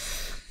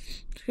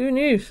 Who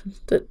knew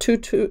that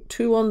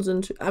two ones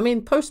and two... I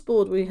mean, post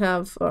board we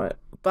have... Alright.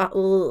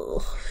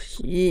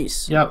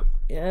 Jeez. Yep.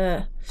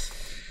 Yeah.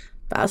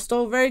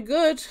 Battleskull very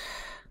good.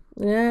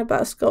 Yeah,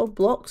 Battleskull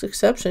blocks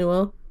exceptionally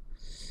well.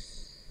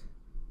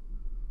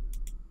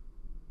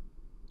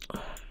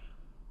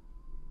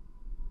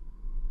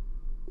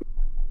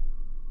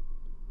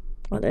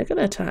 Are they going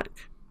to attack?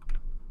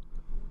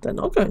 They're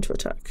not going to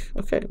attack.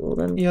 Okay, well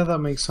then... Yeah, that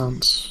makes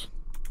sense.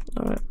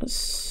 Alright,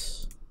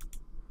 let's...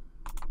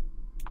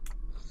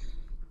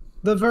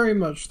 They're very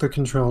much the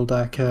control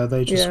deck here.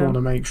 They just want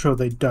to make sure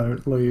they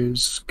don't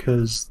lose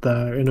because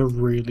they're in a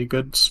really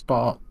good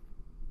spot.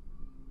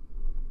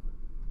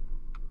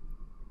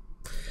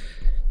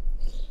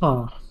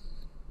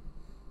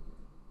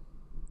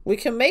 We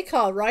can make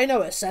our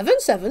Rhino a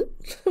 7/7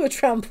 with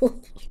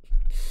trample.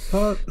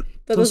 That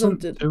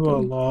doesn't do a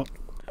lot.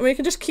 I mean, we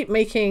can just keep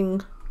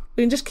making...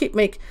 We can just keep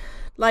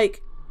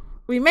like,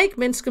 we make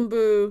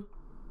Minskambu,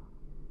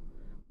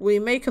 we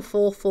make a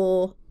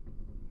 4/4,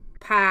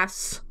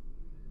 pass,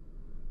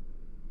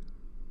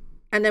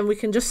 and then we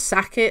can just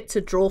sack it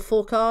to draw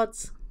 4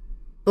 cards,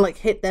 like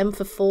hit them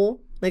for 4.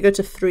 They go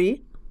to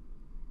 3.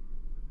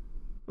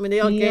 I mean,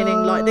 they are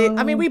gaining like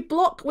I mean, we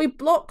block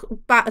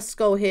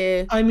Battleskull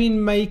here. I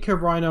mean, make a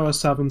Rhino a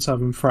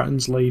 7/7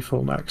 threatens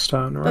lethal next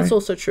turn, right? That's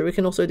also true. We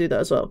can also do that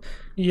as well.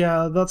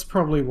 Yeah, that's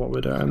probably what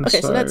we're doing.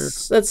 Okay, so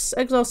let's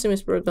exile Simian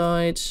Spirit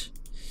Guide.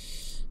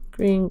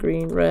 Green,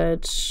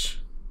 red.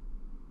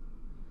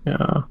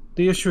 Yeah.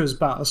 The issue is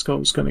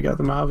Battleskull's going to get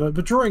them out of it,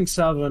 but drawing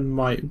 7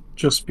 might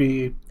just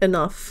be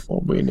enough.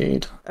 What we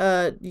need.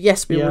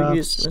 Yes, we will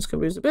use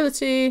Minskambu's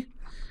ability.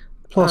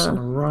 Plus on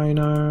a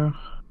Rhino.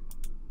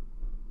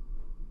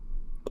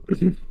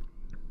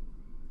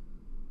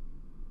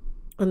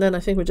 And then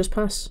I think we just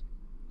pass.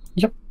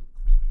 Yep.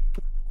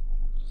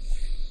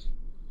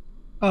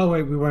 Oh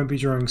wait, we won't be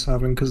drawing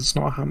 7 because it's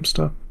not a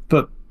hamster.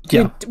 But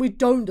yeah, we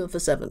don't do for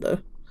 7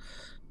 though.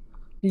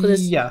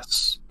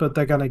 Yes, but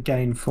they're gonna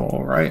gain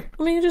 4, right?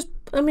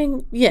 I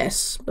mean,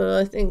 yes, but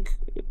I think.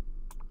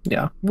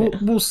 Yeah,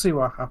 we'll see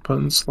what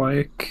happens.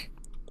 Like,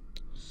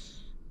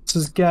 this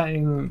is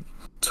getting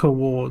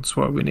towards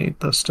where we need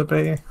this to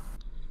be.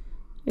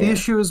 The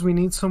issue is we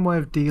need some way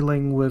of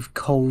dealing with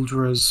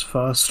Coldra's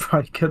first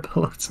strike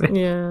ability.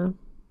 Yeah.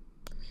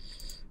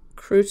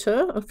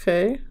 Kruta,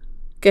 okay.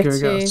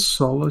 Getty.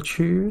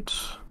 Solitude.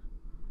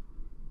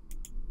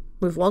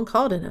 With 1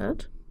 card in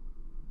hand.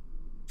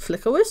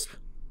 Flicker Wisp.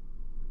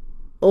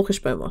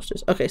 Orcish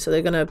Bowmasters. Okay, so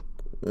they're gonna...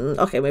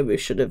 Okay, maybe we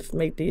should have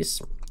made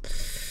these...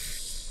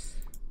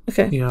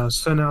 Okay. Yeah,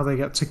 so now they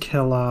get to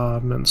kill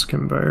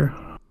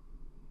Minskambu.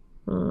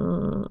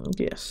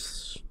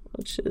 Yes.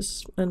 Which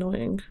is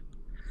annoying.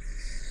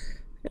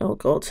 Oh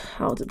god,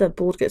 how did that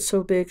board get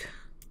so big?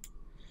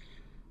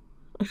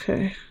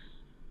 Okay.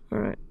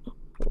 Alright.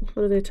 What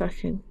are they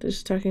attacking? They're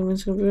just attacking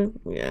Minskambu?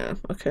 Yeah,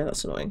 okay,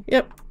 that's annoying.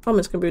 Yep, our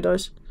Minskambu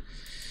dies.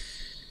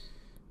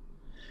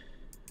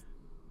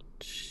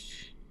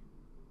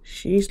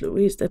 Jeez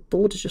Louise, their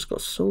board has just got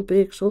so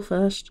big so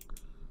fast.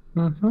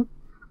 Mm-hmm.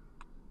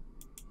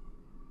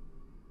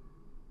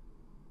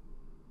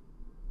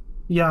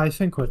 Yeah, I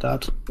think we're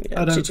dead.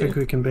 Yeah, I don't GG. think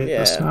we can beat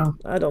this now.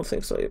 I don't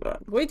think so either.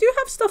 We do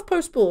have stuff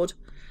post board.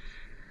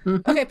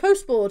 Okay,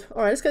 post board.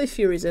 All right, let's get the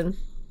Furies in.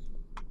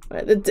 All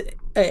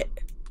right,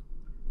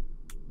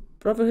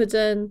 Brotherhood's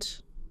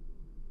End.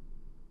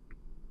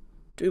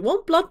 Do we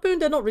want Blood Moon?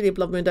 They're not really a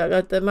Blood Moon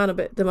deck. The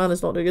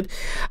mana's not doing good.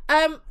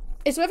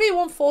 It's whether you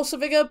want Force of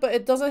Vigor, but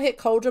it doesn't hit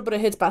Cauldron, but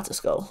it hits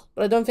Batterskull.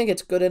 But I don't think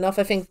it's good enough.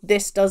 I think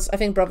this does. I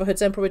think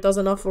Brotherhood's End probably does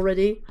enough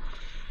already.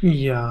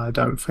 Yeah, I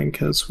don't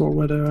think it's what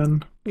we're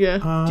doing.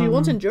 Yeah. Do you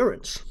want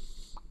Endurance?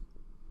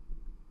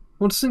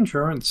 What does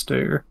Endurance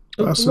do?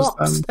 It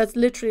blocks. That's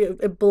literally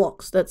it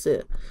blocks. That's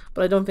it.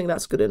 But I don't think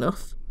that's good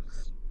enough.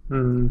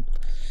 Hull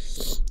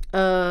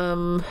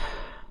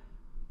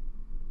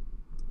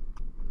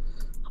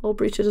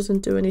Breacher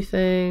doesn't do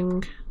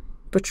anything.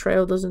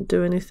 Betrayal doesn't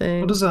do anything.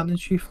 What does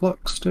Energy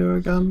Flux do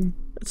again?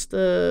 It's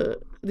the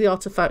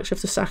artifact. You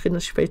have to sack it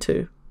and you pay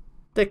 2.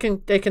 They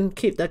can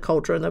keep their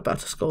Cauldron and their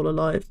Batterskull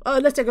alive.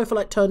 Unless they go for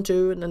like turn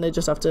 2 and then they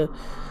just have to.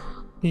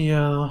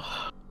 Yeah.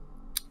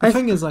 The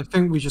thing is, I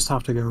think we just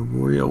have to go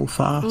real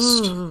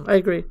fast. I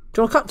agree. Do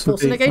you want to cut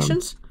Force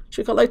Negations?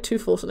 Should we cut like 2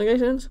 Force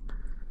Negations?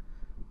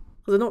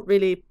 Because they're not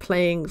really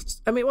playing.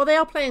 I mean, well, they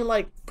are playing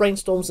like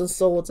Brainstorms and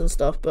Swords and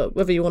stuff, but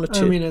whether you want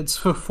to. I mean, it's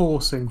for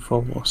forcing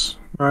Force,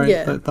 right?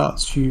 Yeah.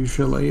 That's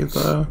usually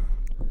the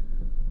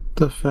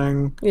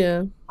thing.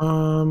 Yeah.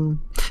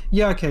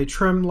 Yeah. Okay.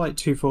 Trim like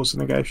 2 Force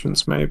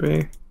Negations,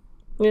 maybe.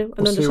 Yeah,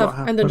 and then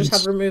just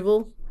have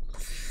removal.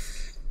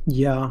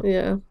 Yeah.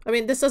 Yeah. I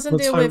mean, this doesn't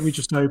deal with. with. We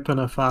just open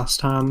a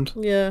fast hand.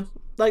 Yeah.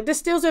 Like,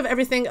 this deals with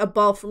everything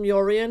above from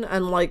Yorion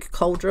and like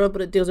Cauldron,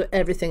 but it deals with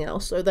everything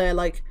else. So they're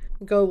like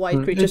go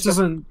white creatures.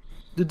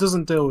 It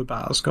doesn't deal with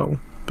Batterskull,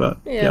 but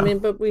yeah. I mean,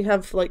 but we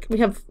have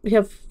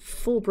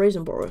 4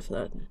 Brazen Borrow for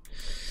that.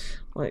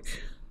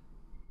 Like,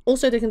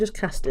 also they can just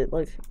cast it.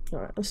 Like, all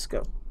right, let's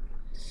go.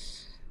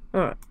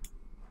 All right.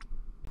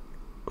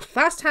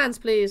 Fast hands,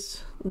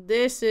 please.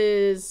 This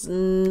is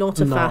not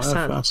a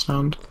fast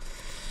hand.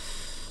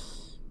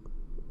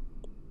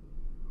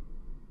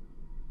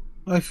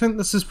 I think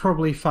this is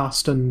probably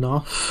fast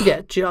enough.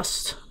 Yeah,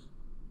 just.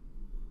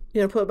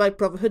 You know, put it back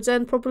Brotherhood's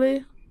End,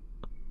 probably?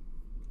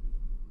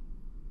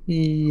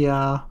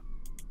 Yeah.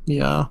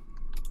 Yeah.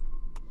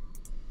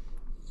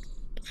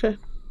 Okay.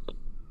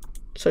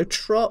 So,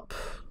 Trop,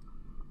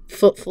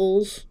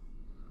 Footfalls.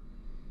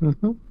 We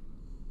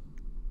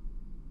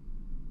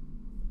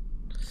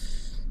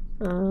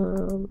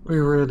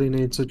really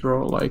need to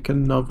draw, like,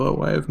 another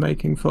way of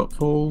making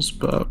Footfalls,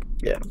 but...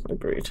 Yeah,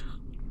 agreed.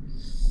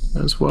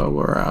 That's where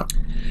we're at.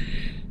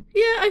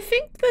 Yeah, I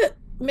think that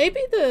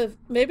maybe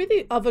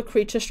the other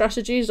creature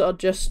strategies are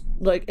just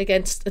like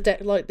against a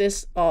deck like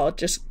this are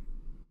just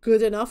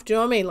good enough. Do you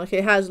know what I mean? Like,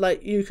 it has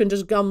like you can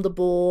just gum the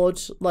board.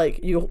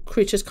 Like, your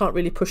creatures can't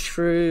really push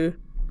through.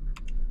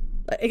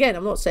 Like, again,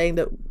 I'm not saying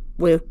that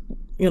we're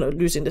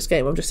losing this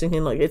game. I'm just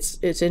thinking like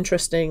it's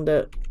interesting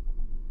that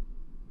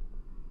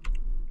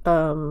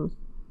okay,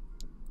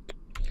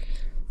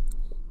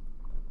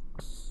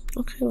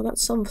 well,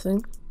 that's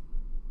something.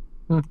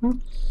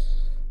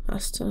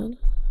 Last turn.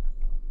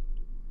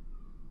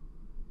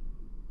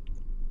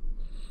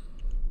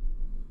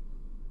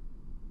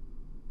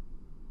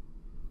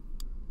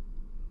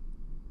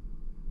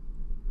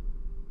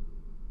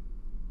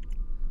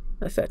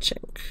 Fetching.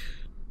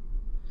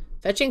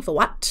 Fetching for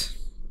what?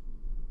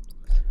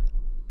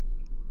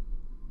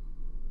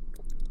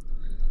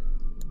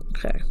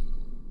 Okay.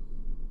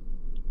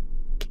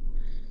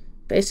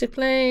 Basic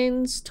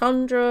Plains,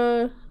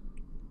 Tundra,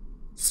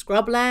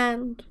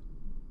 Scrubland.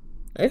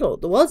 There you go.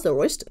 The world's their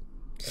oyster.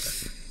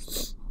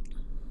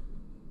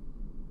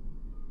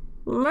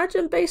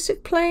 Imagine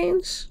Basic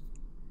Plains.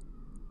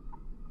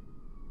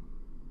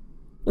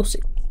 We'll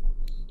see.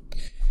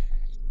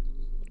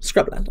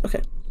 Scrubland.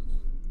 Okay.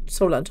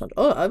 Soulland Tundra.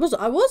 Oh, I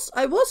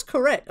was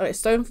correct. Alright,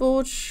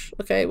 Stoneforge.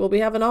 Okay, well, we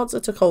have an answer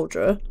to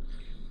Cauldron.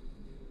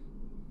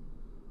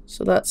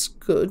 So that's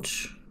good.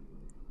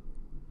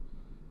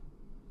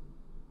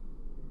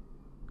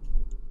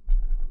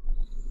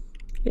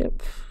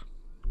 Yep.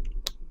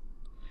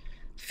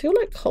 I feel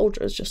like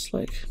Cauldron is just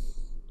like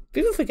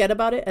people forget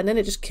about it and then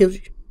it just kills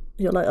you.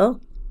 You're like,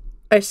 oh,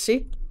 I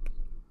see.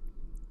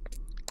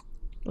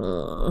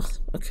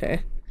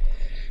 Okay.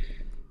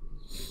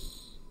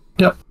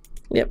 Yep.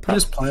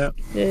 Just play it.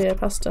 Yeah,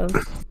 pass turn.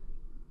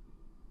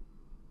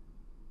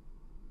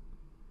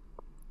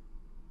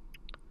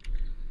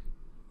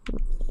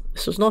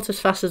 This was not as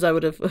fast as we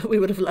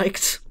would have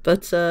liked,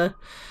 but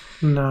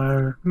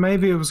no,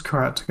 maybe it was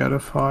correct to go to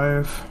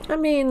 5. I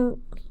mean,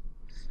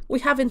 we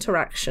have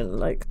interaction.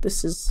 Like,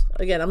 this is,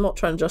 again, I'm not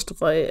trying to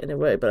justify it in a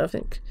way, but I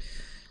think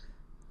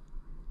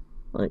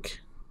like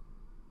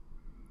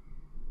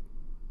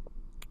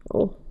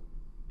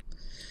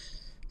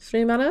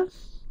 3 mana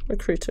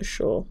Recruiter,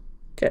 sure.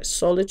 Get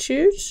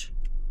Solitude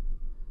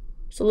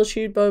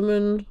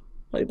Bowman,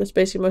 like that's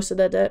basically most of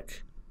their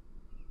deck.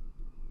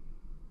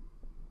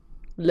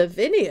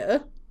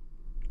 Lavinia?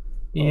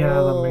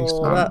 Yeah, that makes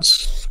sense.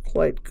 That's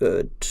quite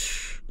good.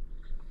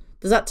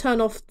 Does that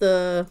turn off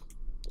the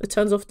It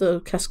turns off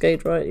the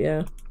cascade, right?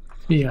 Yeah.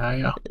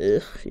 Yeah.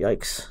 Ugh,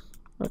 yikes.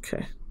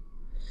 Okay.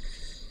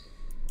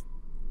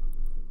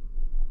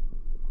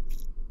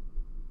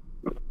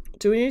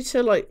 Do we need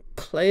to like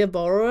play a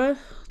borrower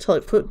to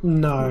like put?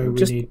 No,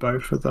 we need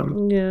both of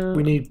them. Yeah.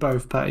 We need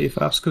both petty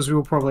thefts because we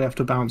will probably have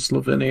to bounce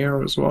Lavinia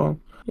as well.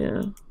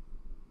 Yeah.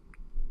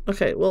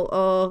 Okay.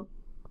 Well.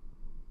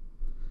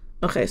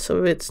 Okay.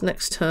 So it's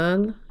next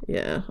turn.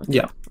 Yeah. Okay.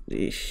 Yeah.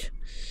 Yeesh.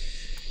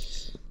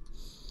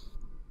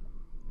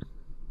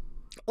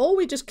 Or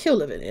we just kill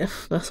Lavinia.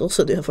 That's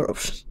also the other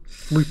option.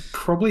 We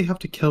probably have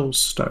to kill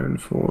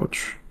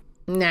Stoneforge.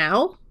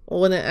 Now?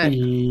 Or when it...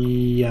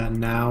 Yeah,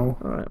 now.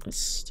 Alright,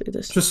 let's do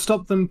this. Just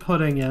stop them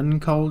putting in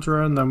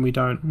Cauldron, then we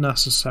don't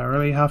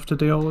necessarily have to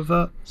deal with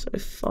it. So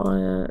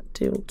fire,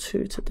 deal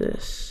 2 to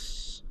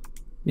this.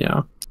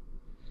 Yeah.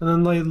 And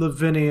then lay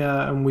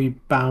Lavinia and we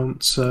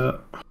bounce it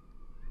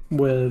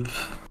with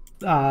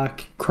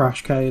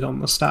Crashcade on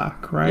the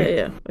stack, right?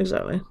 Yeah,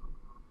 exactly.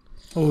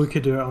 Or we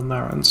could do it on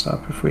their end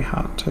step if we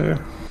had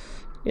to.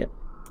 Yeah.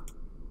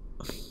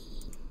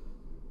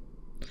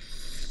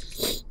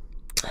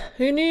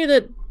 Who knew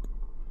that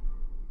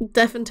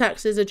Death and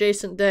Taxes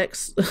adjacent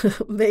decks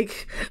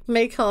make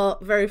our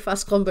very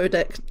fast combo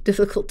deck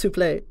difficult to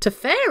play?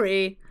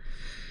 Teferi?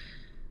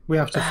 We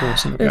have to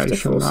force a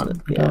negation.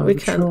 Yeah, we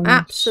can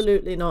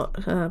absolutely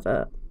not have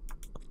that.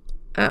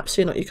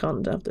 Absolutely not. You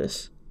can't have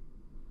this.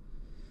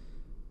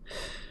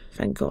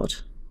 Thank God.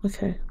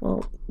 Okay,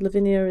 well,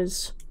 Lavinia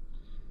is...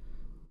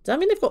 Does that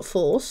mean they've got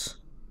Force?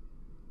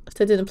 If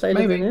they didn't play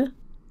Lavinia?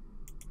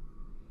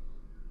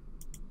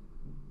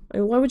 I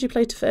mean, why would you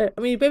play Teferi?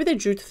 I mean, maybe they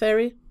drew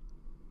Teferi.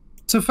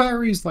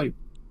 Teferi's, like,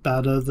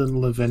 better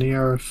than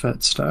Lavinia if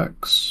it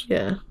sticks.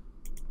 Yeah.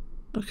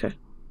 Okay.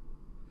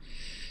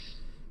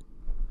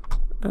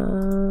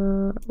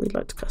 We'd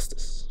like to cast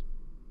this.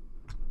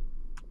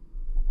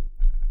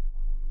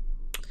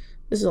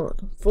 This is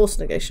on Force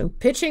negation.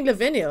 Pitching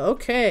Lavinia.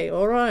 Okay,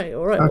 alright.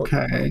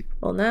 Okay.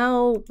 Well,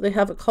 now they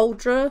have a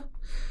Cauldron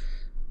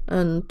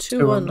and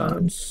two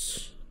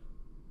unknowns.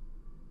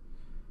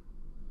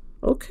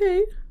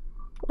 Okay.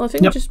 Well, I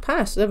think we just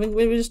passed. I mean,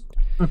 we just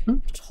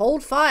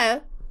hold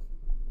fire.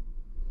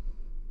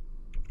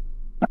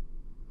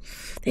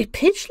 They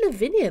pitched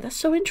Lavinia. That's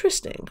so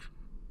interesting.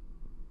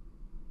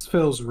 This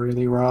feels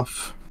really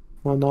rough.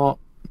 We're not.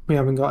 We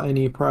haven't got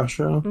any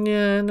pressure.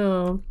 Yeah, I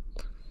know.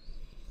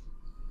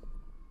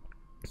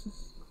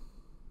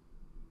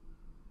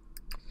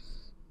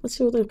 Let's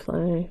see what they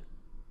play.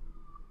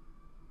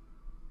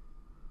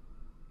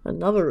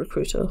 Another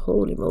recruiter.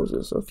 Holy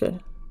Moses. Okay.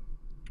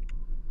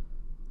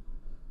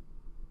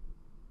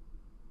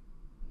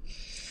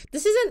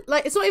 This isn't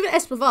like, it's not even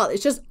Espreval.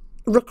 It's just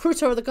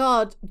Recruiter of the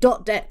Guard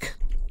 .deck.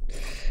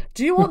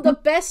 Do you want the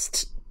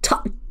best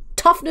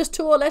toughness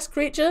 2 or less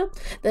creature?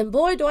 Then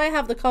boy, do I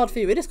have the card for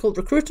you. It is called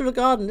Recruiter of the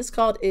Guard, and this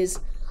card is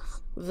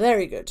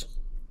very good.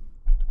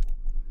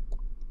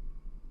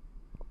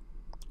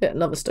 Yeah,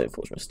 another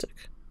Stoneforge Mystic.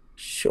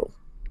 Sure.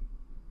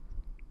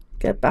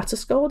 Get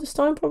Batterskull this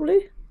time,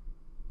 probably?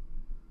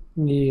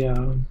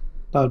 Yeah,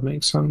 that would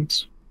make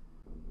sense.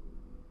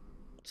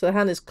 So the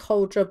hand is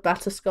Cauldron,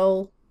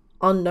 Batterskull,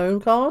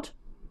 unknown card.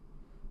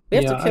 We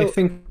have to kill... I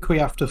think we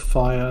have to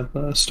fire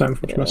the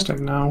Stoneforge Mystic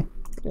now.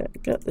 Yeah,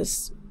 get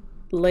this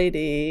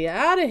lady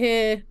out of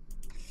here.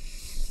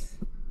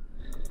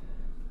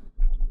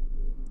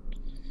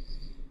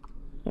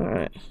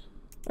 Alright.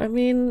 I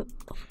mean,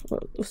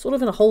 we're sort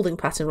of in a holding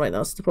pattern right now,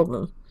 that's the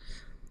problem.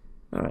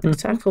 Alright,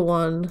 attack for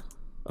 1.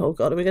 Oh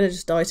god, are we going to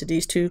just die to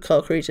these 2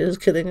 card creatures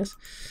killing us?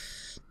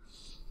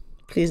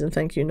 Please and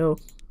thank you, no.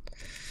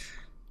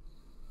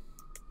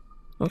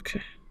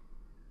 Okay.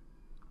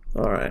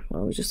 Alright,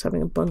 well, we're just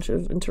having a bunch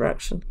of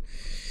interaction.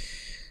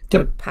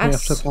 Yep, pass. we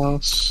have to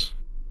pass.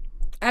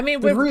 I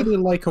mean, we'd really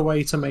like a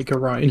way to make a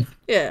Rhino.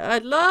 Yeah,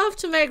 I'd love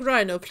to make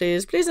Rhino,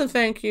 please. Please and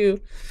thank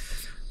you.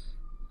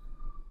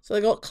 So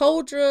they got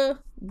Cauldron,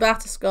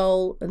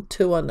 Batterskull, and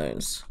 2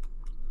 unknowns.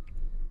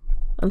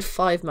 And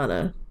 5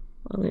 mana.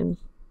 I mean...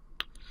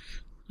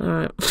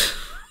 Alright.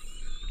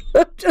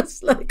 I'm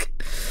just like...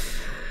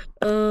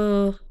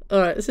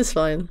 Alright, this is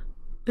fine.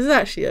 This is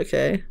actually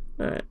okay.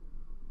 Alright.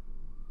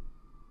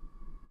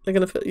 They're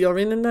gonna put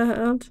Yorin in their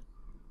hand?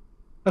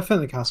 I think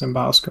they cast in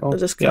Batterskull.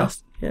 Just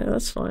cast... Yeah,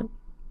 that's fine.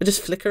 We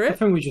just flicker it? I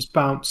think we just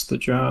bounce the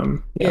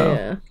germ.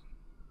 Yeah.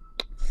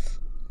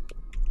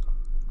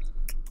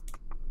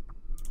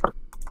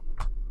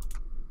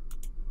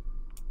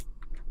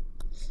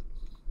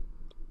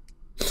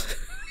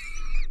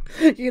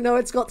 You know,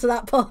 it's got to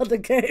that part of the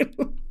game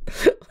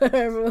where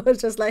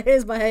everyone's just like,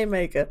 here's my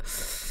haymaker.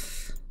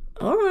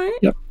 Alright.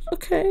 Yep.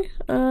 Okay.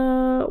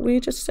 We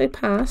just say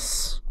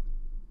pass.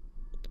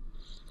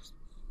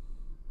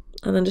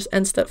 And then just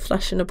end step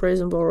flash in a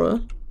Brazen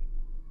Borrower.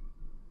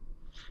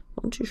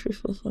 1, 2, 3,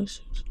 4, 5,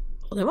 6.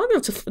 Oh, they might be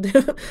able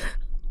to...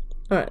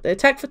 Alright, they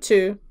attack for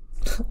 2.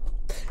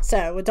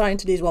 Sarah, we're dying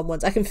to these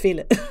 1/1s. I can feel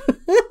it.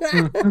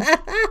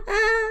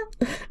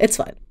 It's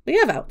fine. We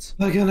have outs.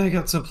 They're gonna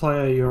get to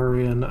play a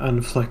Urian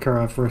and flicker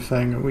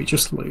everything, and we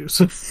just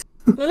lose.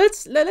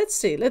 let's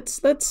see.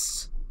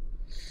 Let's.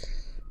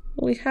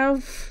 We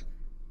have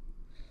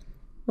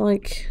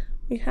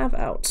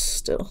outs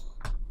still.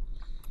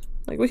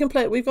 Like we can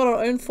play. We've got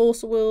our own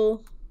force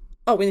will.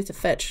 Oh, we need to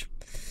fetch.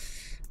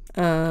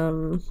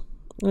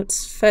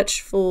 Let's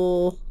fetch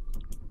for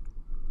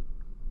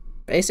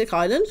Basic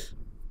Island.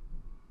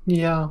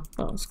 Yeah.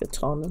 Oh, let's get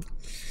Tarman.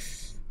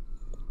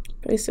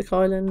 Basic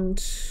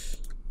Island.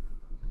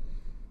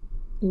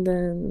 And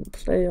then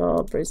play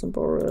our Brazen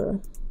Borer.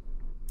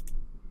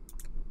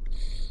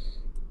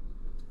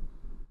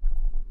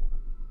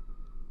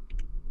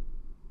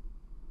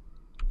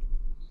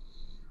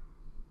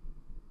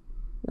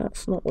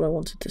 That's not what I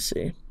wanted to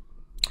see.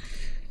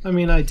 I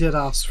mean, I did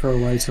ask for a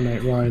way to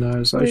make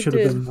rhinos. I should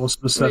have been more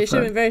specific. You should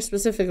have been very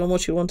specific on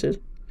what you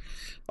wanted.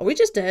 Are we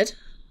just dead?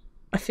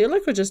 I feel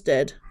like we're just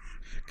dead.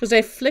 Because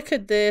they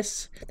flickered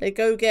this. They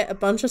go get a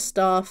bunch of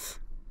stuff.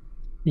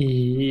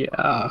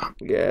 Yeah.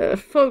 Yeah,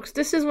 folks,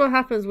 this is what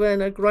happens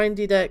when a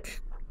grindy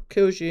deck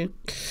kills you.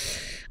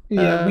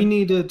 Yeah, we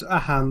needed a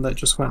hand that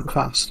just went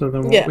faster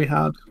than what we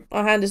had.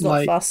 Our hand is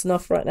not fast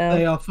enough right now.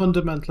 They are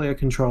fundamentally a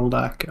control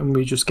deck, and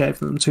we just gave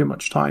them too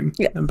much time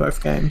in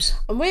both games.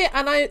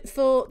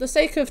 For the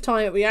sake of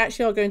time, we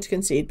actually are going to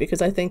concede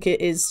because I think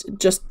it is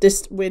just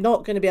this. We're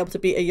not going to be able to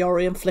beat a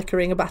Yorion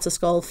flickering a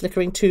Batterskull,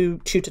 flickering two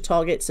tutor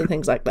targets and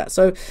things like that.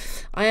 So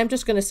I am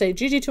just going to say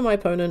GG to my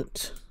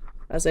opponent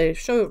as a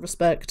show of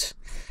respect.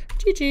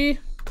 GG.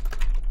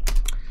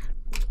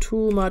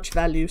 Too much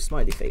value,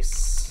 smiley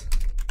face.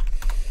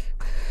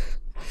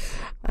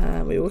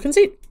 We will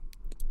concede.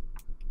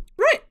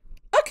 Right.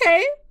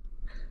 Okay.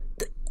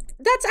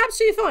 That's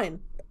absolutely fine.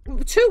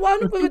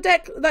 2-1 with a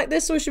deck like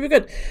this, so we should be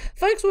good.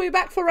 Folks, we'll be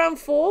back for round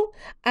 4,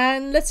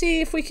 and let's see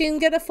if we can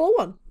get a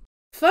 4-1.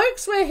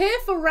 Folks, we're here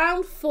for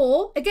round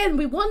 4. Again,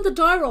 we won the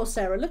die roll,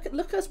 Sarah. Look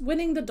at us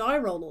winning the die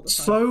roll all the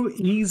time. So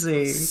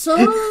easy.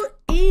 So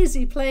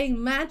easy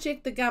playing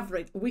Magic the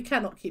Gathering. We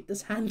cannot keep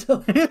this hand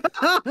up.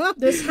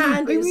 This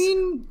hand is...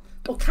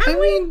 Or can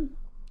we?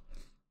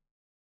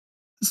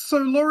 So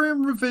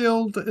Lorien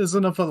Revealed is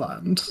another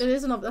land. It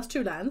is another. That's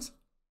 2 lands.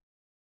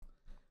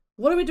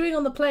 What are we doing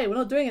on the play? We're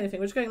not doing anything.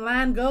 We're just going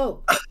land,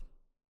 go.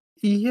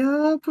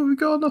 Yeah, but we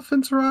got enough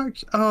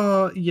interaction.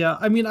 Yeah.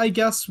 I mean, I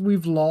guess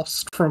we've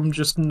lost from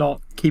just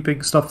not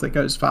keeping stuff that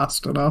goes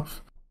fast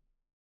enough.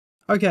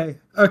 Okay.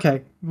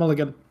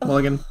 Mulligan.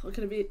 Mulligan. We're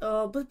gonna be.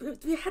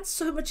 But we had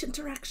so much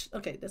interaction.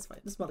 Okay, that's fine.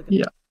 That's Mulligan.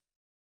 Yeah.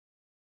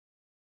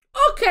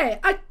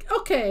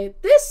 Okay.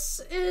 This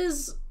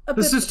is.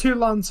 This is 2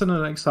 lands and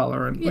an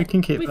accelerant. Yeah, we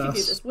can keep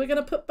this. We're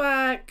gonna put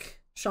back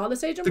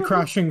Charlotte's Agent. The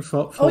Crashing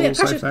Footfalls,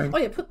 I think. Oh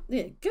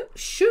yeah,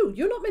 Shoo.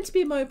 You're not meant to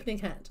be in my opening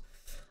hand.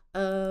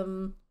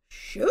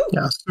 Shoo.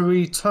 Yeah, so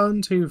we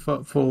turn 2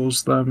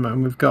 Footfalls them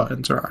and we've got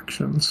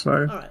interactions, so.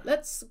 Alright,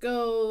 let's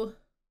go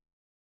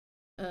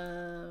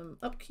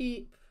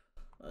upkeep.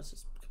 Let's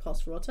just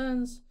pass for our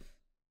turns.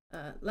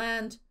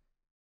 Land.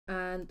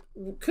 And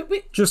could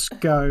we just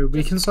go?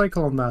 We can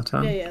cycle on that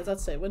turn. Yeah,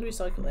 that's it. When do we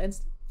cycle?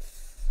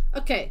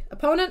 Okay,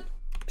 opponent,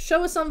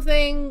 show us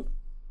something.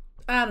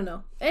 I don't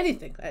know.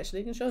 Anything,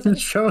 actually. You can show us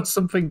anything. Show us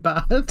something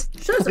bad.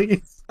 Show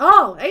us.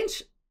 Oh,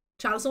 ain't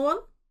Chalice one?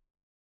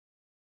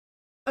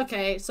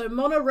 Okay, so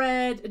mono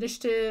red,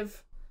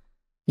 initiative.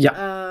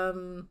 Yeah.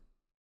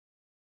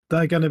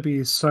 They're gonna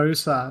be so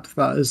sad.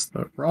 That is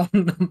the wrong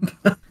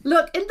number.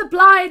 Look, in the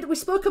blind, we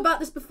spoke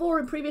about this before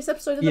in previous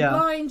episodes. In the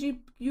blind,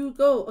 you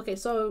go. Okay,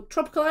 so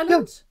Tropical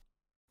Island. Yeah.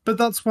 But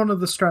that's one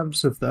of the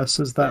strengths of this,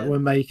 is that we're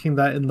making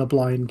that in the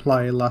blind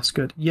play less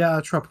good.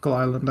 Yeah, Tropical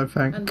Island, I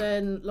think. And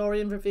then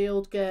Lorien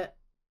Revealed get...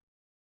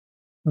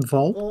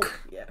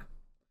 Volk?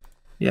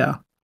 Yeah.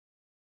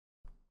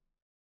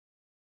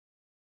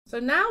 So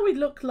now we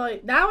look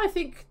like... Now I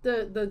think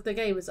the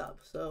game is up,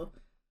 so...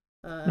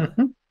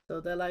 So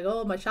they're like,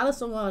 oh, my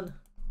Chalice won.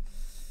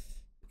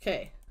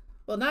 Okay.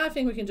 Well, now I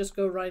think we can just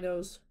go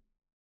Rhinos.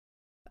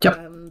 Yep.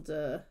 And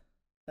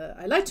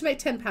I'd like to make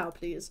 10 power,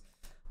 please.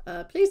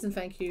 Please and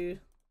thank you.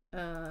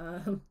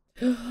 Okay.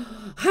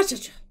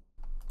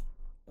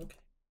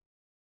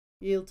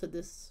 Yield to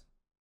this.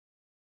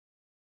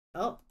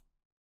 Oh.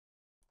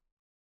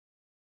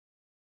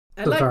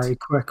 Very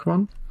quick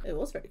one. It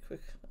was very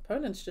quick.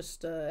 Opponent's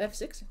just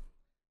F6.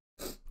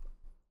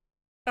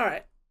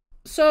 Alright.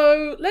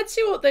 So let's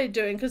see what they're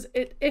doing, because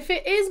if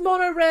it is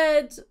mono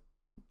red,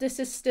 this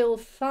is still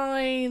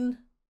fine.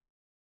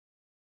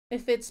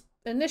 If it's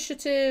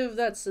initiative,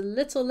 that's a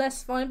little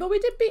less fine, but we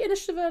did beat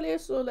initiative earlier,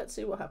 so let's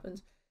see what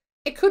happens.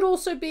 It could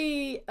also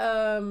be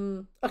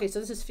okay,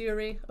 so this is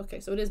Fury. Okay,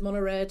 so it is mono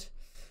red.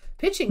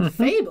 Pitching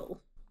Fable.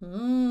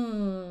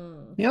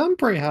 Yeah, I'm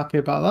pretty happy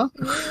about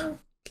that. Yeah.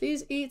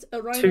 Please eat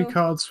a Rhino. 2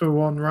 cards for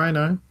 1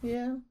 Rhino.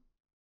 Yeah.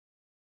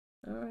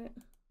 Alright.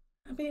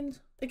 I mean,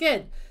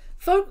 again,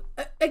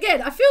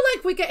 I feel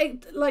like we're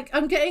getting,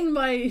 I'm getting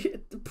my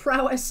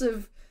prowess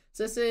of,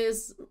 so this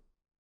is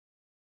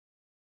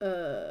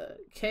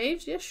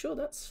caves. Yeah, sure,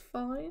 that's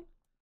fine.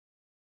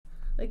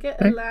 They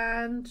get a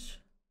land,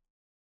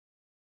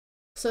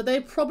 so they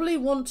probably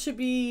want to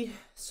be,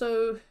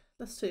 so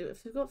let's see,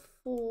 if we've got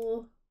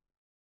 4,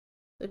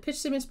 They pitch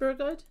Simian Spirit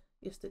Guide?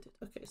 Yes, they did.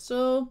 Okay,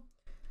 so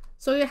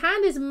your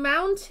hand is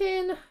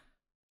Mountain.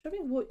 I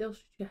mean, what else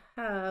should you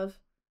have?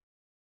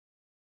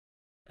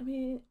 I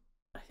mean,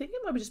 I think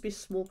it might just be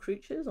small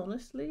creatures,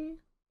 honestly.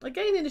 Like,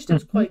 getting the initiative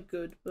is quite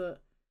good,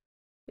 but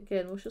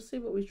again, we shall see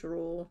what we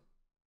draw.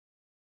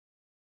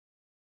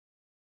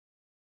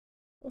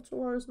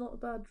 Ottawa is not a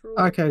bad draw.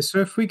 Okay, so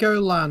if we go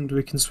land,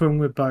 we can swing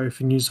with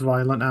both and use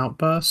Violent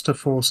Outburst to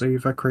force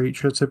either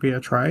creature to be a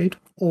trade,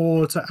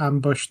 or to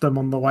ambush them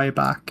on the way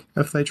back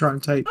if they try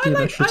and take the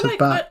initiative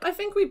back. I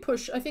think we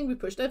push.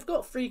 They've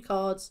got 3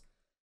 cards.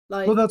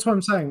 Like, well, that's what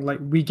I'm saying. Like,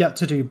 we get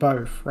to do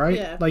both, right?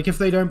 Yeah. Like, if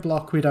they don't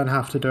block, we don't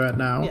have to do it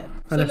now. Yeah.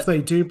 And if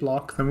they do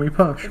block, then we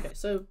push. Okay,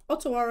 so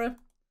Ottawa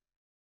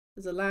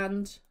is a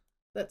land.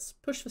 Let's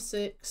push for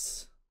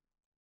 6.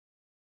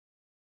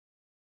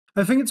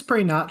 I think it's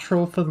pretty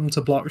natural for them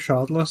to block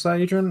Shardless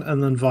Agent,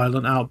 and then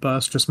Violent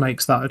Outburst just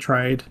makes that a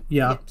trade.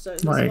 Yeah. Yep, so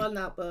there's a Violent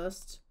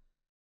Outburst.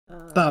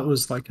 That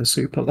was like a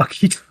super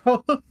lucky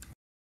draw.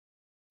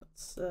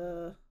 Let's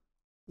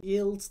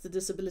yields the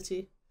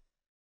disability.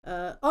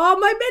 Oh,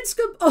 my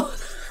Midscum! Oh.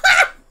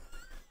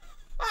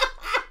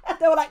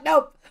 They were like,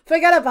 nope,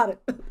 forget about it.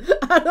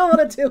 I don't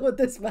want to deal with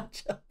this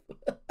matchup.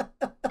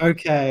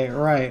 Okay,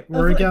 right.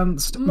 We're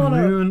against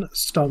Moon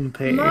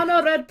Stompy.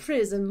 Mono Red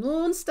Prison,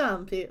 Moon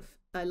Stompy.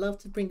 I love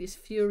to bring these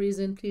Furies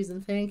in, please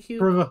and thank you.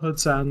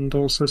 Brotherhood's End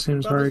also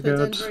seems very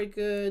good. Very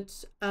good.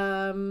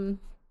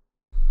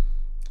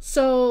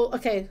 So,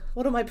 okay,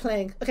 what am I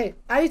playing? Okay,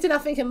 I need to now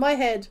think in my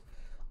head.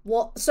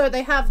 What? So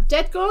they have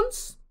Dead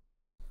Gons.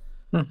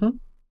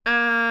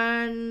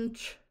 And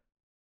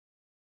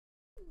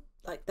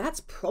like that's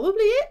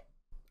probably it.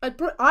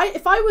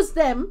 If I was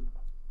them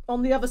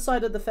on the other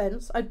side of the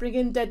fence, I'd bring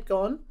in Dead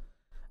Gone.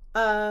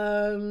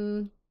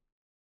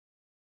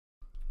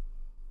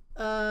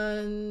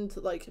 And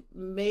like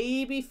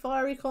maybe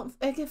Fiery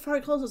Again,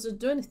 Fiery Consoles doesn't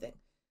do anything.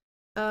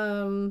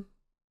 Yeah,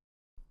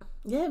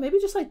 maybe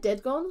just like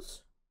Dead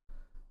Gons.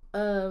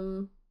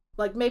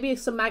 Like maybe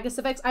some Magus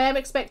effects. I am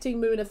expecting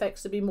Moon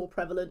effects to be more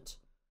prevalent.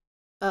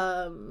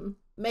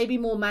 Maybe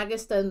more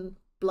Magus than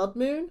Blood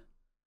Moon,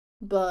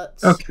 but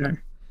okay.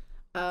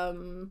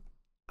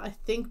 I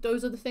think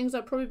those are the things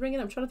I'd probably bring in.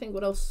 I'm trying to think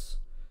what else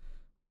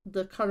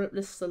the current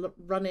lists are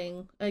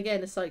running.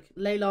 Again, it's like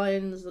Ley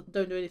Lions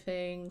don't do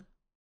anything.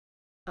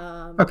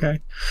 Okay,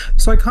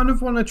 so I kind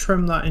of want to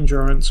trim that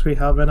endurance we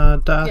have in our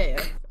deck.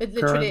 Yeah. It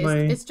literally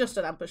is. It's just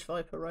an Ambush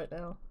Viper right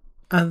now.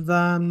 And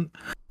then,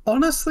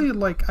 honestly,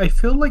 like I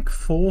feel like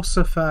force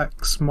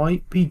effects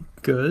might be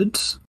good.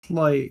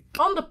 Like,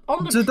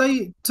 do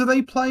they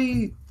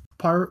play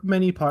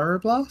mini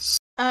Pyroblasts?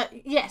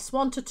 Yes,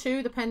 1 to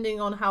 2, depending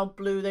on how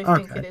blue they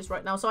think it is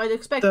right now. So I'd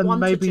expect then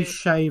 1 to 2. Maybe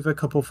shave a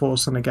couple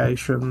force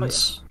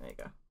negations. Oh, yeah. There you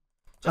go.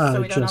 Just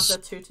so we don't have the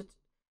 2 to.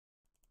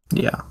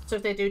 Yeah. So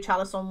if they do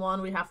Chalice on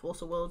 1, we have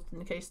Force of Will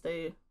in case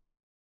they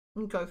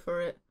go for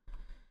it.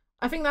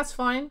 I think that's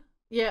fine.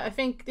 Yeah, I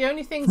think the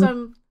only things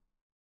I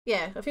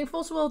think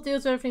Force of Will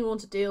deals with everything we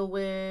want to deal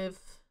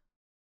with.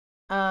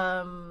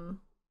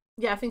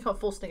 Yeah, I think our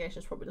Force Negation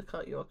is probably the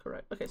cut. You are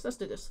correct. Okay, so let's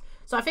do this.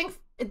 So I think,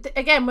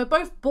 again, we're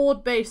both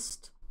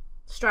board-based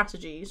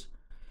strategies.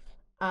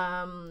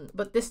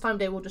 But this time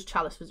they will just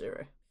Chalice for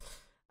 0.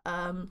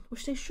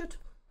 Which they should.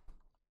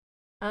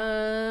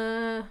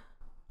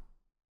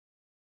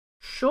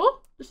 Sure.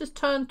 This is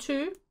turn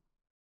 2.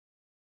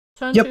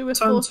 Turn 2 with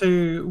turn Force.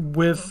 2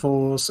 with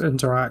Force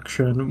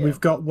interaction. Yeah. We've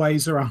got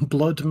ways around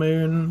Blood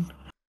Moon.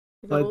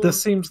 Like,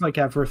 this seems like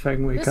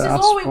everything we could ask for. This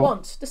is all we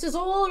want. This is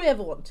all we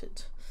ever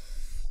wanted.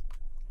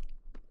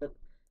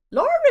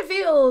 Laura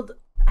Revealed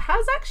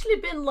has actually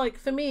been, like,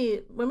 for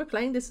me, when we're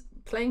playing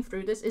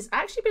through this, it's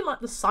actually been like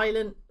the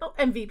silent, not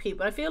MVP,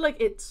 but I feel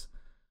like it's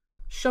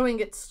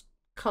showing its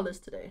colours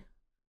today.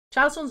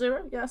 Chalice on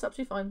 0, yeah, that's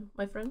absolutely fine,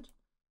 my friend.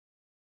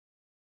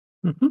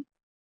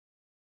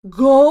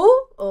 Go?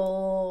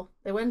 Oh,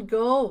 they went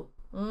go.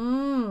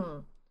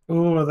 Oh,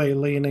 are they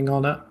leaning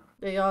on it?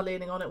 They are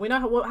leaning on it. We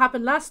know what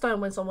happened last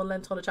time when someone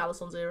lent on a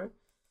Chalice on 0.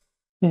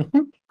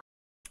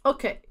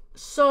 Okay.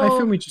 So I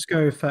think we just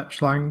go fetch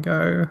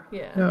Lango.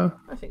 Yeah,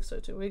 I think so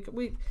too.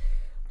 We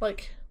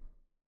like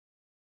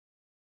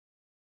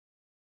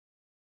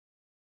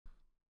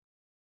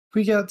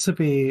we get to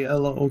be a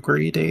little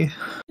greedy.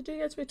 We do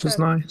get to be which is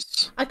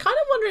nice. I'm kind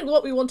of wondering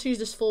what we want to use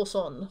this force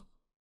on.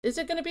 Is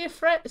it going to be a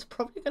threat? It's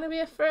probably going to be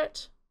a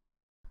threat.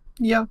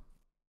 Yeah.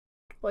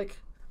 Like,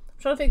 I'm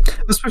trying to think.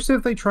 Especially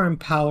if they try and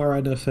power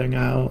anything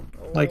out.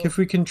 Like, if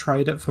we can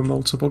trade it for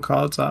multiple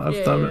cards out of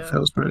them, it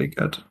feels pretty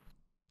good.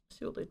 Let's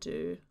see what they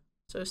do.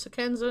 So,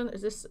 Sekenzan,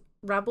 is this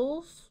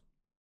Rabbles?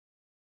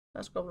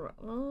 That's Goblin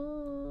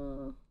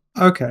Rabbles.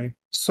 Okay,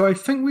 so I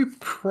think we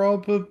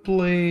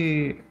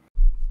probably...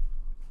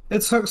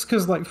 It sucks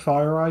because, like,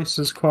 Fire Ice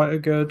is quite a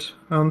good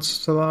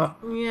answer to that,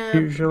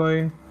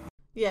 usually.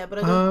 Yeah, but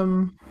I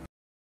don't...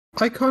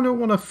 I kind of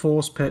want to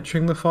force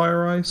pitching the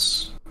Fire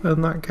Ice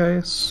in that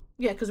case.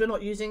 Yeah, because we're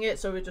not using it,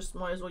 so we just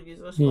might as well use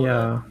it.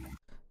 Yeah.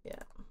 Yeah.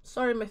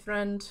 Sorry, my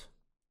friend.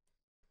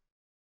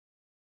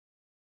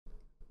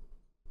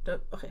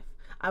 Okay.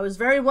 I was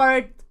very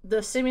worried.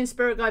 The Simian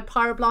Spirit Guide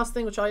Pyroblast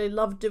thing, which I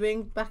loved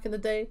doing back in the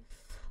day.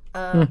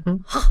 Ha!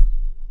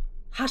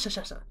 Ha sha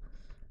sha sha.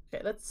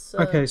 Okay, let's...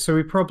 Okay, so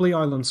we probably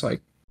Island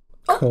Cycle.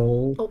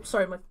 Oh,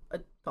 sorry, I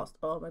passed.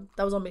 Oh,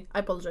 that was on me. I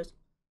apologize.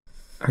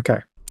 Okay.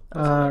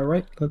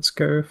 Right, let's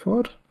go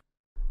forward.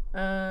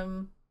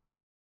 Well,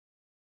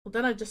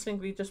 then I just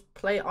think we just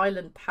play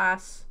Island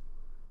Pass,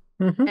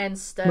 end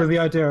step. With the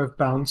idea of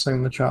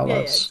bouncing the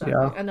chalice. Yeah,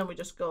 exactly. And then we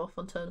just go off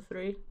on turn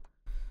 3.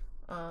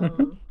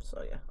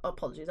 So yeah,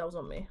 apologies, that was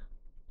on me.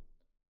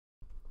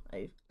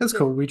 It's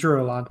cool. We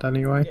drew a land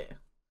anyway. Yeah,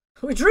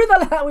 we drew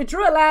the land. We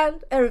drew a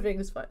land. Everything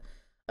is fine.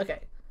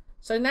 Okay,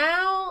 so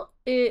now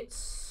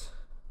it's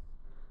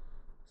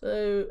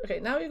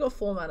now you got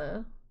 4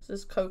 mana. This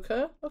is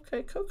Coca.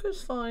 Okay,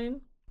 Coca's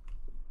fine.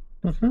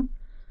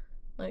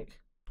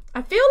 Like,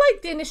 I feel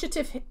like the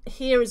initiative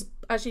here is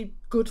actually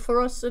good for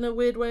us in a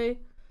weird way.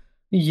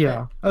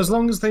 Yeah, as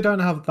long as they don't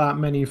have that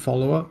many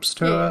follow-ups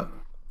to it.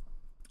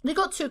 They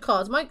got 2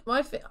 cards.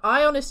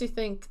 I honestly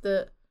think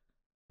that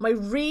my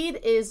read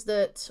is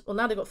that... Well,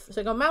 now they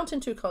got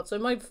Mountain 2 cards. So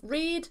my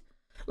read...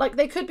 Like,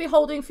 they could be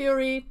holding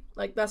Fury.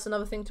 Like, that's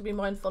another thing to be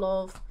mindful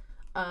of.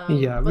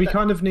 We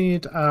kind of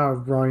need our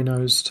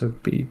Rhinos to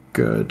be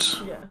good.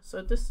 Yeah,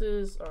 so this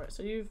is... Alright,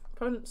 so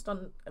opponent's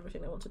done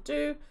everything they want to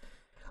do.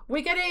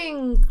 We're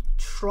getting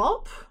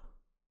Trop?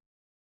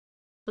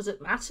 Does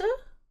it matter?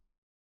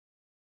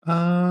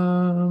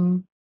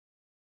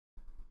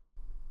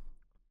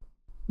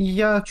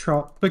 Yeah,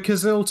 Trop,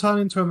 because it'll turn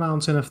into a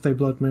mountain if they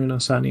Blood Moon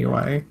us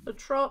anyway. The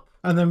Trop.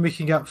 And then we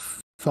can get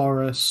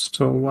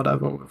Forest or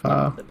whatever with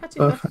our... The Petty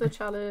Theft of the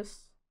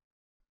Chalice.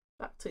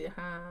 Back to your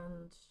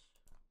hand.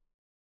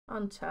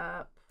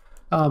 Untap.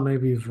 Oh,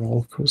 maybe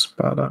Volk was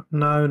better.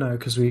 No,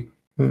 because we...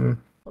 Well,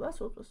 that's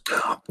what was...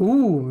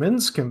 Ooh,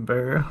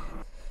 Minskimbu.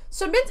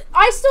 So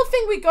I still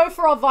think we go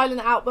for our Violent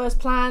Outburst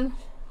plan,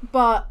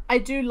 but I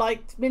do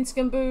like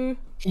Minskimbu.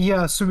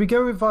 Yeah, so we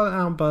go with Violent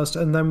Outburst,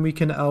 and then we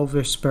can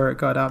Elvish Spirit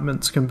Guide out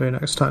Minskimbu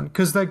next turn,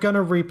 because they're going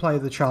to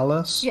replay the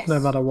Chalice, no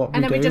matter what we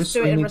do. And then we just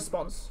do it in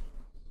response.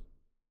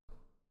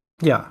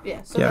 Yeah.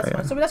 Yeah, so that's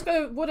fine. So let's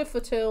go Wood of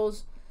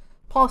Fertiles,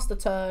 pass the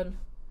turn,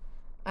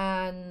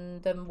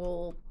 and then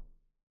we'll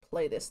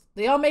play this.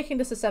 They are making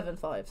this a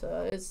 7/5,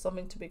 so it is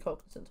something to be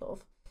cognizant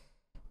of.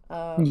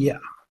 Yeah.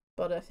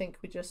 But I think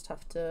we just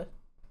have to...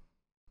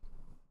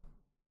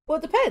 Well,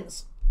 it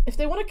depends. If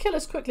they want to kill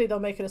us quickly, they'll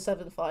make it a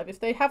 7/5.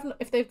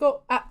 If they've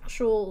got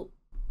actual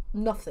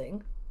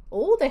nothing...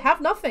 Oh, they have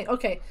nothing.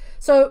 Okay,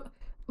 so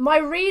my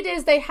read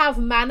is they have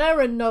mana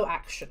and no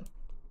action.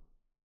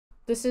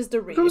 This is the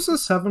read. If it was a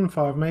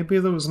 7/5, maybe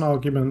there was an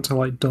argument to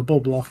like double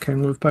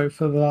blocking with both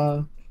of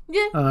the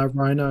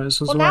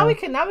Rhinos as well. Now we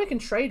can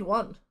trade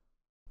one.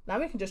 Now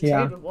we can just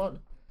trade with one.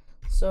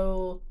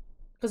 So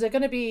because they're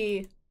gonna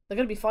be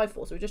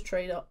 5/4, so we just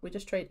trade up. We're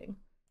just trading.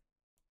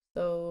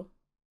 So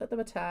let them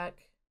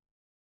attack.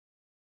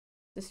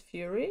 This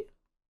Fury.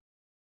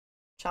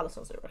 Chalice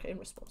on 0, okay, in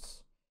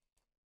response.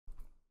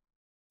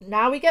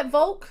 Now we get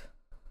Volk?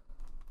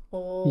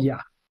 Or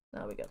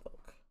now we get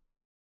Volk.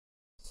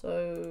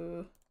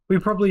 So we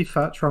probably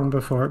fetched wrong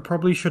before. It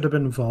probably should have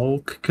been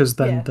Volk, because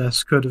then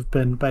this could have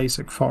been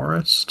basic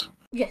Forest.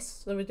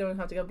 Yes, so we don't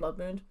have to get Blood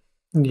Moon.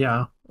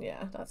 Yeah.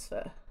 Yeah, that's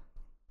fair.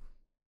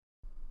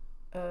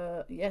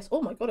 Yes.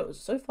 Oh my god, it was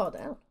so far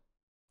down.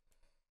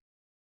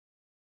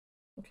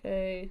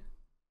 Okay.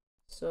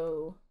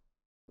 So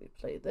we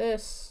play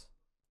this.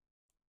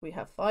 We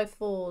have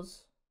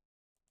 5/4s.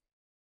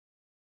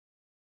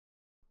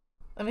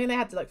 I mean, they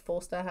had to like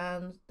force their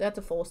hand. They had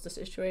to force the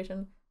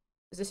situation.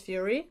 Is this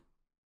Fury?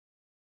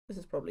 This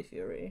is probably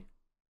Fury.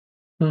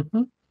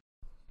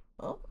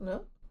 Oh,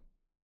 no.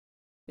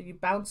 Are you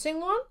bouncing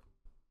one?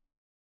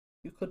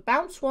 You could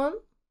bounce one.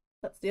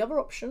 That's the other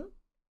option.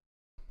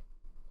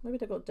 Maybe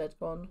they got Dead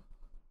Gone.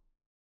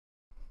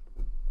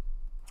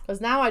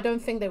 Because now I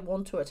don't think they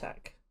want to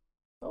attack.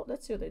 Oh,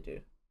 let's see what they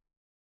do.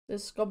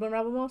 This Goblin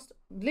Rabble Master?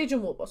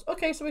 Legion War Boss.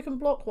 Okay, so we can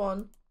block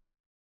one.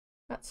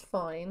 That's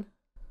fine.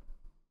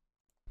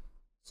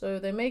 So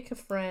they make a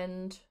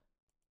friend.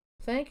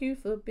 Thank you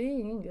for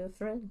being a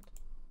friend.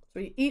 So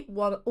we eat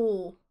one.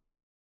 Oh.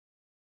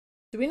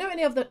 Do we know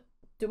any of the...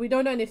 We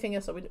don't know anything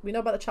else. So we know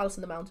about the Chalice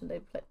in the Mountain.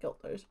 They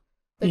got those.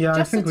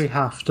 I think we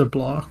have to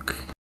block.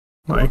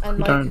 Like,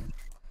 we don't...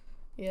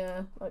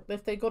 Yeah, like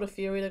if they got a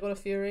Fury, they got a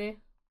Fury.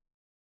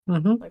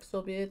 Like,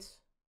 so be it.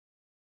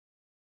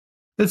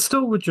 It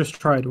still would just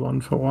trade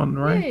 1-for-1,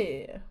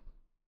 right? Yeah.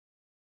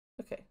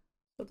 Okay,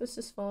 so this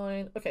is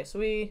fine. Okay, so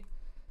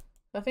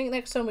I think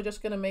next time we're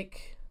just going to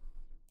make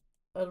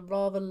a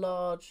rather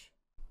large...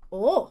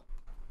 Oh!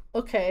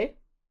 Okay.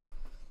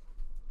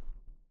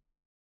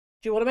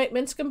 Do you want to make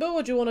Minskimbu,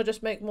 or do you want to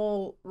just make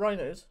more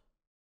Rhinos?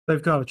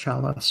 They've got a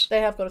Chalice.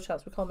 They have got a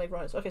Chalice. We can't make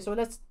Rhinos. Okay, so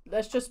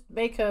let's just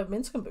make a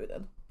Minskimbu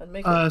then. And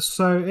make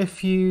so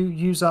if you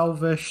use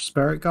Elvish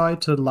Spirit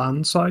Guide to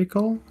land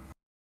cycle...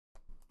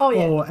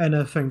 or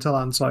anything to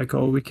land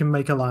cycle, we can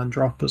make a land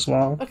drop as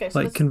well. Okay,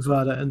 so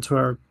convert it into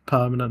a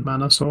permanent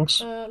mana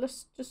source.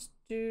 Let's just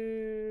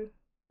do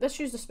let's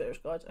use the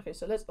spirit guide. Okay,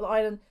 so let's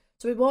island.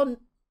 So we want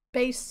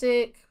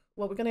basic.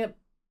 Well, we're gonna get.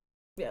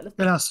 Yeah, let's.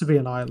 It has to be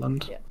an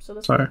island. Yeah, so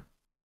let's. So.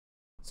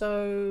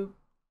 So,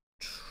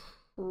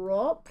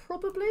 trop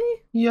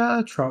probably.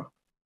 Yeah, trop.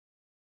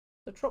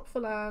 So trop for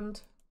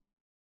land.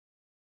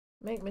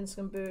 Make Minsk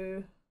and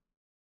Boo.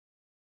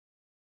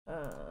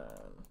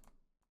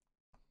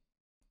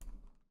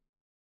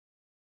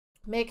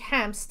 Make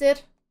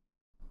Hampstead.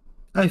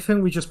 I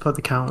think we just put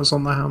the counters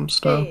on the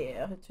hamster.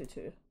 Yeah,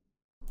 2/2.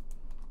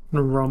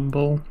 And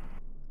rumble.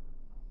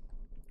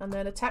 And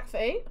then attack for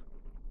 8.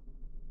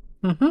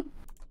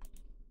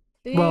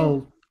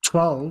 Well,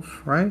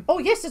 12, right? Oh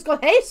yes, it's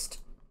got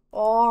haste.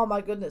 Oh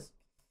my goodness.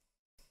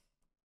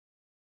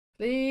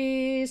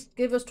 Please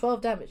give us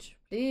 12 damage.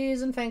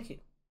 Please and thank you.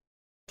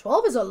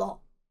 12 is a lot.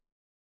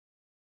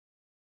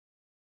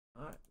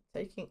 Alright,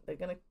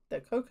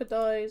 their Coca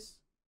dies.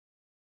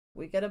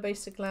 We get a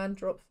basic land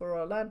drop for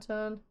our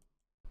lantern.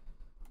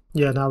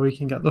 Yeah, now we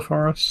can get the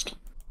forest.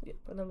 Yeah,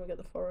 and then we get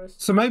the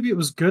forest. So maybe it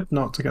was good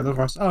not to get the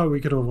forest. Oh,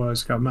 we could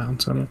always go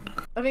mountain.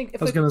 I think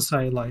I was gonna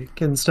say,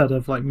 like, instead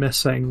of like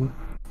missing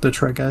the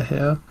trigger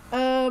here.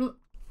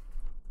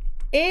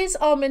 Is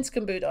our Minsk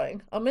and Boo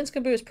dying? Our Minsk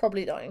and Boo is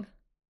probably dying.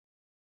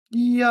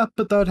 Yeah,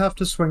 but they'd have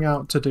to swing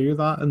out to do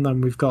that, and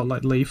then we've got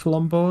like lethal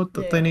on board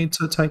that they need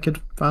to take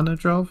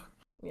advantage of.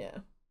 Yeah.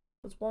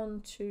 There's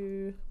 1,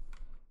 2.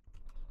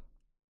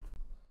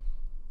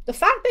 The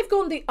fact they've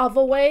gone the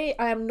other way,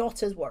 I am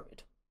not as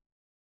worried.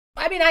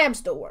 I mean, I am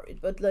still worried,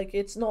 but like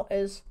it's not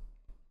as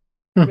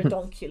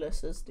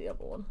redonkulous as the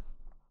other one.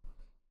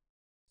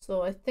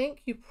 So I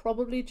think you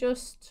probably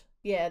just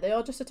they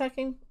are just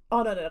attacking.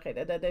 Oh no, okay,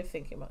 they're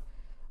thinking about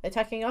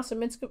attacking us and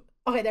Minsk.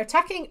 Okay, they're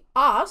attacking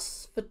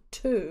us for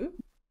 2,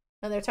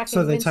 and they're attacking.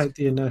 So they take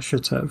the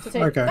initiative.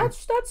 Okay,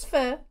 that's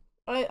fair.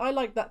 I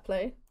like that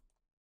play.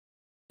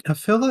 I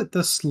feel like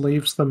this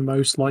leaves them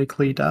most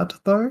likely dead,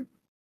 though.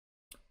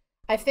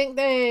 I think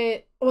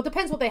it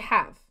depends what they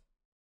have.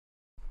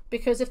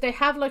 Because if they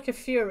have like a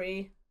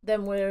Fury,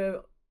 then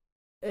we're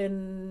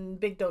in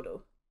Big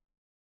Dodo.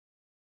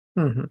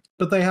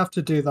 But they have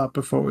to do that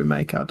before we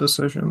make our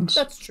decisions.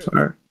 That's true.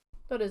 So.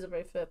 That is a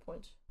very fair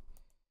point.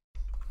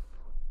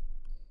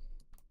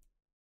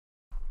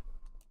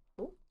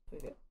 Oh, here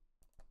we go.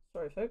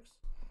 Sorry, folks.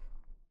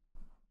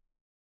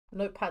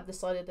 Notepad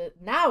decided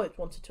that now it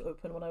wanted to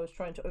open when I was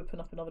trying to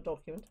open up another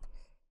document.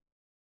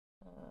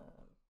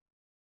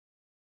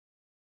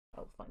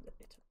 I'll find it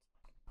later.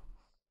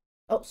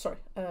 Oh, sorry.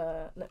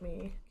 Let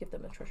me give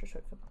them a treasure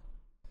token.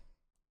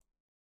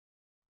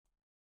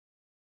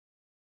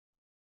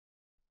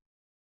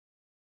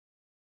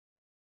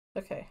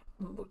 Okay.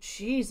 Oh,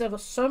 jeez, they have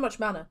so much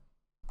mana.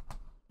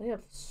 They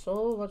have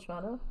so much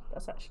mana.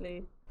 That's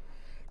actually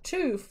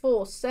 2,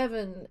 4,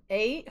 7,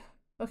 8.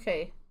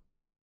 Okay.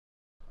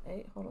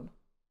 8. Hold on.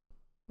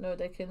 No,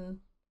 they can.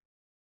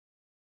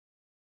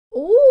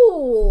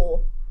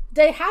 Ooh,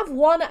 they have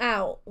one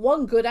out,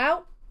 one good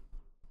out.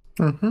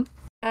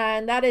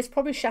 And that is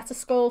probably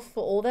Shatterskull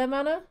for all their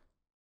mana.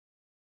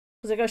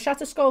 Because they go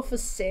Shatterskull for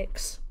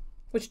 6,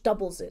 which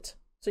doubles it.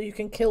 So you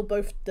can kill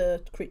both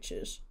the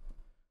creatures.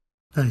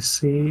 I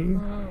see.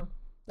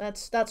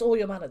 That's all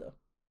your mana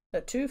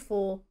though. 2,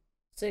 4,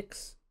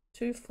 6,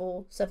 2,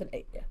 4, 7,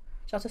 8. Yeah.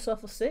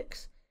 Shatterskull for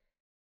 6.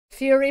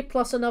 Fury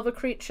plus another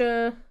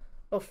creature.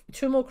 Or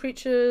 2 more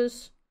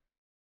creatures.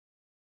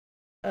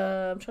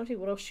 I'm trying to think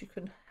what else you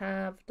can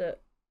have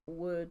that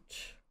would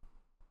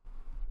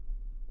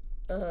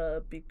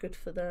be good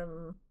for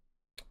them.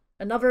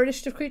 Another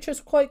initiative creature is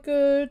quite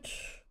good.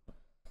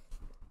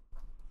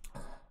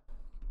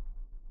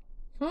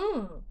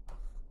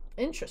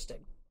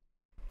 Interesting.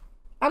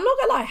 I'm not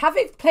gonna lie,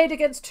 having played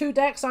against 2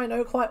 decks I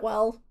know quite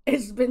well,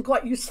 it's been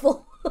quite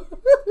useful.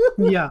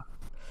 Yeah.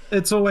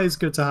 It's always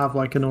good to have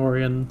like an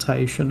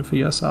orientation for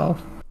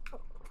yourself.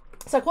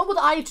 It's like, what would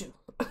I do?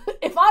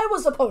 If I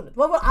was opponent,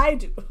 what would I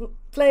do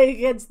playing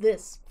against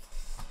this?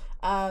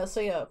 So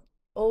yeah,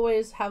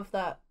 always have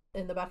that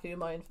in the back of your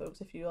mind,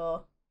 folks, if you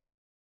are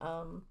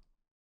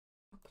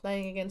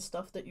playing against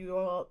stuff that you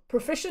are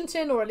proficient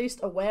in or at least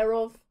aware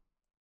of.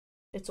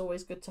 It's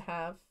always good to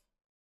have.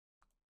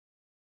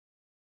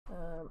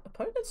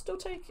 Opponent's still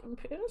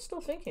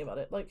thinking about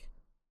it. Like,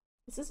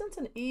 this isn't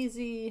an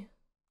easy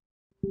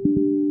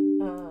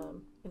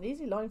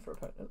line for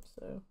opponents,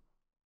 so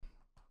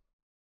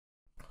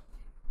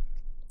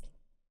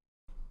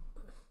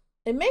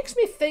it makes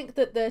me think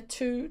that they're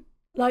too,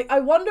 like, I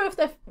wonder if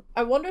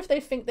they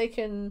think they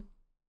can.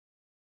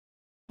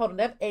 Hold on,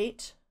 they have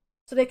 8,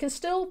 so they can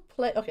still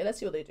play. Okay, let's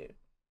see what they do.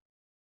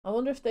 I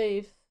wonder if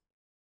they've.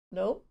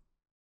 No.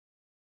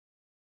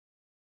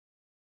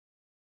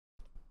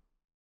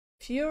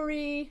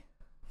 Fury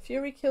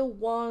kill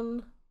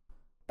 1,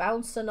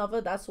 bounce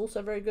another. That's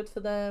also very good for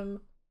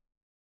them.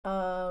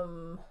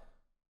 Double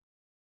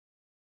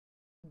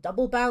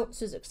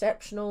bounce is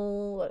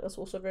exceptional. Like, that's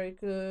also very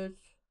good.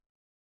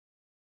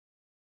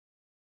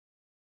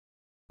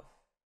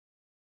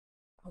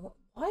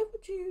 Why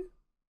would you?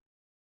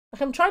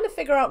 Like, I'm trying to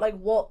figure out like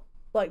what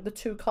like the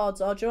 2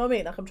 cards are. Do you know what I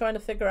mean? Like, I'm trying to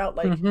figure out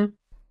like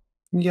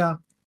Yeah.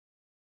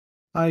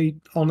 I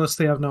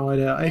honestly have no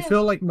idea. I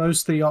feel like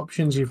most of the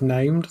options you've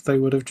named, they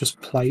would have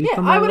just played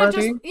them I would have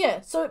already.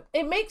 just so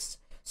it makes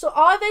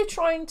are they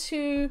trying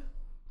to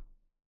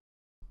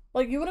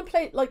like you wouldn't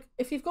play like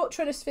if you've got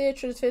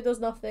Trinisphere does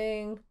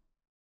nothing.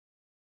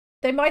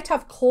 They might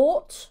have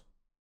Court,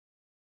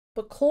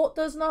 but Court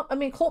does not. I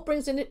mean, Court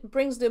brings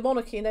the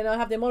monarchy, and then I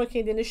have the monarchy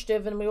in the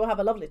initiative, and we all have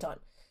a lovely time.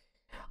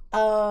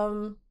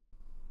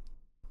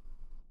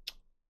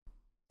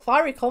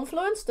 Fiery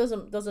Confluence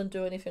doesn't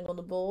do anything on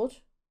the board.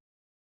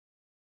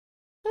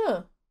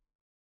 Huh.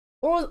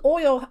 Or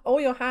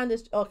your hand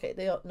is okay.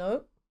 They are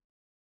no.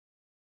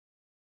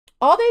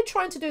 Are they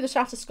trying to do the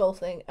Shatter Skull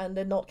thing and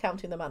they're not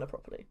counting the mana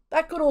properly?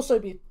 That could also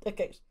be the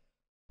case.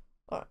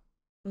 Alright.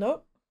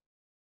 Nope.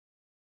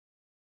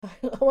 I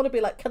want to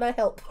be like, can I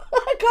help?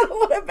 I kind of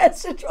want to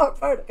message our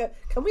opponent. Go,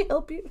 can we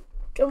help you?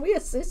 Can we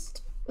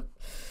assist?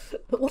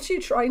 What are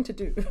you trying to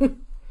do?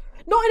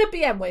 Not in a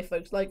BM way,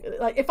 folks. Like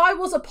if I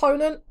was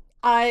opponent,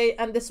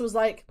 and this was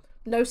like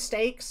no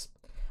stakes,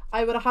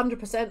 I would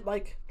 100%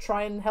 like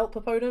try and help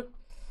opponent.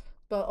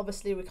 But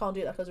obviously we can't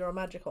do that because we're on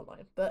Magic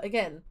Online. But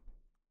again,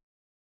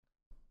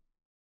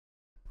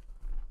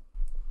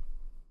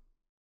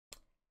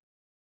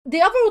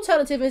 the other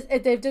alternative is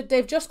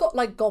they've just got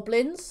like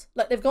goblins,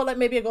 like they've got like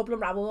maybe a goblin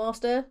rabble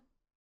master,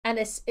 and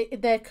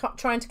they're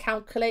trying to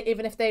calculate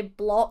even if they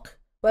block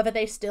whether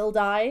they still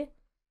die.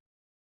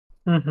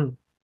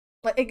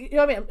 Like you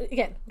know what I mean?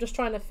 Again, I'm just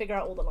trying to figure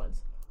out all the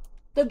lines.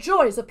 The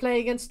joys of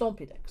playing against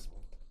Stompy decks.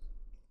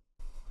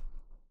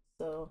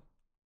 So.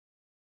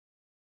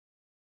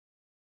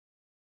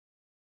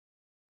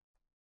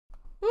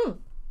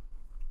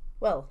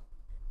 Well.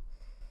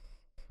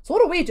 So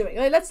what are we doing?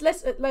 Like, let's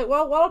like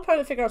while our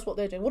opponent figure out what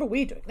they're doing, what are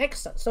we doing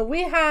next turn? So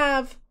we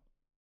have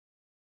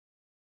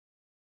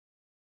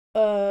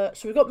so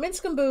we've got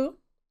Minsk and Boo.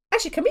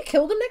 Actually, can we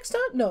kill them next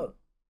turn? No.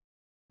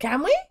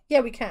 Can we?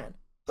 Yeah, we can.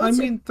 I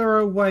mean, there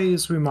are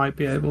ways we might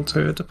be able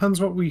to. It depends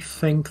what we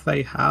think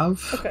they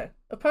have. Okay.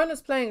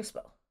 Opponent's playing a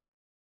spell.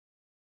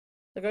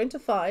 They're going to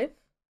 5.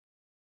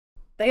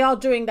 They are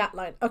doing that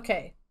line.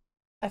 Okay.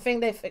 I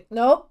think they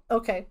no.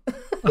 Okay.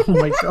 Oh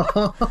my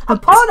god.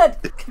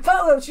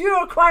 Opponent, do you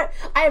require?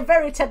 I am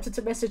very tempted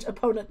to message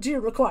opponent. Do you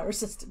require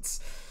assistance?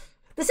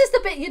 This is the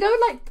bit, you know,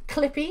 like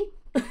Clippy.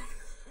 I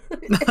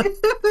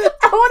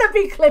want to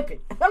be Clippy.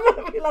 I'm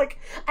gonna be like,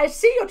 I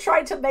see you're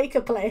trying to make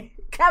a play.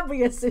 Can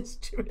we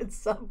assist you in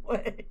some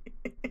way?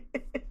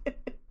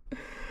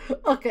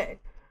 Okay.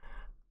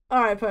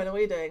 All right, opponent. What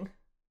are you doing?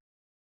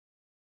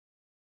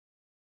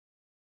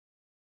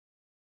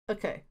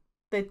 Okay.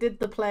 They did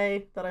the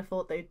play that I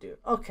thought they'd do.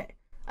 Okay.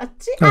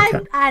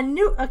 I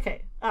knew.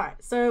 Okay. All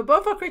right. So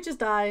both our creatures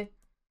die.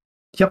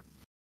 Yep.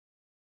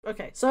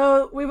 Okay.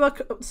 So we were.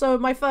 So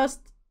my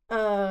first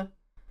thing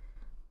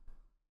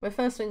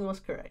was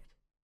correct.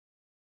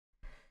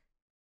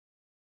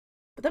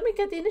 But then we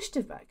get the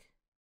initiative back.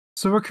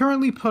 So we're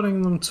currently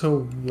putting them to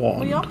 1.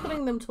 We are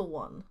putting them to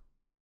 1.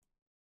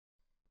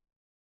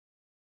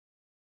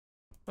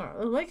 All right.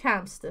 We'll make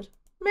Hamster.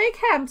 Make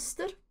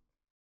Hamster.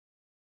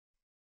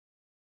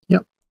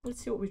 Yep.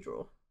 Let's see what we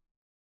draw.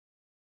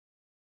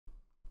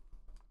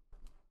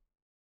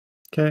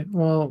 Okay,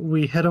 well,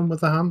 we hit him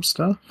with a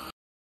hamster.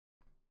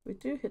 We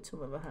do hit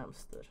him with a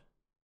hamster.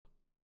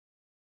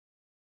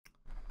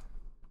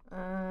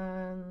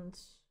 And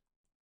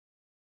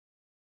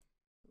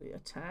we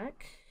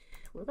attack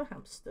with a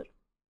hamster.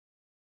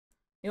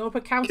 You want to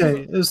put counters?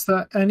 Okay, is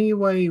there any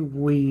way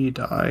we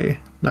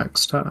die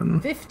next turn?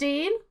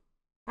 15?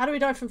 How do we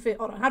die from 15?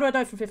 Hold on, how do I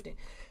die from 15?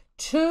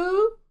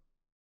 2,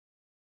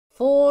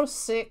 4,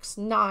 6,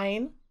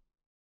 9.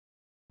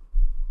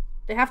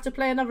 They have to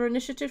play another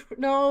initiative.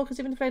 No, because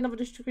even if they play another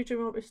initiative creature,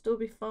 it will still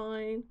be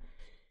fine.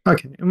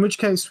 Okay, in which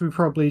case we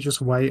probably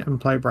just wait and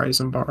play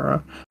Brazen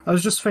Borrower. I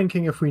was just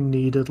thinking if we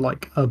needed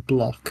like a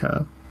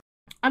blocker.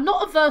 I'm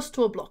not averse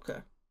to a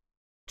blocker.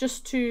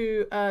 Just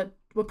to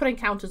we're putting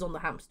counters on the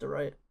hamster,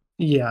 right?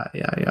 Yeah.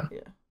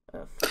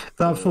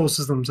 That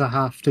forces them to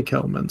have to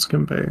kill Minsk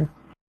and Boo.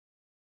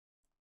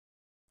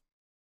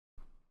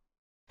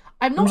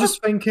 I'm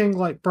just thinking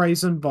like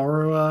Brazen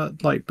Borrower,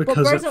 like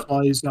because it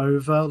flies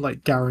over,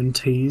 like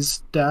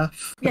guarantees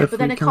death. Yeah, but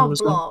then it can't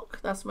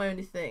block. That's my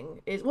only thing.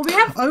 Well, we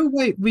have. Oh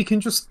wait, we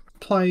can just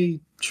play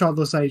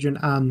Shardless Agent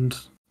and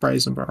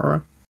Brazen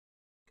Borrower.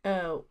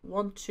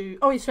 1, 2.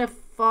 Oh, you still have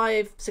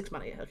 5, 6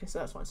 mana. Yeah, okay, so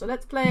that's fine. So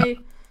let's play. No.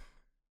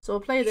 So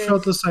we'll play this.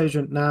 Shardless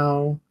Agent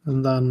now,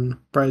 and then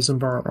Brazen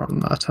Borrower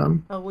on that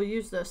time. Oh, we'll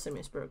use the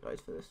Simian Spirit Guide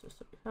for this, just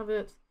so we have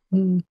it.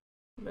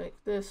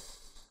 Make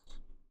this.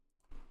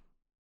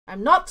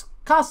 I'm not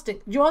casting.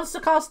 Do you want us to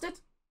cast it?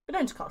 We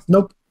don't cast it.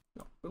 Nope.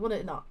 No, we want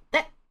it not.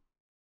 There.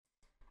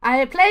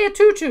 I play a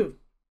 2/2,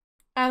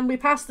 and we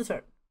pass the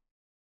turn.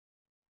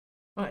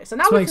 Alright, so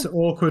now this makes it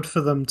awkward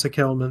for them to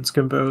kill Minsk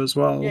and Boo as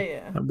well.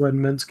 Yeah. And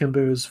when Minsk and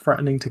Boo is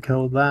threatening to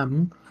kill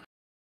them.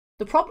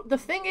 The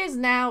thing is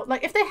now,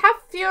 like, if they have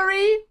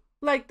Fury,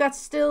 like, that's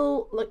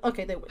still like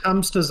okay, they win.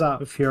 Hamster's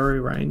out of Fury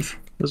range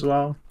as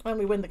well. And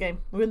we win the game.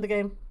 We win the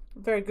game.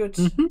 Very good.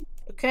 Mm-hmm.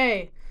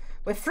 Okay.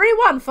 We're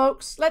 3-1,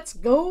 folks. Let's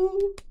go.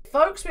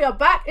 Folks, we are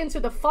back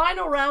into the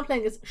final round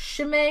playing as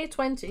Shime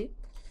 20.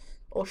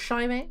 Or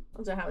Shime. I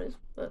don't know how it is.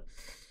 But...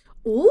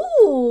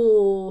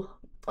 Ooh.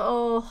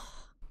 Oh.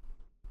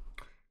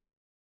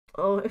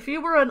 Oh, if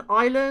you were an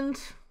island,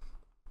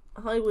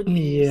 I would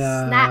be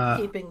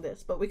snap keeping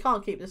this. But we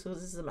can't keep this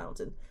because this is a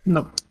mountain.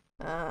 Nope.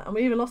 And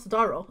we even lost the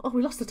die roll. Oh,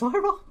 we lost the die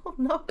roll? Oh,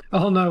 no.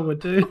 Oh, no, we're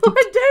doomed. We're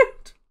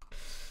doomed.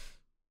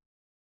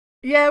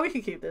 Yeah, we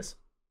can keep this.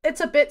 It's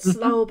a bit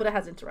slow, but it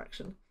has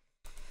interaction.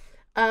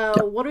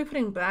 What are we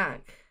putting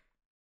back?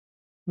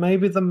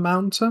 Maybe the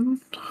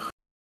mountain?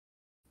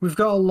 We've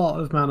got a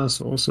lot of mana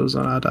sources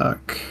on our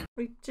deck.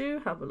 We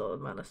do have a lot of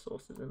mana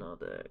sources in our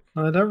deck.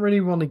 I don't really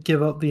want to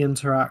give up the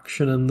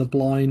interaction and the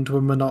blind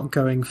when we're not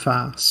going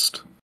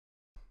fast.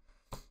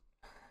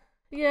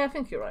 Yeah, I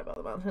think you're right about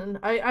the mountain.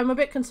 I'm a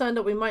bit concerned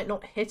that we might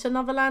not hit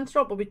another land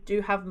drop, but we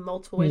do have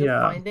multiple ways of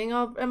finding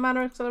our mana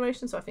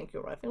acceleration, so I think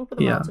you're right. I think we'll put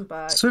the mountain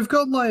back. So we've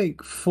got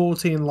like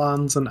 14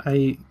 lands and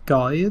 8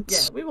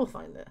 guides. Yeah, we will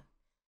find it.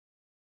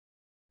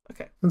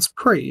 Okay. It's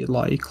pretty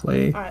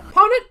likely. Alright,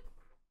 opponent!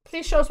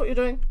 Please show us what you're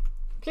doing.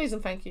 Please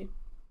and thank you.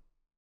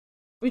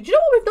 Do you know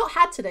what we've not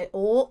had today?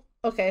 Oh,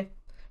 okay.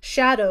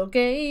 Shadow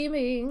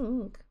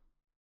gaming.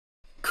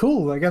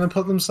 Cool, they're going to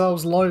put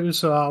themselves low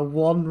so our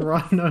one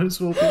rhinos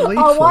will be lethal.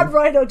 Our one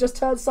rhino just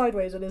turns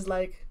sideways and is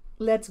like,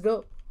 let's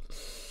go.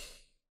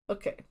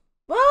 Okay.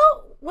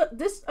 Well, what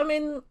this, I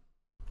mean,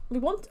 we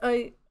want,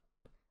 I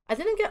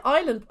didn't get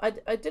island,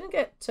 I didn't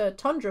get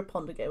Tundra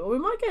Ponder Gamer. We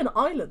might get an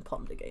island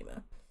Ponder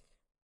Gamer.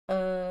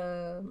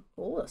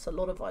 Oh, that's a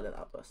lot of violent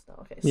outbursts now.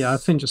 Okay. Yeah, I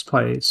think just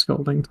play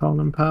Scalding Tongue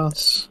and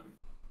pass.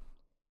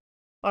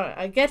 Alright,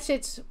 I get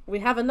it. We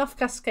have enough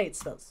Cascade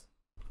spells.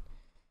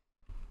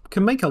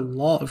 Can make a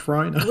lot of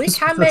rhinos. We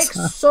can make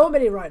so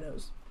many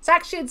rhinos. It's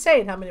actually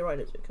insane how many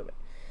rhinos we can make.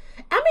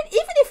 I mean,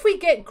 even if we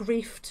get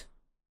griefed,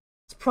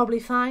 it's probably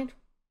fine.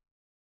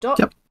 Doc.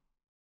 Yep.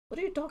 What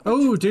are you doc?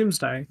 Oh,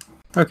 Doomsday.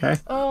 Okay.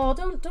 Oh,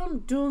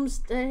 don't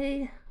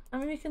Doomsday. I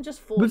mean, we can just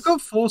force. We've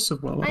got Force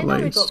of Will. I know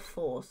we've got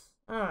Force.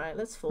 All right,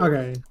 let's force.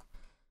 Okay.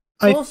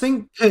 Force. I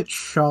think pitch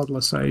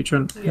Shardless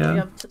Agent. Yeah, we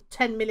have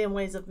 10 million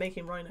ways of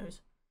making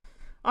rhinos.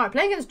 All right,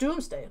 playing against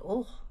Doomsday.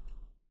 Oh,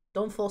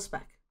 don't force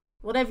back.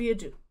 Whatever you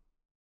do,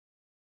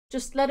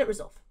 just let it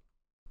resolve.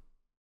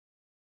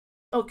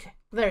 Okay,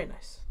 very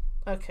nice.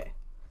 Okay.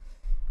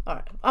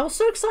 Alright. I was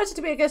so excited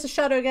to be against a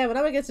Shadow Gamer,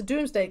 now I'm against a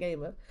Doomsday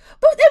Gamer.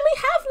 But then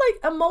we have, like,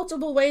 a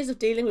multiple ways of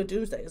dealing with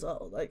Doomsday as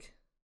well. Like,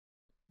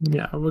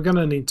 yeah, we're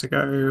gonna need to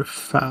go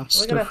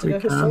fast. We're gonna have to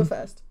go so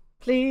fast.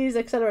 Please,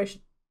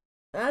 acceleration.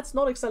 That's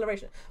not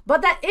acceleration.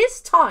 But that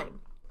is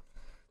time.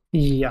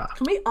 Yeah.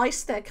 Can we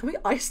ice that? Can we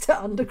ice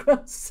that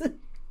underground?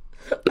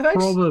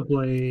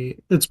 Probably.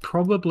 It's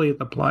probably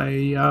the play,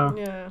 yeah.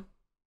 Yeah.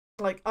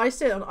 Like,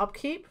 ice it on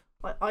upkeep.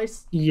 Like,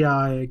 ice. Yeah,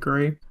 I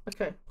agree.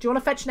 Okay. Do you want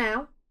to fetch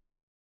now?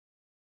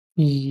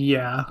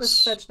 Yes.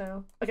 Let's fetch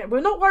now. Okay,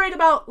 we're not worried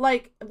about,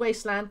 like,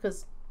 Wasteland,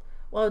 because,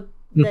 well,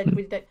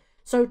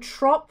 so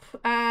Trop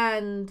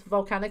and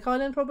Volcanic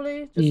Island,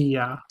 probably? Just,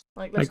 yeah.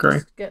 Like, let's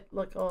just get,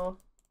 like, I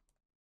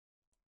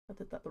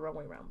did that the wrong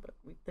way around, but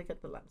they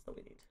get the lands that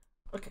we need.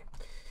 Okay.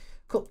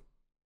 Cool.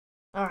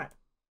 Alright.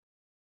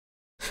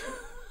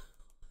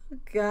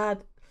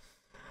 God.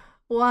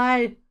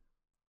 Why?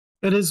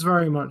 It is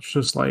very much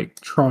just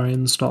like try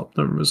and stop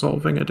them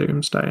resolving a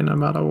Doomsday no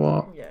matter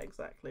what. Yeah,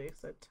 exactly.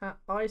 So tap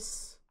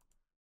ice.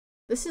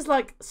 This is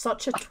like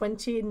such a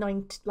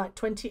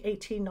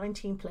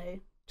 2018-19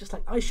 play. Just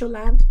like ice your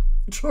land,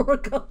 draw a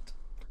card.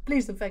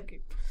 Please and thank you.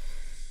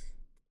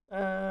 What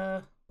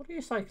are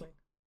you cycling?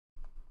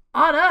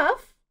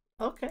 Unearth?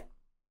 Okay.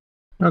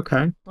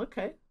 Okay.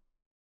 Okay.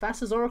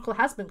 Thassa's Oracle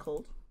has been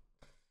called.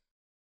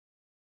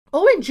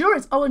 Oh,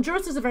 Endurance. Oh,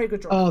 Endurance is a very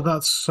good draw. Oh,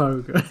 that's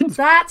so good.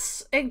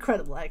 That's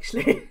incredible,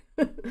 actually.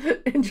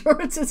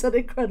 Endurance is an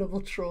incredible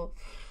draw.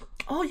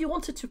 Oh, you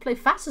wanted to play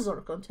Thassa's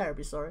Oracle. I'm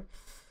terribly sorry.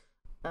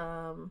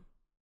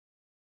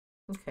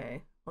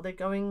 Okay. Are they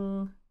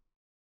going...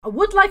 I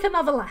would like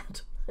another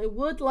land. I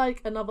would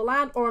like another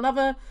land or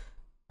another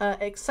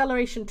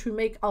acceleration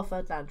to our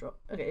third land drop.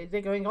 Okay,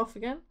 they're going off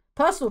again.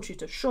 Personal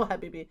tutor. Sure,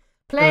 Habibi.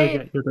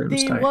 Play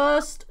the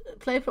worst...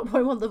 Play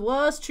one of the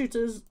worst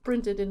tutors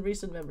printed in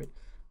recent memory.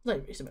 No,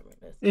 recent memory.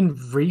 In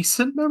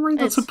recent memory?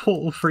 That's a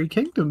Portal Free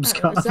Kingdoms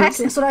card.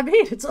 Exactly, that's what I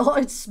mean. It's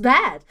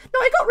bad. No,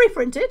 it got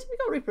reprinted. It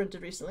got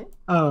reprinted recently.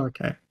 Oh,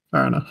 okay.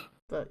 Fair enough.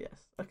 But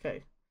yes,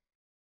 okay.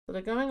 So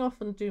they're going off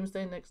on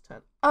Doomsday next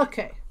turn.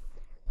 Okay.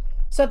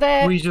 So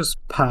they're... We just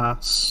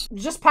pass.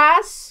 Just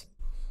pass?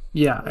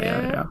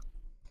 Yeah.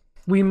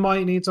 We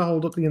might need to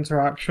hold up the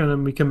interaction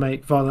and we can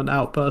make Violent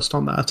Outburst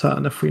on their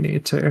turn if we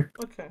need to.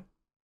 Okay.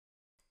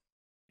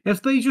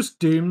 If they just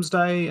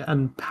Doomsday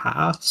and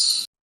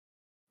pass...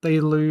 They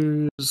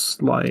lose,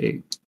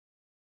 like,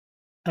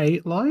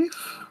 8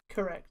 life?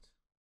 Correct.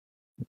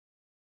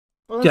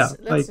 Well,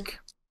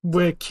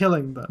 we're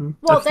killing them.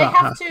 Well, they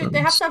have to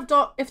have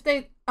dark, if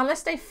they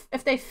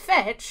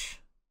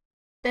fetch,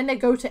 then they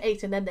go to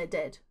 8 and then they're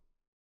dead.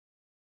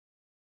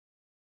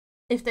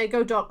 If they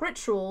go Dark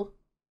Ritual,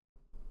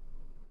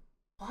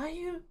 Why are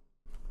you?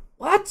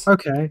 What?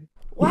 Okay.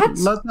 What?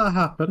 Let that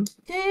happen.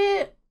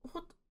 Yeah.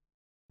 What?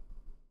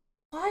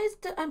 Why is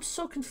that? I'm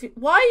so confused.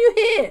 Why are you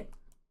here?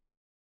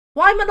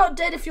 Why am I not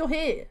dead if you're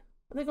here?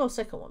 I think I'll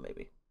second one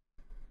maybe.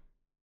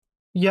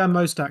 Yeah,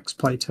 most decks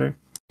play 2.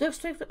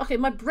 Okay,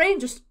 my brain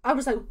just. I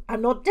was like,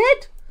 I'm not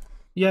dead.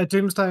 Yeah,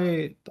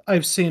 Doomsday.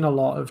 I've seen a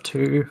lot of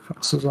 2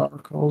 Fox's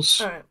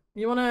articles. All right,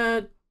 you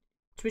wanna? Do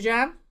we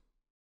jam?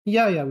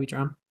 Yeah, we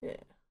jam. Yeah.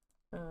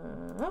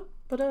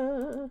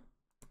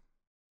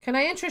 Can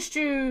I interest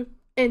you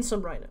in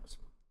some rhinos?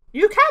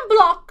 You can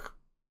block,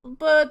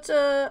 but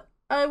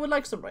I would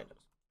like some rhinos.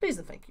 Please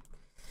and thank you.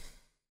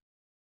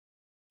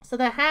 So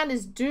their hand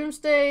is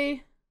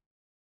Doomsday.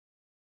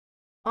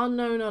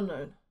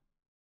 Unknown.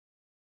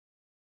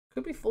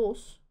 Could be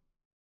Force.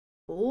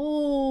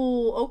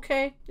 Ooh,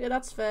 okay. Yeah,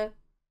 that's fair.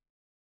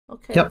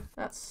 Okay, yep.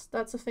 That's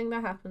a thing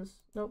that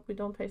happens. Nope, we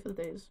don't pay for the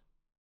days.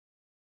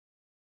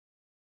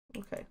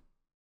 Okay.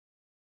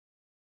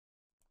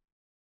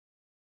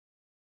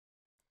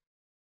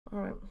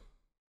 Alright.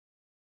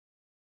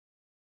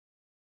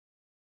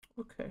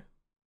 Okay.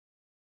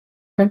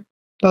 Okay,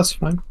 that's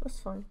fine. That's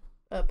fine.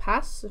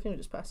 Pass? I think we're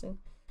just passing.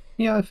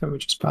 Yeah, I think we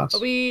just pass. Are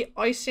we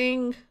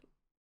icing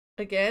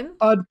again?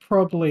 I'd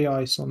probably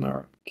ice on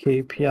their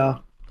keep, yeah.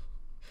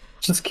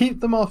 Just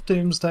keep them off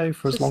Doomsday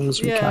for as long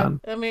as we can.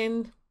 I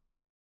mean,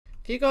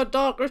 if you got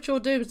Dark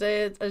Ritual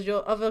Doomsday as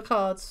your other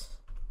cards,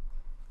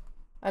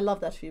 I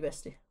love that for you,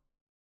 bestie.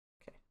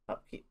 Okay,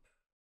 upkeep.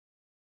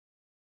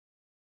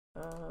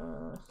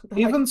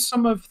 Even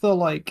some of the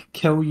like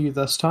kill you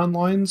this turn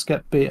lines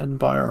get beaten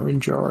by our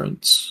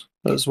endurance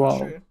as well.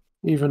 True.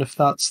 Even if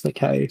that's the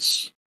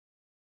case.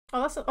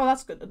 Oh,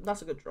 that's good.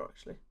 That's a good draw,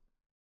 actually.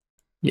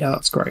 Yeah,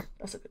 that's great.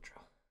 That's a good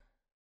draw.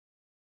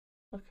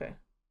 Okay.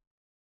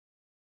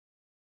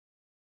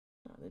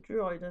 No, they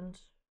drew Island.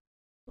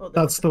 Oh,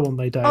 that's the one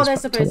they did. Oh,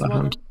 there's the base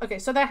one. Okay,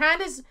 so their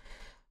hand is.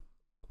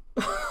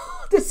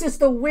 This is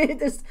the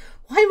weirdest.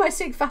 Why am I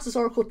seeing Fastest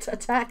Oracle to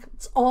attack?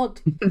 It's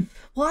odd.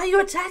 Why are you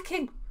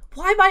attacking?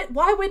 Why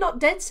are we not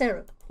dead,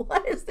 Sarah?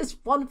 Why is this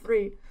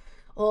 1-3?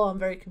 Oh, I'm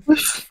very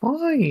confused. We're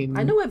fine.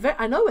 I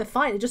know we're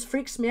fine. It just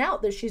freaks me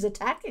out that she's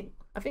attacking.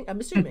 I'm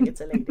assuming it's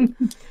a lady.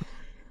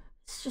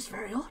 It's just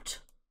very odd.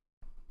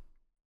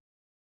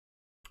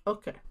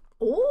 Okay.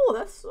 Oh,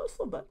 that's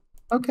not bad.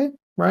 Okay,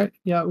 right.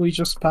 Yeah, we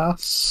just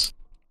pass.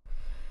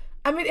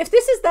 I mean, if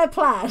this is their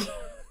plan,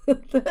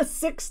 the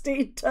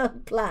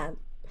 16-turn plan,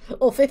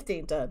 or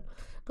 15-turn,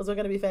 because we're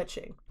going to be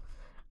fetching,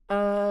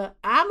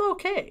 I'm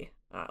okay.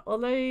 Well,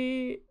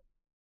 they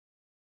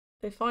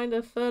find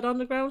a third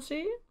underground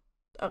sea?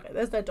 Okay,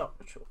 there's their Dark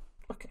Ritual.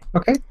 Okay.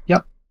 Okay,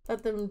 yep.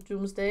 Let them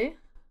Doomsday.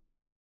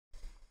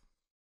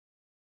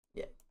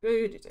 Yeah.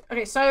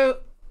 Okay, so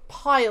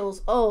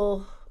piles.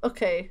 Oh,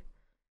 okay.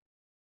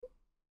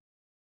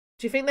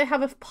 Do you think they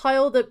have a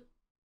pile that...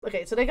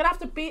 Okay, so they're going to have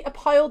to beat a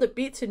pile that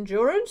beats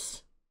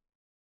Endurance?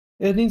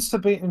 It needs to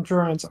beat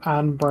Endurance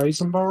and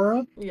Brazen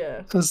Borrower.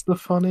 Yeah. Is the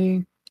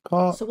funny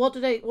part. So what do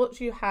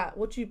you have?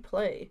 What do you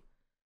play?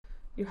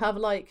 You have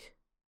like...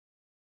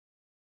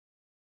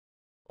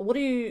 What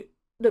does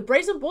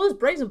Brazen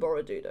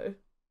Borrower do though?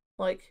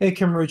 Like... It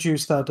can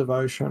reduce their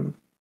devotion.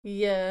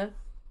 Yeah.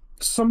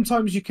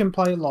 Sometimes you can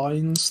play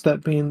lines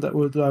that mean that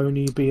would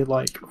only be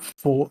like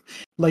 4.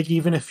 Like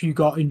even if you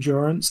got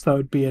Endurance, there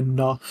would be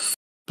enough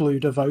blue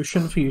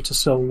devotion for you to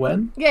still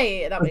win.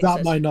 Yeah, that makes sense.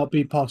 That might not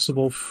be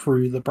possible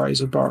through the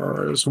Brazen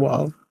Borrower as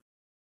well.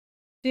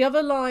 The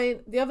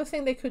other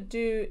thing they could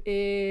do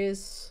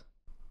is...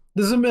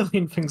 There's a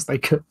million things they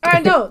could do. I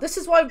know, this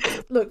is why...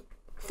 Look,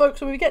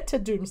 folks, when we get to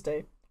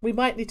Doomsday, we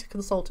might need to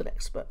consult an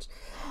expert.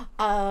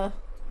 Why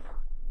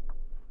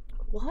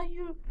are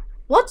you...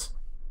 What?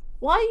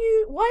 Why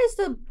is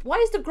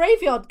the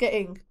graveyard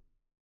getting...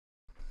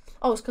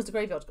 Oh, it's because the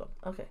graveyard's gone.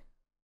 Okay.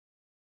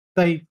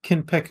 They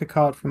can pick a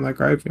card from their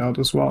graveyard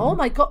as well. Oh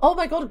my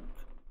god.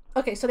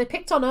 Okay, so they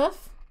picked on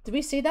Earth. Did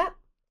we see that?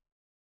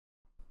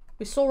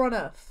 We saw on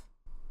Earth.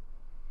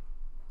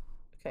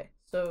 Okay,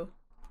 so...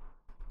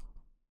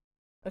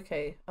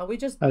 Okay, are we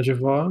just... Edge of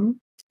One?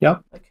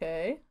 Yep.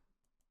 Okay.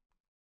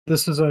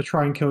 This is a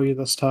try and kill you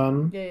this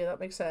turn. Yeah,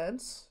 that makes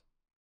sense.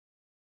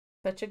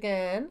 Fetch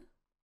again.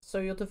 So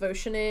your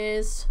devotion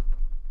is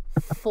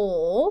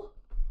 4.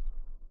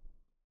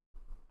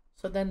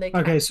 So then they can...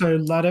 Okay, so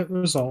let it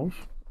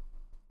resolve.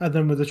 And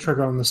then with the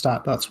trigger on the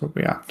stat, that's what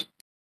we act.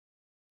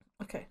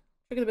 Okay.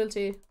 Trigger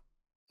ability.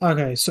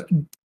 Okay, so...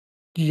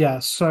 Yeah,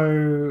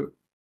 so...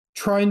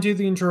 Try and do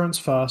the Endurance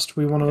first.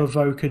 We want to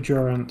evoke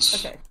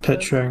Endurance,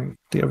 pitching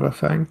the other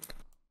thing.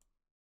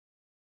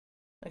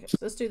 Okay, so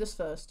let's do this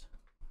first.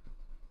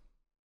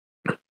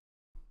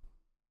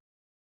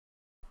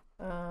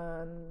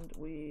 And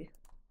we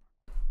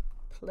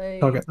play...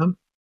 Target them.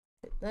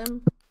 Hit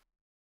them.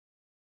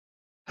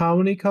 How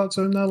many cards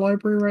are in their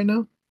library right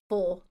now?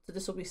 4, so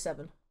this will be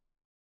 7.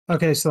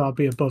 Okay, so that'll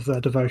be above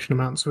their devotion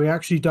amount, so we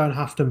actually don't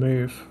have to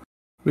move.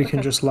 We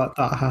can just let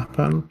that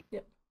happen.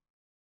 Yep.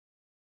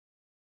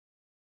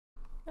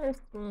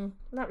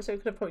 Not so we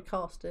could have probably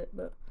cast it,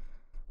 but...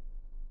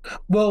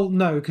 Well,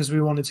 no, because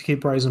we wanted to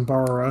keep Brazen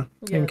Borrower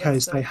Yeah, in that's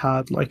case they fair.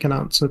 had like an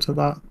answer to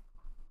that.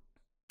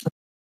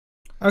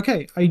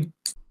 Okay, I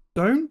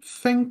don't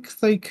think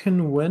they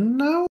can win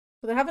now.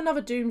 So they have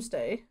another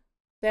Doomsday.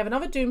 They have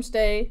another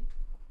Doomsday.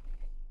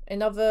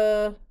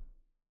 Another.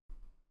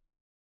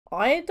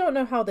 I don't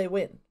know how they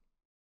win.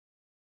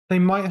 They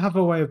might have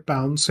a way of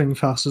bouncing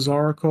Thassa's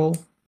Oracle.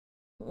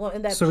 What,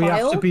 in their So pile? we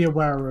have to be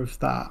aware of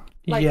that.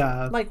 Like,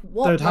 yeah. Like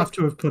what? They'd have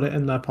to have put it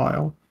in their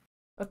pile.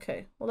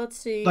 Okay, well, let's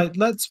see. Like,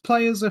 let's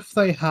play as if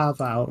they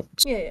have out.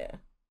 Yeah.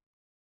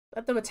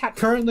 Let them attack.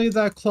 Currently,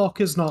 their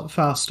clock is not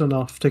fast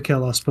enough to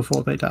kill us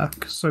before they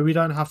deck, so we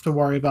don't have to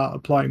worry about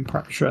applying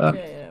pressure.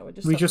 Yeah.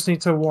 We just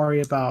need to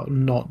worry about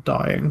not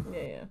dying.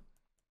 Yeah.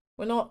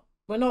 We're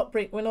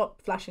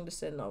not flashing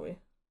this in, are we?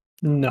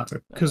 No,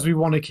 because we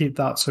want to keep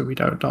that so we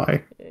don't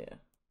die. Yeah.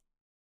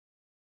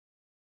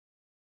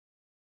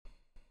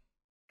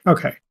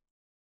 Okay.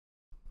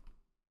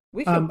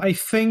 Can... I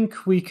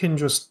think we can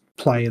just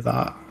play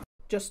that.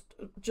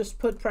 Just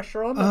put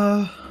pressure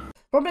on.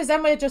 Problem is,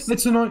 then we're just.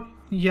 It's annoying.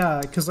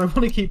 Yeah, because I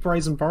want to keep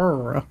Brazen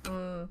Borrower up.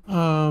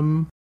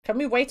 Can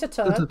we wait a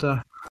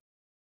turn?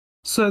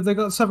 So they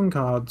got 7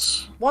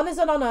 cards. One is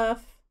an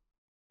Unearth.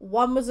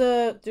 One was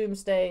a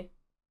Doomsday.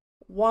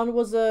 One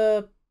was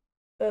a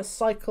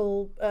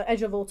Cycle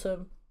Edge of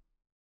Autumn.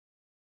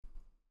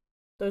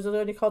 Those are the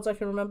only cards I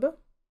can remember.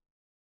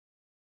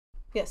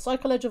 Yeah,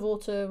 Cycle Edge of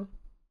Autumn.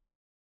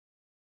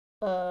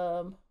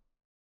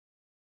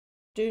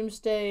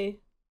 Doomsday.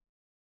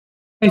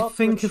 I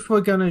think if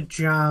we're gonna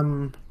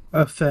jam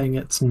a thing,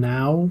 it's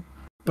now.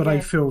 But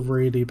I feel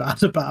really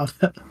bad about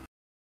it.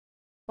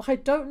 I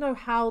don't know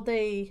how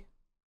they.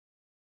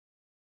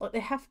 Like, they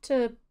have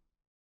to.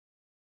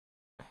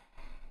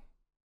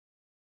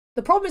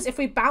 The problem is, if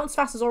we bounce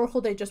Thassa's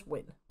Oracle, they just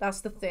win.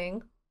 That's the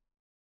thing.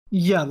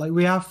 Yeah, like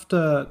we have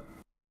to.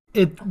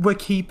 We're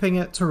keeping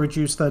it to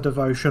reduce their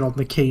devotion on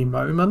the key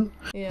moment.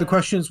 Yeah. The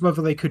question is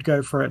whether they could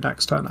go for it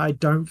next turn. I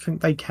don't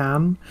think they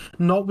can.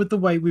 Not with the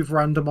way we've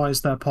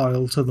randomized their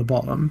pile to the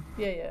bottom.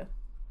 Yeah.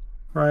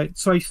 Right,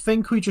 so I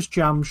think we just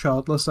jam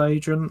Shardless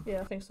Agent.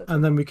 Yeah, I think so too.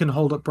 And then we can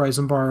hold up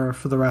Brazen Borrower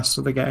for the rest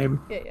of the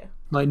game. Yeah.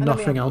 Like, and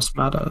nothing else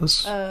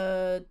matters.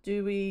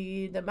 Do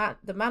we... The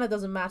mana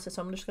doesn't matter,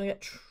 so I'm just going to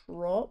get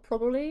Trot,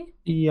 probably?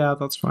 Yeah,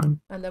 that's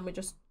fine. And then we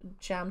just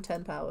jam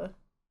 10 power.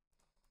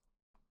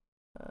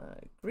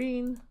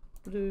 Green,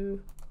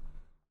 blue.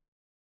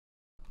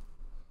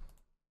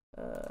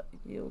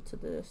 Yield to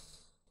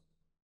this.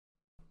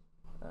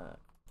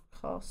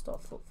 Cast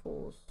off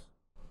Footfalls.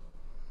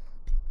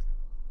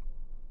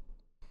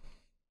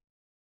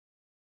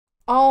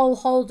 Oh,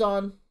 hold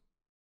on.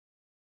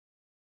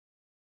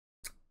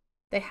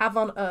 They have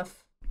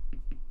Unearth.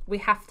 We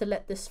have to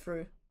let this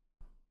through.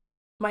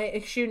 My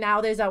issue now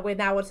is that we're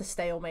now at a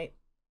stalemate.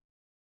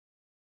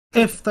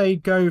 If they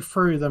go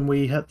through, then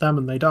we hit them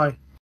and they die.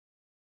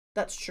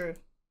 That's true.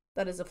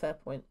 That is a fair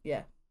point,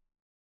 yeah.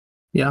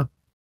 Yeah.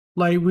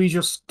 Like, we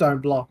just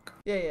don't block.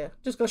 Yeah.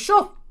 Just go,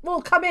 sure,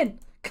 well, come in.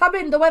 Come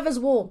in, the weather's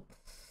warm.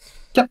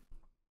 Yep.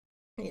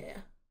 Yeah.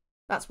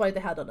 That's why they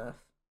had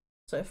Unearth.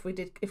 So if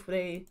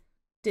they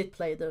did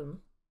play them.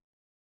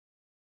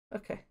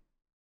 Okay.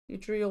 You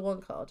drew your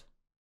 1 card.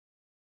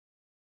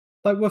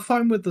 Like, we're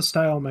fine with the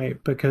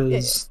stalemate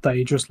because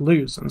they just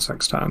lose in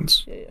 6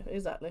 turns. Yeah,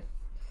 exactly.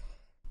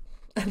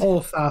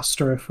 Or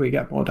faster if we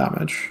get more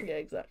damage. Yeah,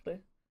 exactly.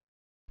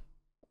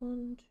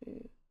 1,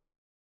 2.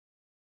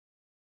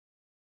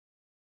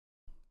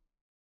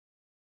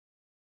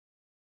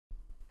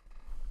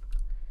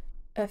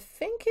 I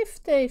think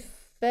if they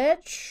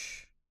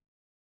fetch...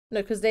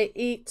 No, because they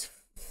eat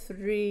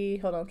 3...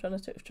 Hold on, I'm trying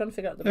to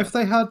figure out the... If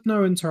they had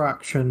no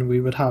interaction, we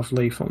would have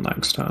lethal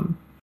next turn.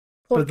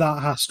 But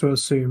that has to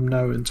assume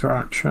no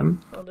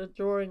interaction. Oh, the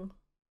drawing.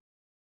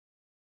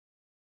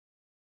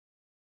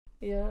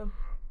 Yeah.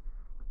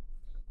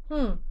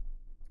 How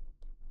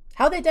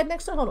are they dead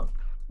next turn? Hold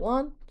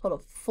on.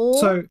 4.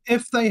 So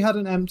if they had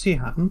an empty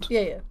hand...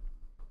 Yeah.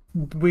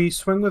 We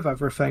swing with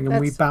everything and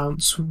we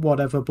bounce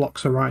whatever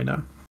blocks a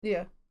Rhino.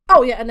 Yeah.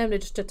 Oh, yeah, and then they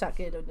just attack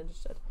it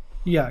instead.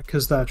 Yeah,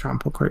 because they're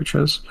trample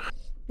creatures.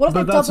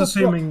 But that's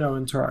assuming no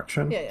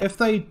interaction. Yeah. If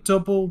they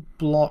double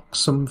block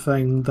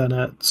something, then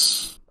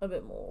it's... a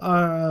bit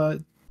more.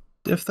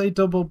 If they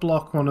double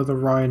block one of the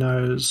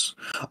Rhinos...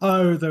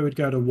 Oh, they would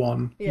go to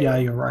 1. Yeah,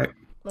 you're right.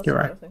 You're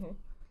right.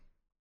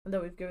 And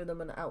then we've given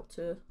them an out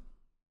to...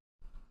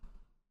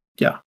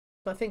 Yeah.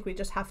 So I think we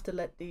just have to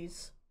let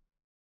these...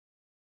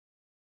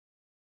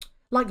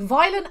 Like,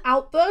 Violent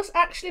Outburst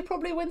actually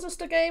probably wins us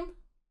the game.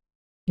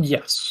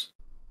 Yes.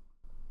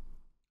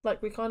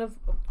 Like, we've drawn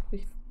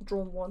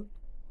 1.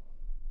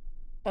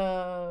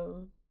 I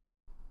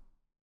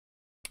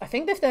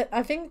think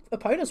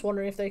opponents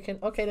wondering if they can...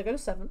 Okay, they go to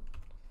 7.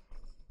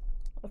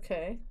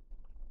 Okay.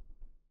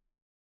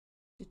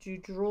 Did you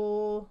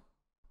draw...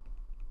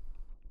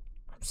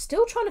 I'm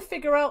still trying to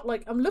figure out,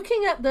 like, I'm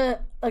looking at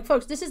the... Like,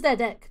 folks, this is their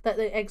deck that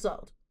they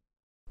exiled.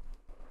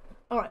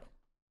 Alright.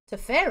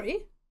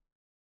 Teferi?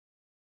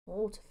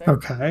 Oh, Teferi.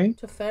 Okay.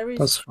 Teferi's...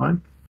 That's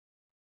fine.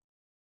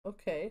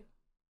 Okay.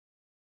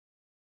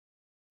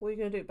 What are you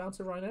going to do? Bounce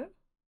a Rhino?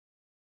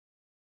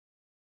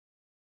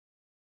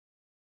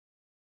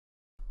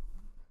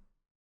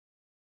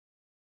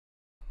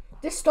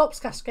 This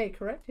stops Cascade,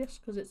 correct? Yes,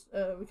 because it's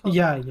we can't.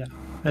 Yeah,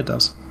 it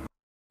does.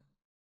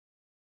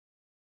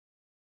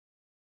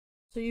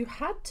 So you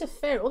had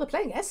Teferi. Oh, they're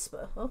playing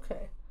Esper.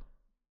 Okay.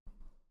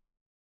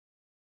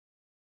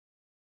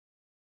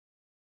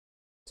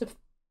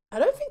 I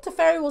don't think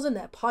Teferi was in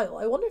their pile.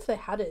 I wonder if they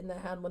had it in their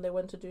hand when they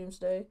went to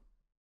Doomsday.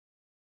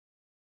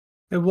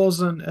 It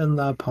wasn't in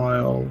their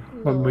pile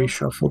when we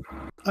shuffled.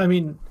 I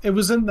mean, it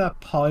was in their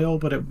pile,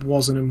 but it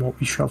wasn't in what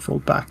we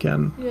shuffled back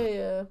in.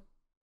 Yeah.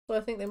 So I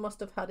think they must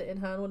have had it in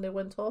hand when they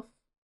went off.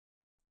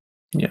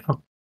 Yeah.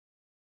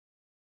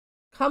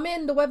 Come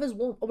in, the weather's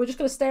warm. We're just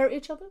going to stare at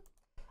each other?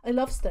 I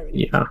love staring at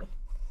each other.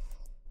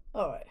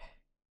 Alright.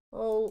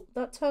 Well,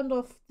 that turned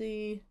off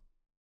the...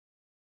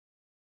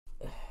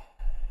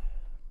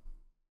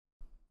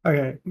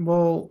 Okay,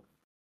 well...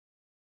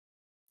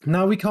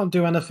 Now we can't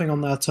do anything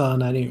on their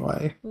turn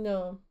anyway.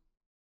 No.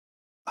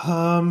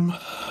 Do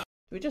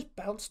we just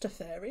bounce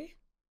Teferi?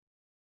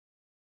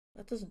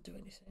 That doesn't do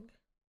anything.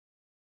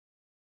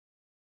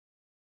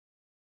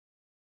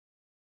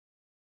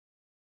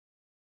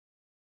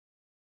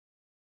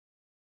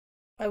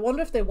 I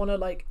wonder if they want to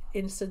like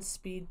instant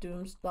speed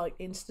dooms, like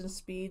instant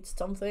speed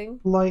something.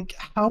 Like,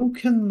 how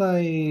can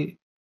they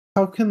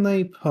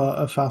put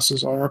a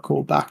Thassa's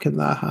Oracle back in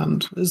their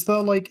hand? Is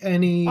there like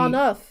any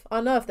Unearth?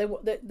 They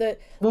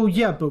well,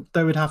 yeah, but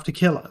they would have to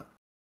kill it.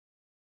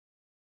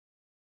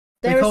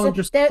 They There can't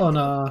is just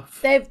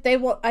unearth. They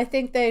want. I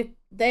think they're.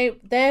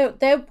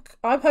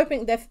 I'm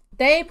hoping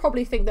they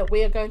probably think that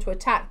we are going to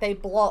attack. They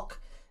block,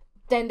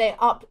 then they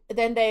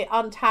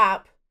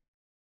untap,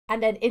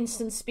 and then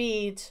instant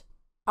speed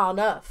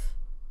unearth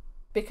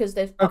because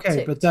they've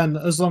Okay, upticked. but then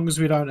as long as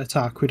we don't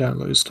attack, we don't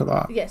lose to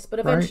that. Yes, but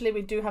eventually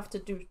we do have to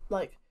do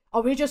like.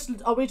 Are we just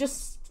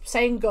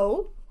saying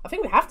go? I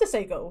think we have to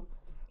say go.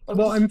 Like,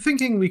 well, I'm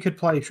thinking we could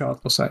play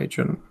Shardless Age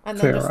and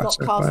then just not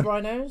cast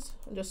Rhinos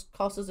and just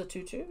cast as a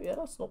 2/2. Yeah,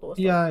 that's not the worst.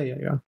 Yeah.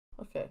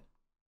 Okay.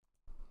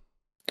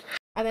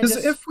 And then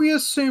because if we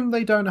assume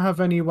they don't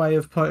have any way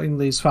of putting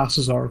these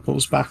Thassa's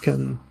Oracles back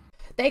in,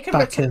 they can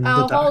return.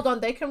 Hold on,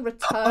 they can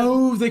return.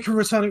 Oh, they can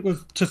return it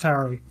with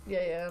Teferi.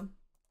 Yeah.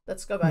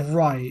 Let's go back.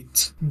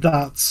 Right,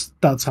 that's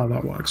how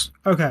that works.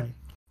 Okay.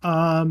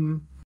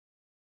 Then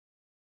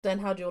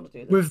how do you want to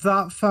do this? With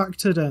that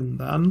factored in,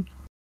 then.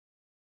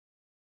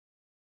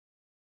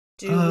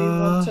 Do we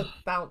want to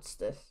bounce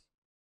this?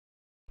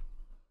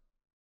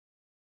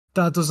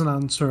 That doesn't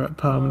answer it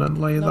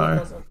permanently, no, though. It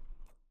doesn't.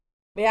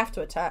 We have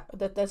to attack.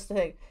 That's the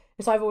thing.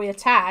 It's either we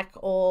attack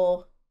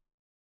or...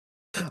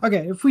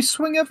 Okay, if we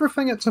swing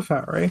everything at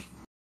Teferi...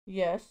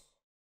 Yes.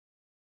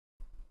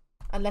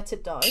 And let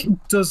it die.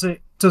 Does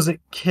it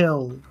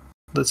kill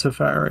the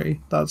Teferi?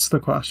 That's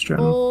the question.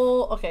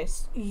 Oh, okay.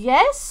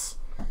 Yes?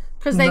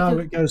 Because they No,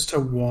 it goes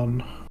to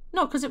 1.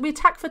 No, because we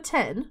attack for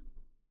 10.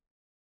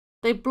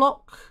 They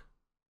block...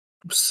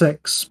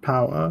 6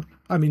 power.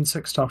 I mean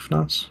 6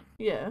 toughness.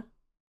 Yeah.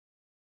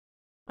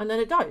 And then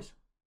it dies.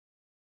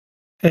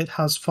 It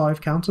has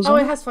 5 counters on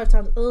it? It has 5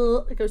 counters.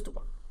 It goes to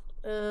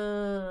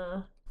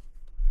 1.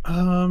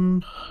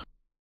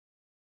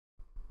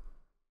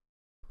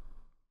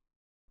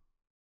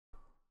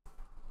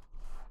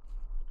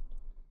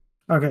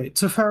 Okay,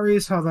 Teferi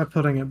is how they're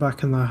putting it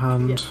back in their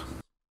hand. Yes.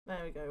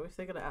 There we go, we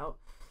figured it out.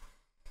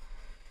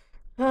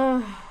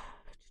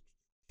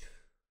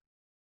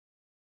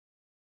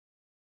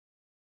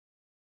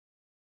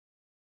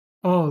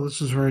 Oh, this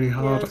is really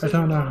hard. I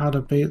don't know how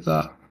to beat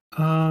that.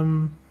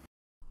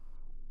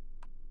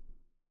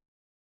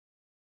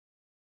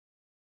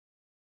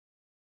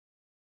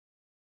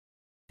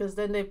 Because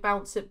then they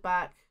bounce it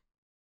back,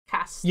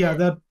 cast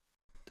it.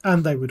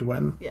 And they would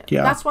win. Yeah.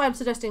 That's why I'm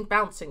suggesting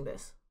bouncing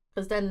this.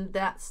 Because then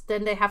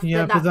they have...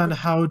 Yeah, but then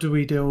how do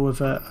we deal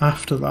with it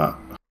after that?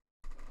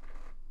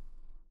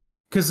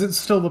 Because it's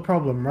still the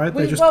problem, right?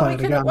 They just play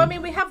it again. I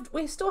mean,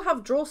 we still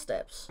have draw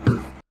steps.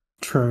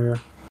 True.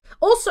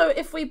 Also,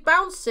 if we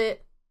bounce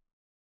it,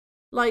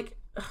 like,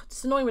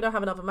 it's annoying we don't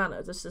have another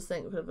mana. This is the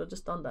thing, we could have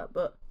just done that,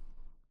 but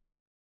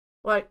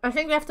like, I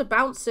think we have to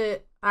bounce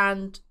it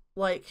and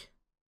like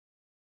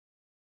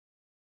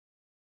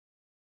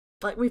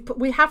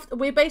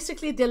we're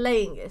basically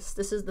delaying this.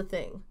 This is the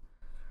thing.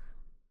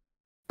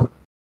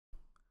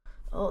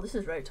 Oh, this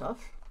is very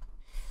tough.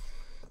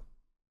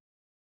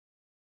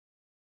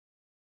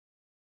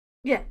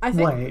 Yeah, I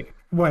think.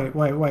 Wait.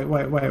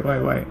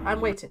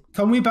 I'm waiting.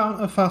 Can we bounce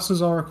a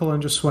Thassa's Oracle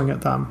and just swing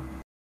at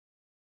them?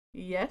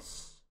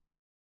 Yes.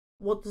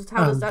 How does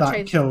that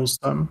change? That kills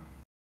them.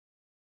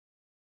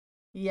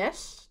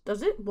 Yes.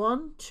 Does it?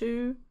 1,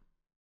 2.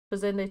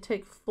 Because then they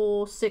take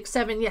 4, 6,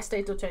 7. Yes,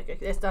 they do take it.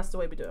 Yes, that's the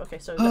way we do it. Okay,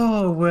 so.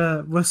 Oh,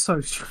 we're so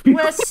stupid.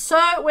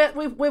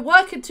 We're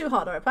working too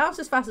hard. Alright, bounce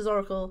this Thassa's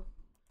Oracle.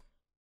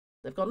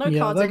 They've got no cards.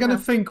 Yeah, they're gonna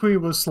think we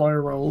were slow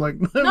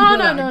rolling. No.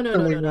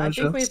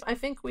 I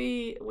think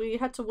we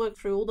had to work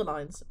through all the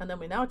lines, and then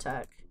we now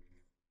attack.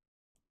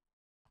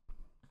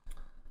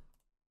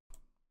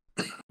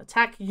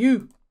 Attack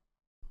you.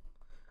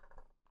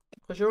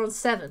 Because you're on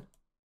 7.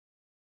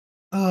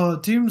 Oh,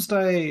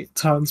 Doomsday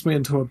turns me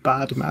into a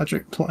bad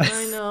Magic player.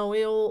 I know.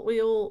 We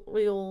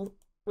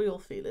all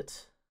feel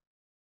it.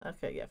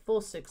 Okay, yeah.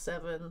 4, 6,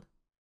 7.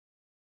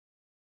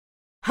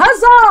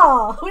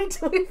 Huzzah!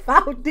 We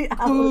found the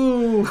out.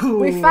 Ooh,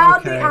 we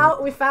found okay. the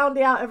out. We found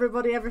the out.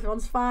 Everybody,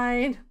 everyone's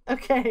fine.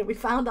 Okay, we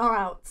found our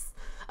outs.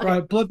 Okay.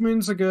 Right, Blood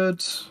Moons are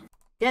good.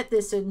 Get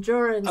this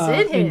endurance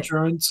in here.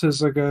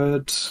 Endurances are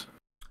good.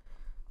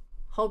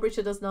 Hull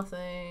Breacher does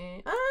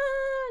nothing.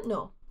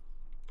 No.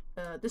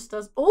 This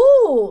does.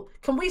 Oh,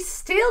 can we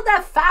steal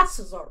their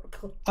Fastest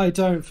Oracle? I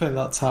don't think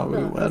that's how we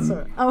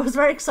win. I was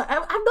very excited.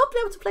 I'm not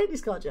being able to play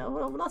these cards yet. I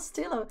want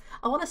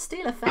to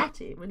steal a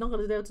fatty. We're not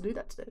going to be able to do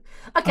that today.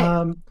 Okay.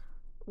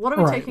 What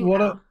are we taking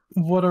now?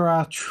 What are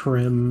our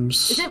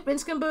trims? Is it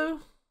Winscombe?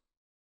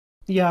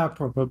 Yeah,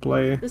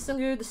 probably.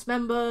 Disengoo,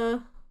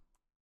 Dismember.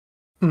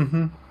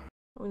 Mm-hmm.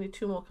 We need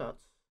 2 more cards.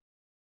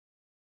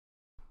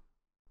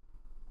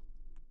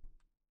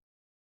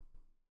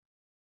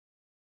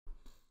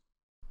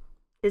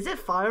 Is it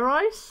Fire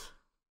Ice?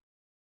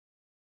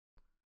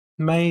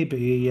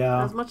 Maybe,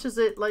 yeah. As much as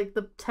it, like,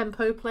 the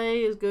tempo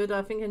play is good,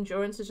 I think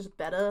Endurance is just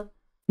better.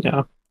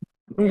 Yeah.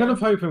 I'm kind of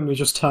hoping we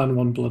just turn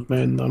 1 Blood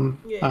Moon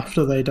them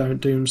after they don't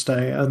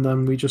Doomsday, and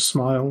then we just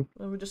smile.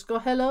 And we just go,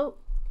 hello.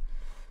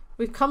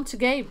 We've come to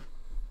game.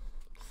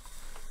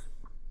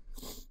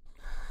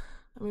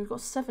 I mean, we've got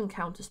 7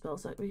 counter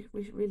spells. Like, we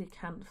really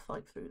can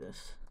fight through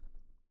this.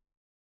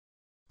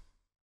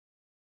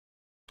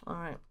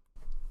 Alright.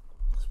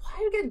 Why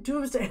are we getting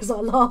Doomsday as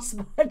our last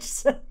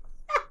match?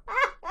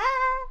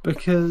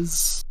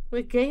 Because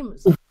we're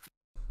gamers.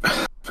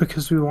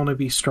 Because we want to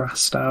be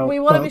stressed out. We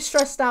want to be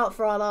stressed out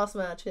for our last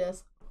match,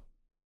 yes.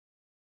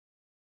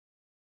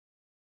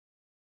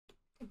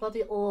 I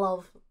bloody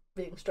love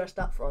being stressed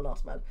out for our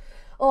last match.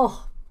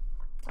 Oh,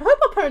 I hope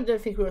our parents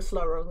didn't think we were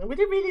slow rolling. We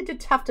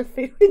did have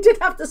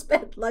to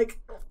spend like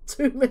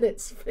 2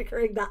 minutes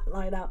figuring that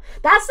line out.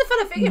 That's the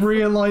fun of thing.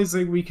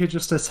 Realizing we could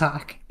just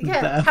attack.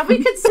 Yeah, have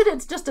we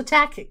considered just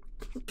attacking?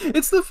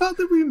 It's the fact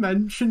that we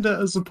mentioned it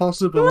as a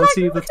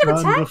possibility the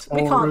turn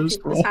before as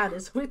well.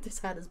 This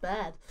hand is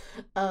bad.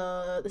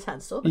 This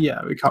hand's so bad.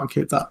 Yeah, we can't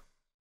keep that.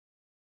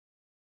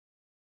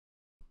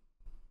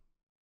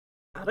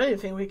 I don't even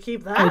think we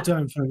keep that. I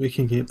don't think we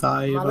can keep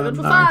that either. Not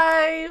for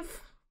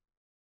 5.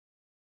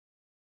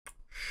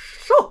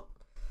 Sure.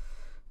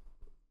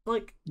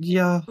 Like.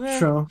 Yeah,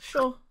 sure.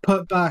 Sure.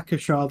 Put back a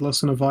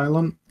Shardless and a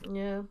Violent.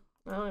 Yeah.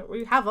 Alright,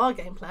 we have our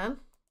game plan.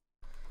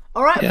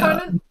 Alright,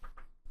 opponent.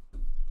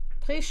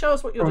 Please show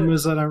us what you're doing. Problem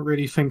is, I don't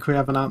really think we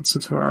have an answer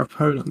to our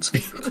opponent's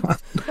game plan.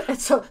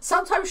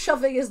 Sometimes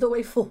shoving is the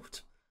way forward.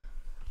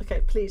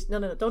 Okay, please. No,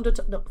 don't do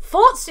no.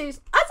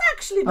 Thoughtseize. That's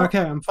actually not... Okay,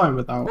 I'm fine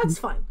with that. That's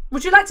fine.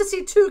 Would you like to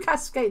see 2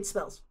 Cascade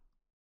spells?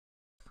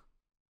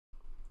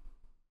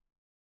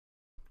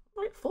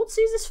 Right,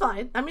 Thoughtseize is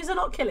fine. That means they're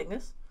not killing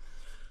us.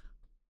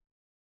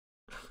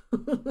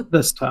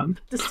 This turn.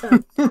 This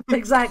turn.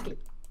 Exactly.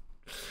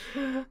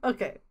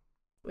 Okay.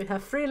 We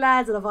have 3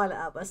 lands and a Violet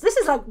Outburst. This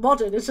is like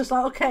modern. It's just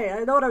like, okay,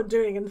 I know what I'm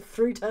doing in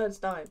 3 turns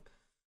time.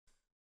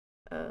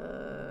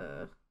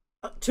 2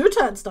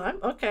 turns time.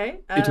 Okay.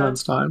 2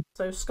 turns time.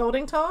 So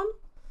Scolding Tarn.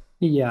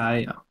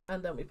 Yeah.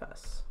 And then we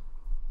pass.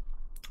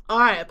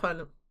 Alright,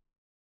 opponent.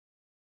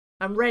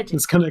 I'm ready.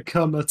 It's gonna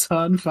come a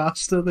turn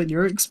faster than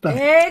you're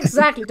expecting.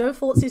 Exactly. Don't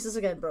Thoughtseize this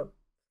again, bro.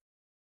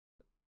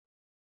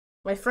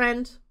 My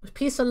friend, with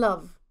peace and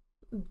love,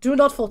 do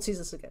not Thoughtseize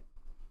this again.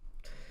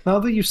 Now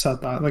that you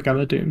said that, they're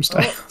gonna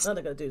Doomsday. Oh, no,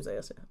 they're gonna Doomsday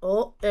us.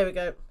 Oh, there we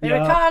go. Here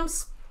it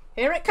comes.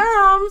 Here it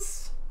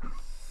comes.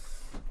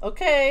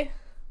 Okay.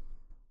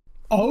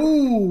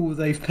 Oh,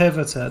 they've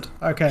pivoted.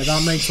 Okay,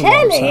 that makes a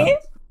lot of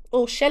sense.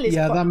 Oh, Shelly's.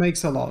 Yeah, that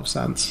makes a lot of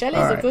sense.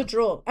 Shelly's a good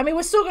draw. I mean,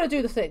 we're still gonna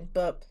do the thing,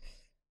 but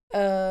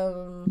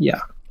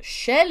yeah.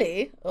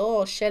 Shelly.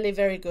 Oh, Shelly,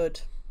 very good.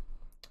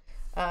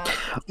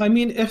 I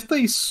mean, if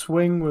they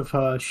swing with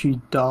her, she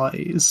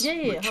dies.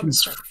 Yeah, which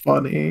is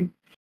funny.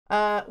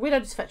 We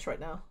don't just fetch right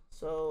now,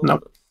 so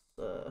nope.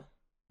 Let's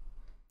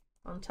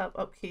untap,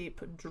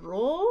 upkeep,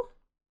 draw.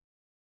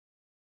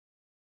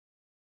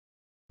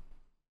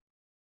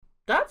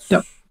 That's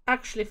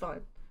actually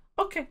fine.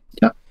 Okay.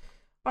 Yep.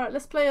 Alright,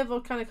 let's play a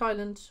Volcanic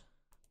Island.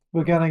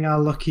 We're getting our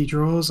lucky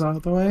draws out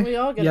of the way. We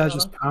are getting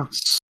just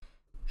pass.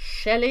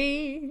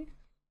 Shelly.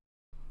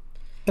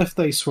 If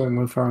they swing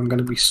with her, I'm going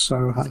to be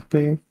so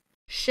happy.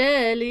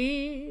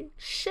 Shelly.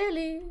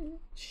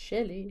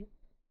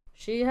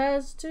 She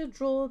has to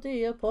draw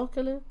the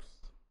apocalypse.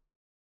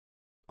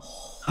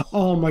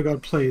 Oh my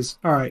god, please.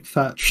 Alright,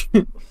 fetch.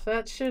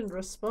 Fetch in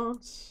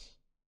response.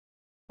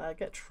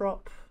 Get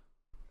trop.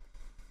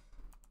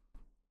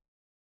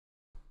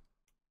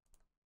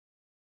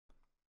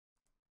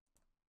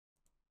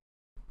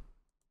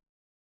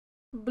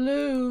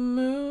 Blue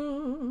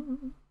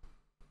moon,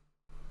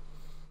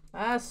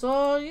 I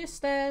saw you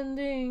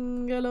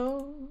standing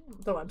alone.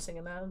 Don't know why I'm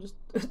singing now. Just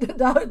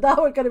now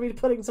we're going to be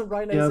putting some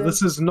rhinos in. Yeah,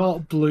 this is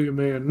not Blue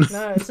Moon.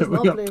 No, this is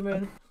not Blue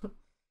Moon.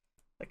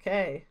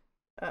 Okay.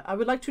 I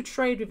would like to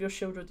trade with your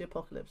Shield of the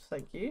Apocalypse.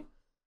 Thank you.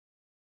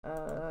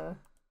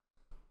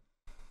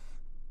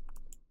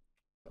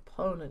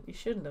 Opponent, you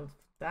shouldn't have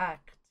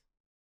backed.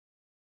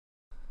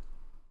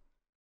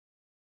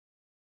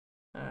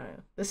 Alright,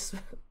 this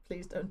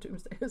please don't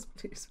doomsday us,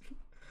 please.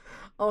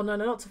 Oh no,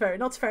 not Teferi,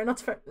 not Teferi, not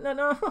Teferi.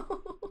 No.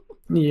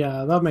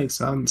 Yeah, that makes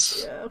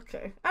sense. Yeah,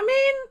 okay. I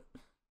mean,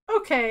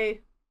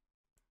 okay.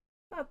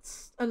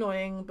 That's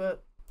annoying,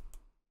 but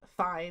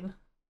fine.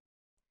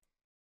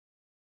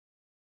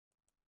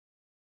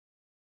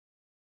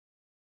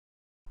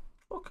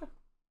 Okay.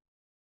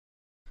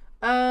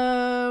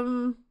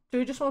 Do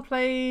we just want to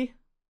play?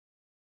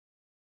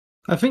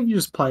 I think you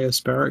just play a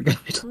spirit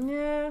guide.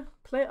 Yeah,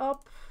 play it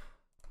up.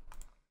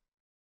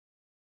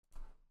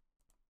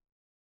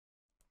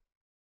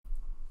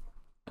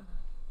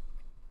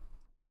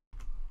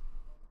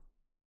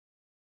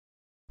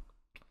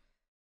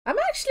 I'm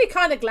actually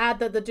kind of glad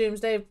that the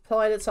Doomsday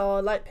pilots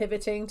are like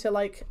pivoting to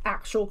like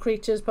actual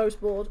creatures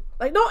post board.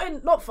 Like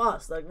not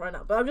fast like right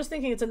now, but I'm just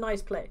thinking it's a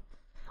nice play.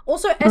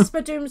 Also, Esper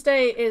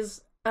Doomsday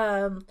is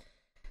I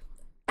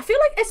feel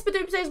like Esper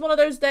Doomsday is one of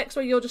those decks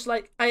where you're just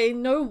like, I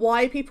know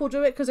why people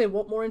do it because they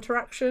want more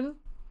interaction,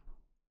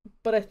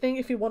 but I think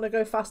if you want to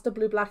go faster,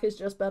 blue black is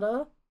just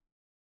better.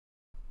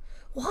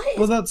 Why?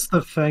 Well, that's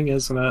the thing,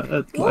 isn't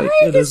it? Why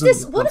is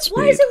this? Why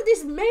is it with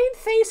this main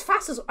phase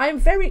fastest? I'm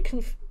very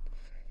confused.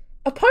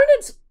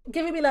 Opponents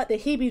giving me like the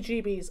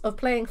heebie-jeebies of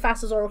playing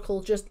Fastest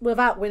Oracle just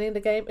without winning the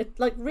game. It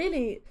like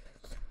really,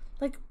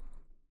 like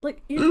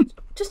you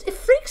just it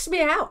freaks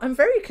me out. I'm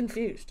very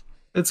confused.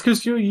 It's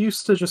because you're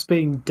used to just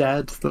being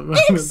dead.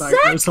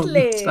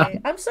 Exactly.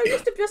 I'm so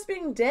used to just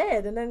being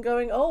dead and then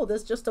going, oh,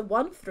 there's just a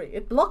 1/3.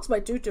 It blocks my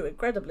 2/2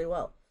 incredibly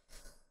well.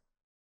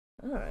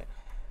 All right.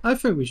 I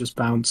think we just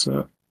bounce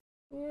it.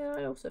 Yeah,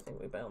 I also think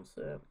we bounce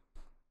it.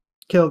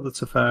 Kill the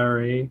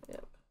Teferi.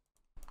 Yep.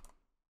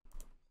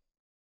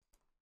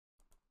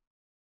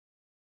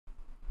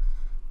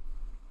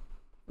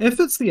 If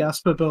it's the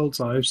Esper builds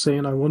I've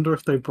seen, I wonder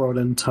if they brought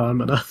in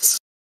Terminus.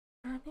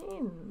 I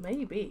mean,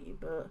 maybe,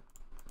 but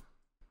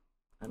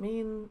I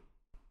mean,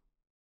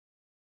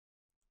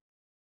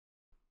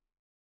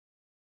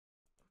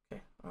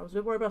 okay. I was a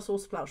bit worried about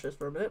Source of Plowshares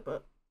for a minute,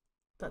 but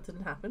that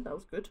didn't happen. That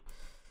was good.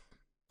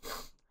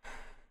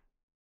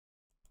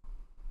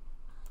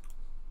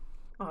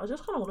 Oh, I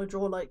just kind of want to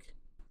draw like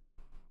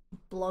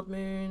Blood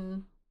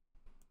Moon.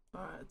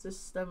 Alright,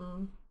 just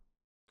 4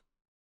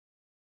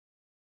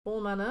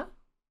 mana.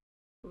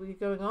 Are we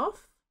going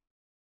off?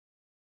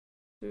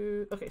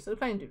 Okay, so they're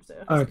playing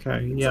Doomsday.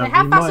 Okay, yeah. So they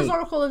have Fastest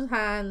Oracle in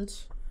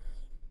hand.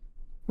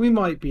 We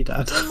might be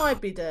dead. We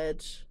might be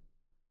dead.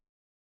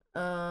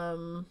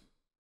 How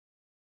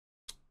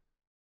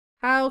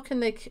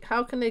can they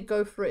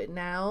go for it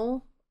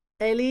now?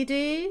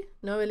 LED?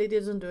 No, LED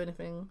doesn't do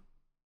anything.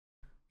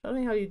 I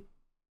don't know how you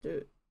do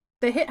it.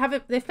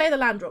 They've played the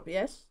land drop,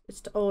 yes?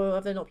 Or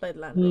have they not played the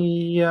land drop?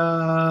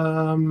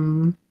 Yeah.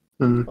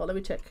 Oh, let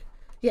me check.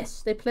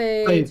 Yes, they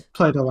played. They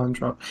played a land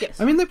drop.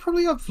 Yes. I mean, they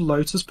probably have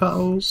Lotus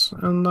Petals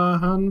in their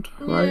hand,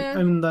 right? Yeah.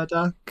 In their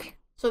deck.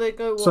 So they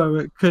go. What? So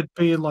it could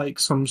be like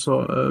some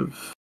sort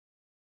of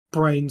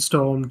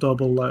brainstorm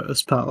double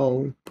Lotus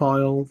Petal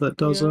pile that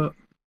does it.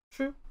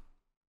 True.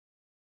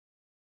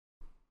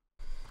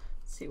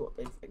 Let's see what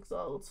they've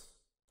exiled.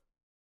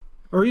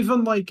 Or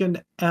even like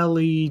an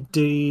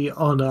LED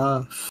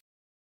Unearth.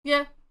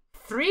 Yeah.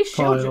 3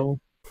 pile.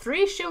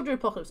 3 Shieldred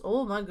Apocalypse.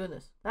 Oh my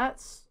goodness.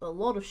 That's a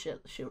lot of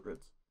shit,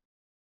 Shieldreds.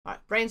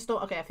 Alright,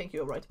 Brainstorm. Okay, I think you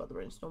were right about the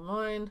Brainstorm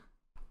line.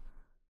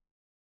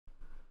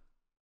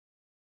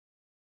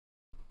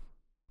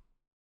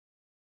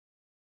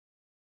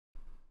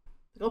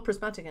 They got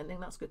Prismatic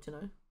Ending, that's good to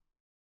know.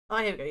 Oh,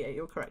 here we go. Yeah,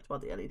 you were correct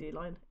about the LED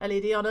line.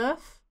 LED on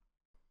Earth.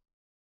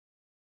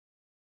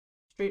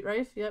 Street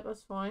Wraith. Yep,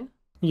 that's fine.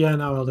 Yeah,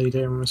 no LED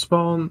in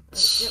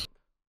response. Yep.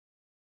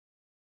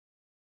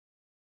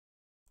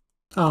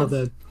 Oh,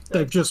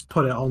 they've just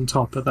put it on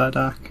top of their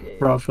deck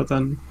rather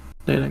than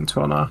needing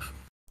to unearth.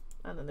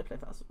 And then they play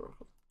Fastest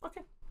Oracle.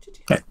 Okay.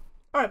 Okay.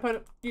 Alright,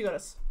 opponent, you got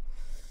us.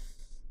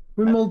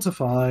 We mulled to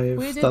 5.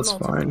 We did That's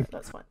multiply. fine.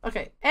 That's fine.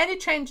 Okay. Any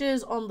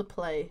changes on the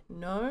play?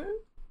 No.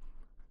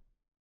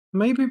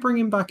 Maybe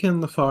bringing back in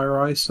the Fire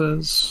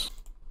Ices.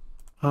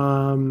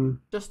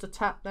 Just a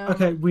tap now.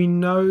 Okay, we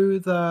know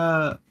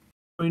they're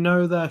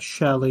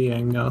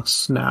shellying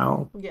us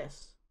now.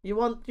 Yes. You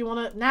want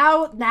to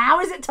now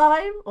is it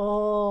time?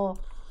 Or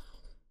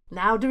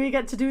now do we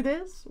get to do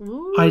this?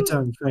 Ooh. I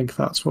don't think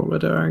that's what we're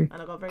doing.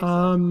 And I got very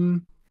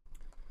sad.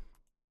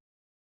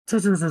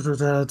 Do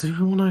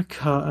we want to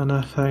cut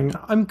anything?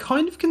 I'm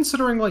kind of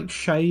considering like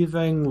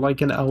shaving like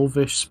an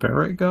Elvish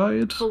Spirit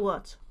Guide. For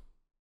what?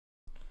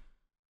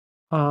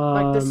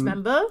 Like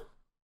Dismember?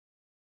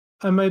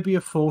 And maybe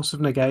a Force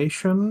of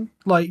Negation.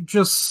 Like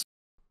just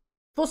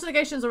Force of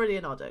Negation is already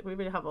in our deck. We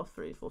really have our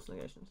 3 Force of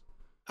Negations.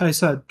 I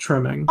said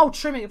trimming. Oh,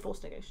 trimming and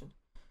Force Negation.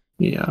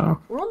 Yeah.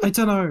 I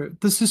don't know.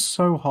 This is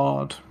so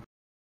hard.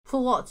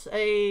 For what?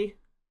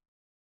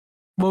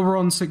 Well, we're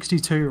on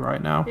 62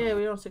 right now. Yeah,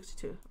 we're on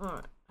 62.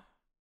 Alright.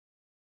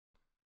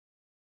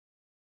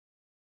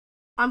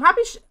 I'm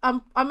happy.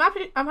 I'm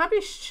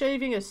happy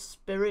shaving a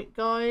spirit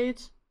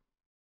guide.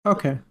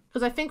 Okay.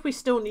 Because I think we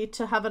still need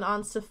to have an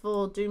answer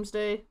for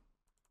Doomsday.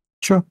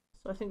 Sure.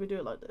 So I think we do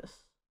it like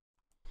this.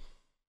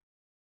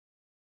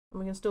 And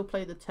we can still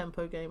play the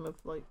tempo game of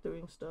like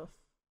doing stuff.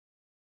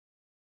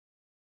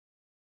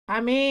 I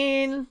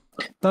mean,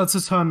 that's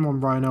a turn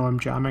 1 Rhino I'm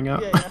jamming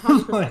at. Yeah,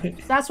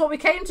 100%. That's what we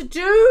came to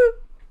do.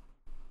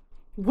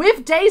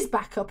 With Day's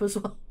backup as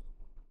well.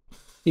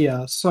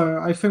 Yeah, so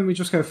I think we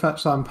just go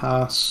fetch land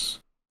pass.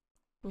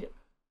 Yep.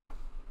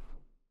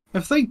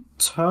 If they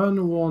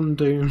turn 1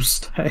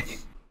 Doomsday,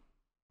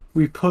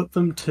 we put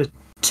them to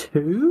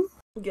 2?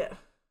 Yeah.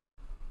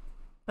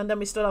 And then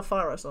we still have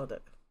Fire Ice on our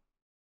deck.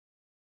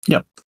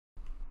 Yep.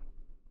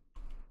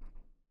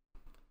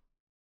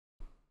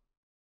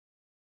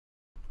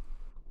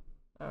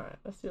 Alright,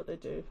 let's see what they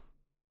do.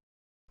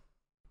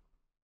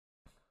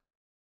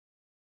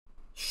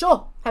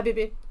 Sure,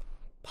 Habibi.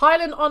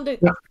 Pylon on the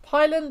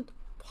Island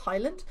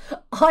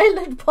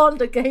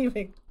Ponder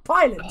Gaming.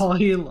 Pylon.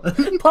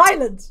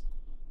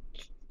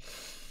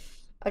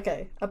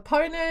 Okay.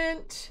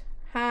 Opponent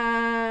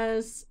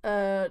has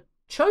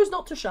chose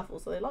not to shuffle,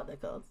 so they like their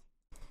cards.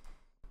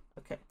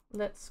 Okay,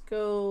 let's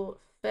go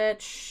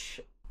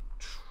fetch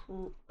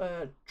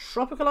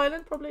Tropical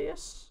Island, probably,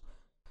 yes.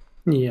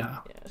 Yeah.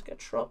 Yeah, let's get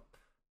Trop.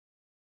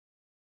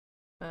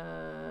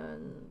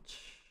 And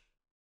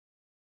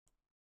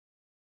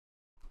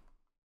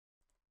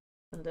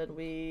then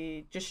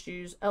we just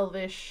use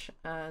Elvish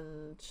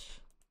and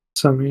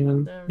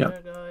Simian.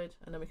 Yep. Guide,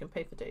 and then we can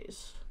pay for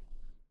days.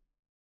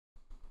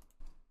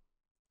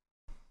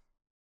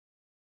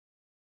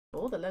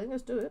 Oh, they're letting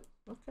us do it.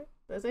 Okay,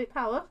 there's 8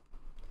 power.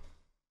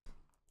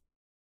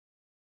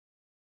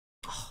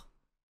 Oh,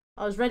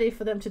 I was ready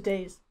for them to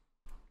daze.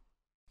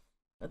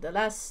 At the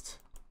last,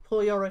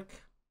 poor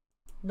Yorick,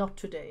 not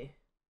today.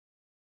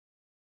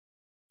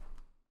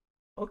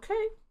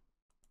 Okay.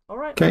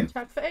 Alright, okay.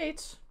 Attack for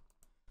 8.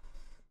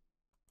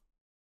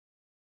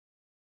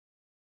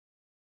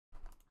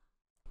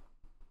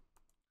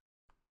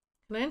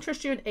 Can I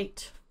interest you in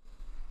 8?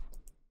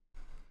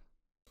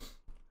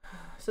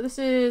 So this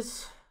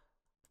is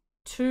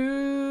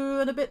 2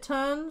 and a bit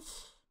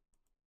turns.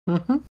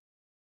 Mm-hmm.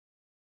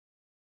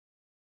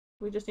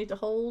 We just need to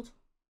hold.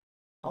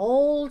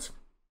 Hold!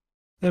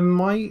 It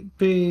might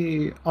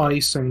be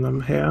icing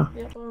them here.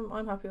 Yep,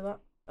 I'm happy with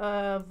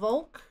that.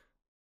 Volk?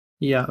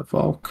 Yeah,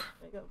 Volk.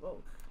 There you go,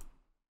 Volk.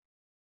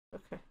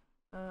 Okay.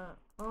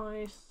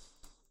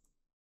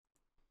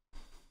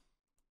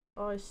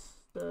 Ice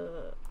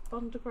the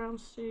Underground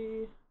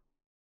Sea.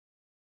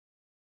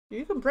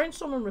 You can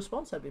brainstorm and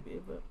response, Habibi,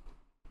 but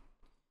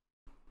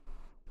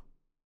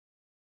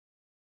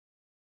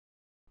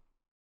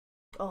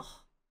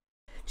oh,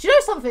 do you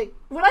know something?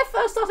 When I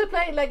first started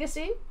playing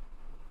Legacy,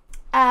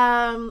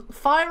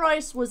 Fire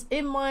Ice was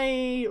in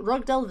my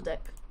Rug Delver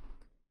deck,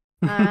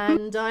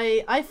 and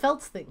I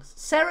felt things.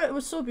 Sarah, it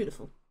was so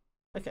beautiful.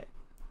 Okay,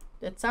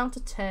 it's down to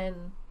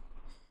 10.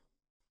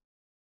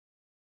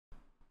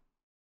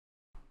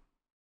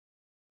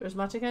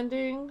 Prismatic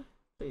ending.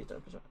 Please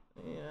don't.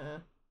 Yeah.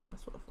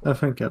 That's what I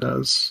think it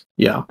is.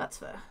 Yeah. That's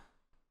fair.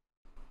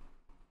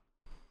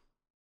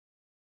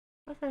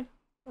 Okay.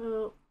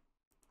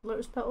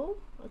 Lotus Petal.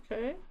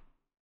 Okay.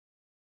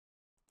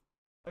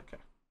 Okay.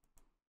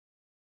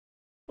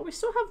 Well, we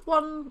still have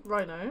 1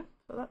 Rhino,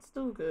 so that's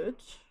still good.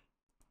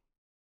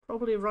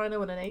 Probably a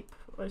Rhino and an Ape,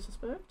 I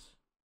suspect.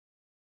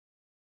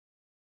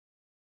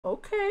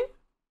 Okay.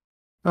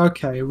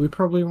 Okay, we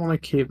probably want to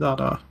keep that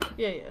up.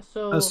 Yeah,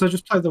 so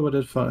just play the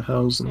Wooded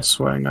Foothills and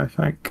swing, I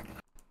think.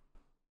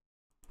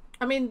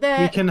 I mean,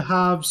 we can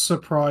have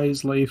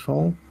surprise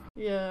lethal.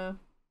 Yeah.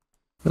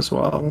 As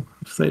well,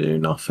 if they do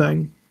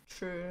nothing.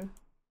 True.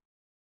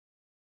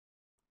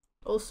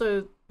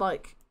 Also,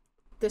 like,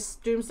 this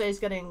Doomsday is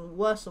getting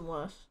worse and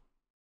worse.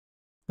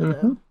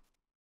 Mm-hmm.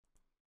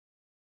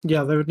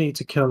 Yeah, they would need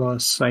to kill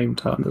us same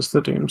turn as the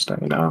Doomsday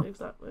now.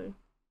 Exactly.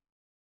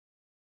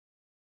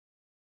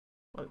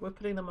 Like, we're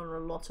putting them under a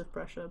lot of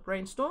pressure.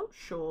 Brainstorm?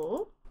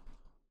 Sure.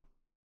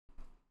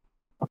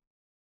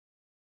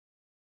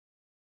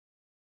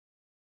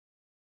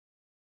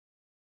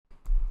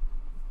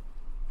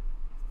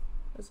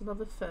 There's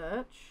another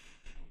fetch.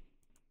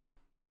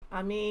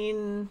 I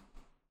mean,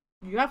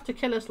 you have to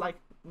kill us, like,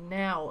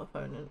 now,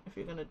 opponent, if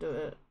you're going to do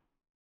it.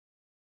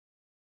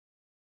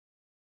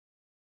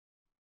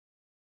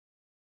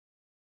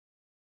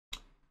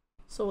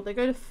 So they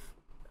go to...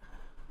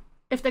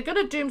 If they're going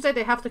to Doomsday,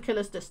 they have to kill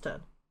us this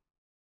turn.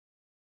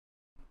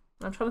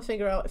 I'm trying to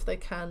figure out if they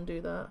can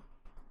do that.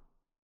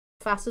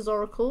 Thassa's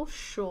Oracle?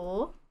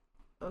 Sure.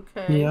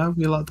 Okay. Yeah,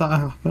 we let that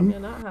happen. Yeah,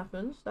 that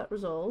happens. That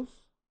resolves.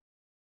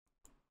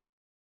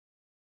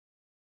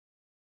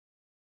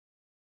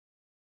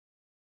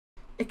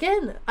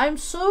 Again, I am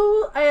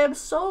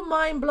so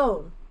mind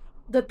blown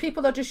that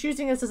people are just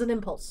using this as an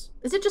impulse.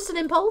 Is it just an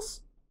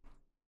impulse?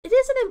 It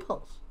is an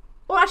impulse.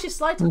 Or actually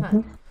sleight of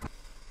hand.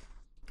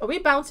 Are we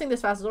bouncing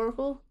this Thassa's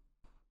Oracle?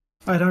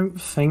 I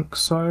don't think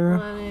so.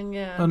 I mean,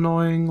 yeah.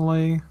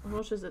 Annoyingly. How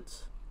much is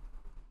it?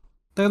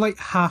 They like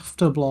have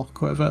to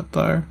block with it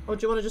though. Or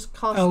do you want to just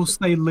cast? Else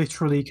they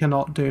literally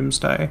cannot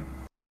Doomsday.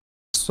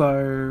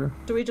 So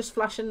do we just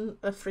flash in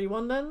a free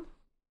one then?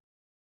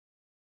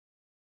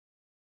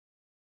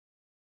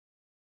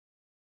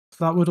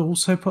 that would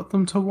also put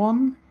them to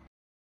 1.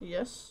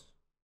 Yes.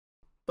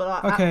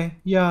 But okay,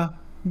 yeah,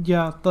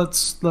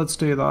 let's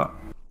do that.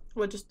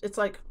 We're it's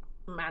like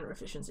mana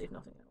efficiency if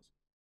nothing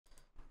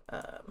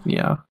else.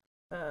 Yeah.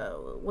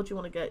 What do you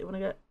want to get? You want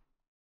to get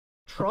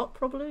Trop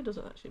probably?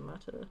 Doesn't actually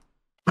matter.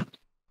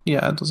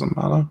 Yeah, it doesn't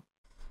matter.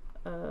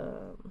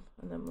 And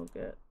then we'll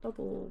get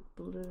double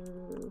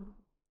blue.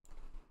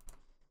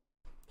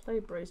 Play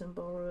Brazen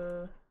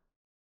Borrower.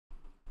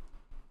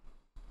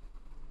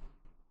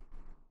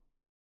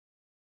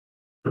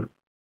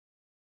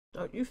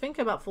 Don't you think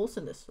about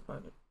forcing this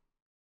opponent?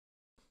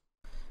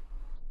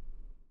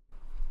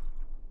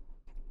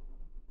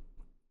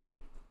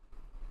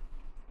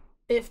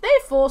 If they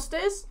force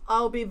this,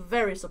 I'll be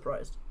very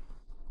surprised.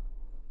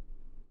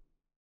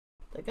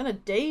 They're gonna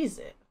daze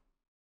it.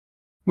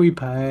 We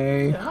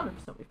pay. Yeah,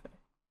 100% we pay.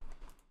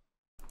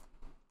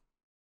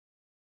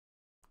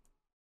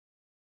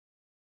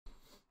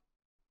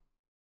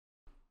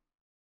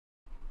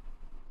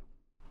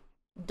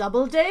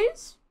 Double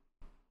days?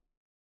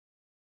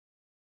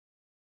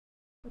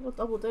 I got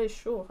double days,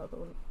 sure. I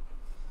don't...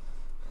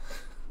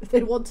 if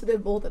they wanted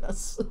it more than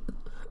us.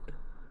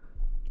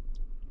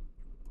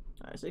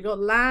 Alright, so you got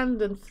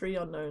land and 3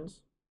 unknowns.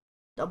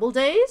 Double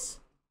days?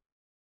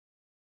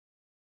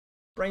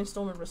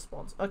 Brainstorm and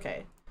response.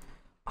 Okay.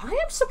 I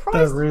am surprised.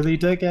 They're really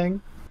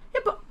digging.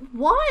 Yeah, but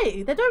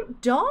why? They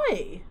don't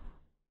die.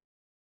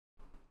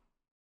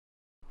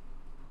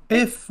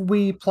 If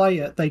we play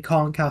it, they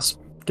can't cast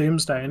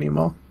Doomsday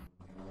anymore.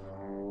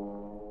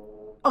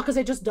 Oh, because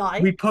they just die?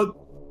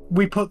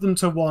 We put them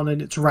to 1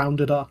 and it's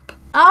rounded up.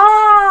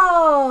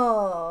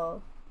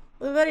 Oh!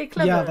 Very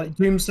clever. Yeah, like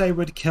Doomsday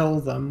would kill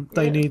them.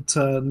 They need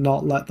to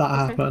not let that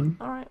happen.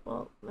 Alright,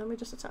 well, let me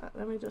just attack.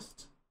 Let me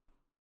just...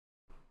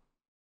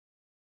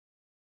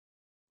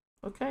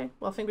 Okay,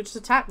 well, I think we just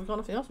attack. We've got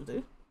nothing else to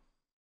do.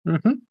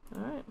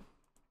 Alright.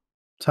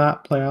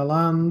 Tap, play our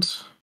land.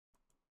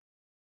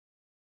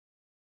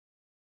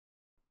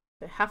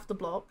 They have to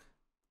block.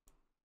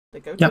 They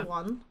go to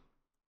 1.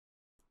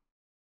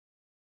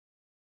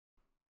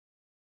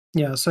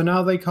 Yeah, so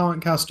now they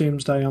can't cast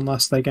Doomsday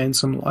unless they gain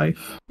some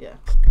life. Yeah,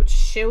 with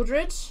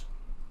Shieldred.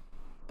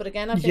 But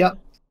again, I think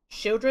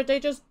Shieldred, they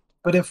just...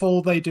 But if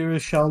all they do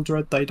is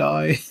Sheldred, they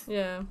die.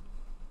 Yeah.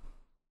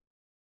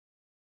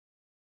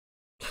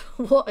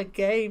 What a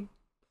game.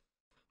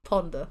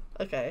 Ponder.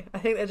 Okay, I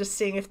think they're just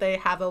seeing if they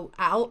have a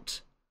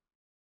out.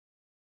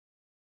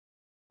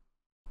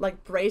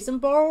 Like Brazen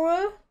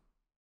Borrower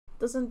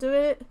doesn't do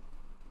it.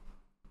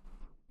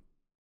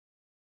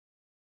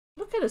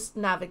 Look at us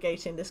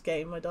navigating this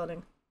game, my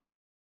darling.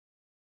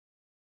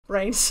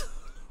 Brains.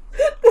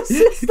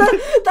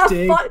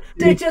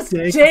 They're just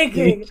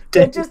digging.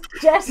 They're just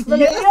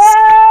desperately. Yes!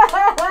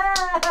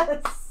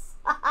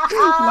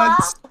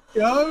 Let's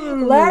go.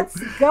 Let's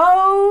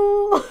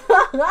go.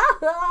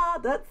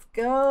 Let's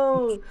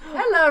go.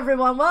 Hello,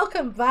 everyone.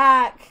 Welcome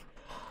back.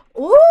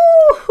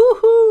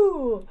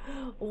 Ooh,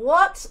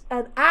 what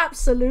an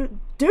absolute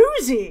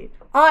doozy.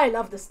 I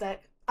love this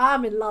deck.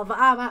 I'm in love.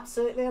 I'm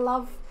absolutely in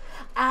love.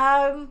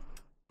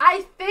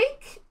 I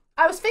think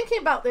I was thinking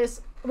about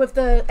this with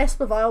the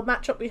Esper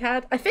matchup we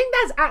had. I think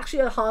that's actually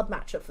a hard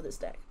matchup for this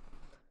deck.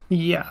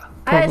 Yeah,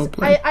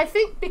 probably. I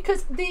think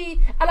because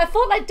I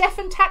thought like Death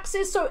and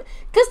Taxes, so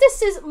because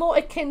this is more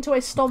akin to a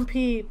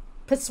Stompy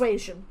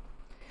Persuasion.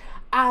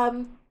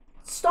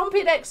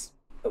 Stompy decks,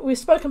 we've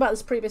spoken about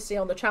this previously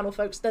on the channel,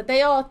 folks, that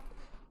they are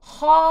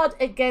hard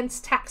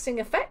against taxing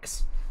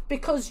effects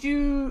because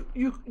you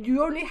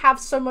only have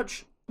so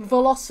much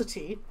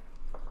velocity,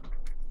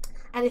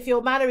 and if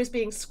your mana is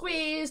being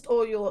squeezed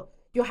or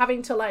you're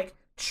having to like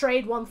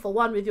trade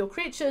 1-for-1 with your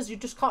creatures, you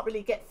just can't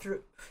really get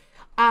through.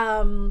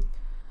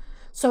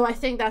 So I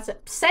think that's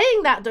it.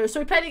 Saying that though,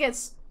 so we played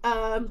against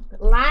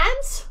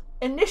Lands,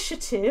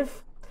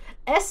 Initiative,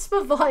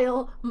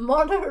 Espervile,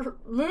 Mono,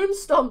 Moon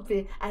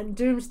Stompy, and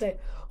Doomsday.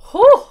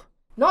 Whew!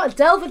 Not a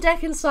Delver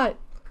deck in sight.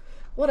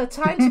 What a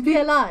time to be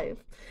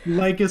alive.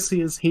 Legacy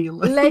is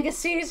healing.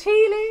 Legacy is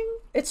healing.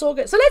 It's all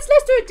good. So let's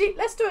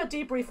do a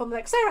debrief on the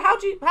deck. Sarah, how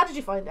did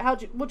you find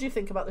it? What do you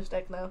think about this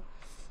deck now?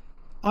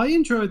 I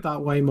enjoyed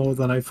that way more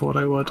than I thought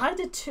I would. I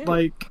did too.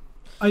 Like,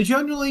 I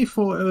genuinely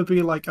thought it would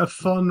be like a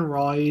fun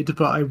ride,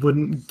 but I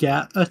wouldn't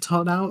get a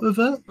ton out of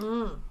it.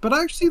 But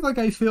actually, like,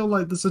 I feel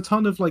like there's a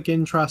ton of like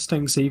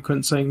interesting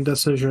sequencing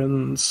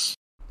decisions,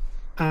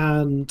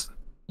 and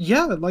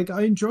yeah, like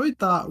I enjoyed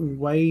that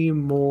way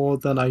more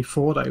than I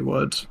thought I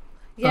would.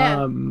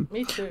 Yeah,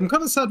 me too. I'm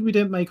kind of sad we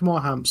didn't make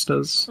more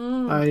hamsters.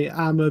 I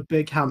am a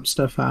big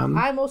hamster fan.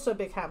 I'm also a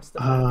big hamster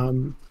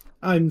fan.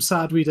 I'm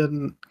sad we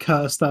didn't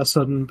curse their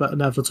sudden but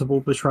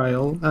inevitable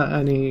betrayal at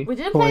any We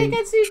didn't point play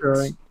against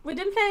we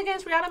didn't play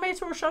against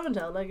Reanimator or Show and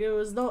Tell. Like, it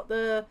was not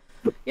the,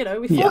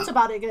 we thought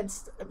about it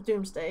against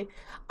Doomsday.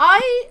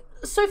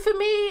 So for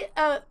me,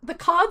 the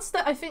cards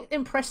that I think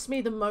impressed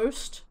me the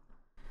most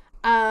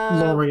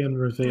Lorien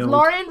revealed.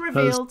 Lorien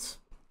revealed.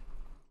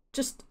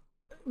 Just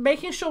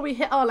making sure we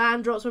hit our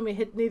land drops when we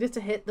needed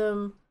to hit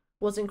them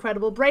was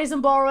incredible.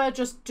 Brazen Borrower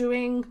just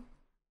doing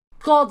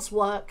God's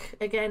work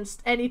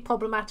against any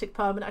problematic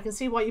permanent. I can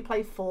see why you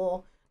play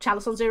 4.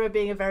 Chalice on 0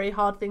 being a very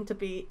hard thing to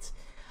beat.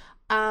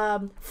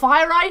 Fire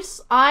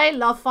Ice. I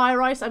love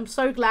Fire Ice. I'm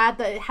so glad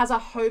that it has a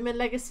home in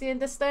Legacy in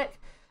this deck.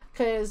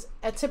 Because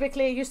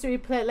typically it used to be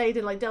played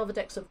in like Delver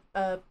decks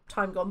of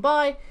time gone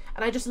by.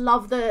 And I just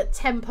love the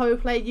tempo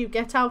play you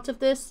get out of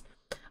this.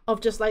 Of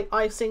just like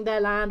icing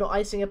their land or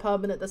icing a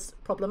permanent that's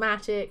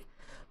problematic.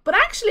 But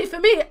actually for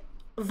me,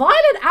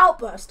 Violent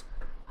Outburst.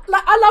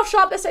 Like, I love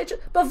Sharpness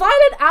Agent, but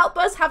Violent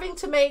Outburst having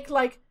to make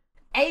like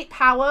 8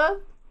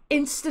 power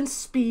instant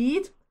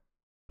speed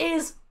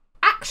is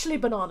actually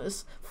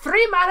bananas.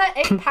 3 mana,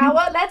 8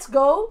 power, let's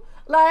go.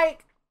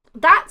 Like,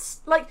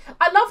 that's like,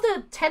 I love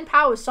the 10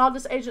 power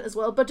Sharpness Agent as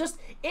well, but just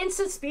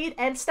instant speed,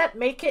 end step,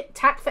 make it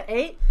tack for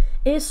 8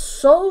 is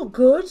so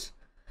good.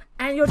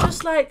 And you're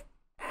just like,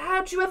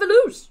 how'd you ever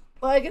lose?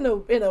 Like, in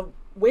a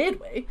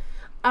weird way.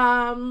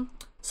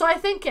 So I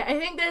think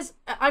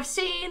I've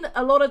seen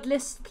a lot of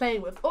lists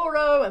playing with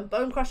Oro and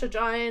Bone Crusher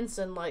Giants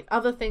and like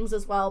other things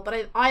as well,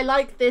 but I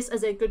like this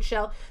as a good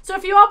shell. So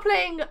if you are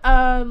playing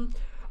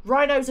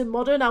Rhinos in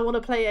Modern, I want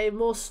to play a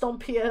more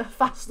stompier,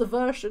 faster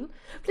version,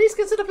 please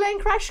consider playing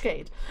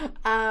Crashcade.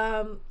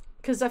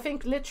 Because I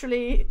think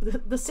literally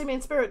the Simian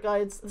Spirit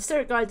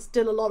Guides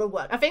did a lot of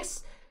work. I think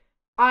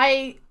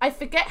I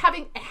forget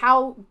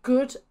how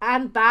good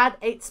and bad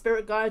 8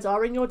 Spirit Guides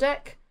are in your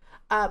deck.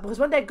 Because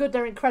when they're good,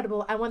 they're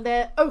incredible, and when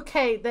they're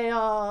okay, they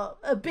are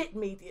a bit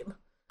medium.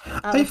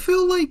 I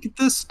feel like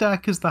this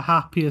deck is the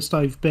happiest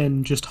I've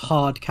been just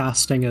hard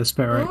casting a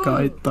Spirit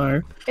Guide,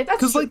 though.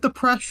 Because, like, the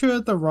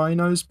pressure the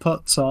Rhinos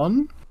puts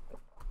on,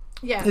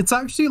 yeah, it's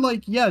actually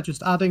like, yeah,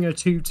 just adding a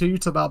 2/2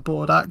 to that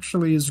board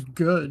actually is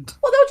good.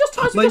 Well, there were just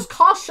times we just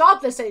cast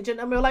Shardless Agent,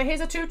 and we were like,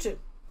 here's a 2/2.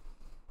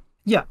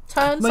 Yeah,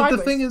 turn like sideways.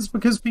 The thing is,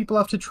 because people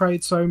have to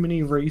trade so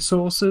many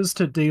resources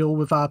to deal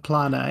with our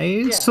plan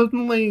A,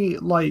 suddenly,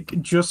 like,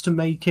 just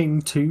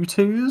making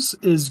 2/2s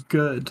is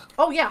good.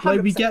 Oh yeah, 100%.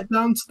 Like, we get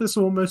down to this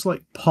almost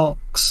like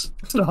Pox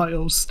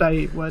style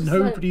state where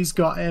nobody's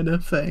got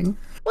anything.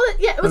 Well,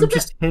 yeah, it was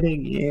just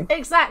hitting you.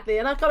 Exactly,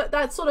 and I got it.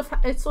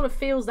 It sort of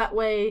feels that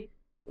way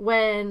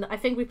when I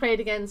think we played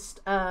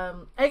against.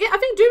 Again, I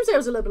think Doomsday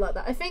was a little bit like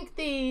that. I think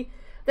the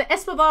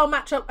Esmerval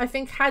matchup. I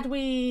think had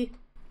we.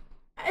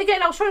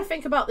 Again, I was trying to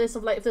think about this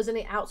of like if there's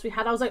any outs we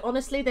had. I was like,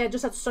 honestly, they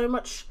just had so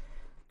much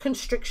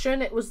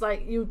constriction. It was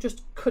like you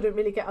just couldn't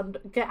really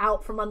get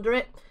out from under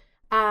it.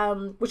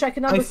 Which I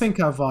can understand. I think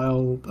our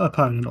Vile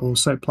opponent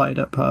also played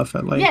it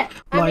perfectly. Yeah,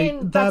 I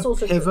mean, that's their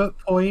also pivot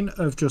point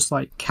of just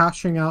like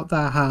cashing out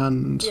their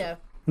hand. Yeah.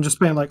 And just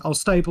being like, I'll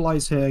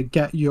stabilize here,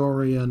 get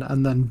Urian,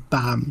 and then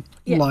bam.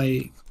 Yeah.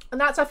 Like. And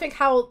that's, I think,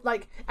 how,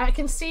 like, I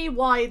can see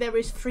why there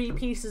is 3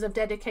 pieces of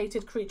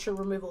dedicated creature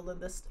removal in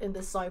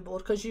this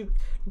sideboard, because you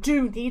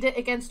do need it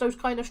against those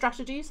kind of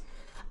strategies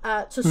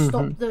to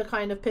stop the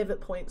kind of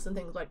pivot points and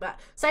things like that.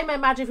 Same, I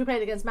imagine, if we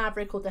played against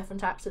Maverick or Death and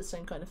Taps, it's the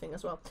same kind of thing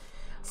as well.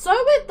 So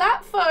with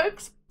that,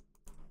 folks,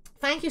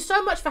 thank you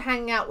so much for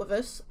hanging out with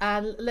us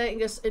and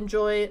letting us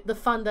enjoy the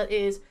fun that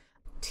is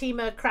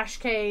Temur,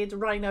 Crashcade,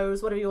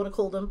 Rhinos, whatever you want to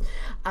call them.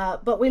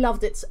 But we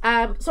loved it.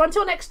 So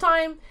until next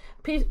time,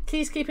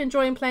 please keep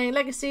enjoying playing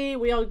Legacy.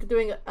 We are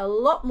doing a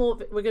lot more.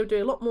 We're going to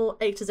do a lot more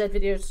A to Z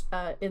videos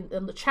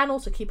in the channel,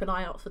 so keep an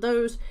eye out for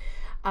those.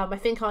 I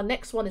think our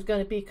next one is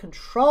going to be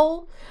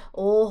Control,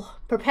 or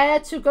prepare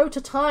to go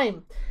to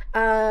time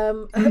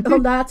on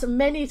that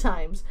many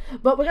times.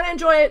 But we're going to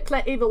enjoy it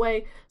either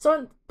way.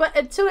 So, but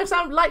until next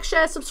time, like,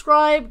 share,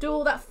 subscribe, do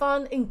all that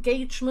fun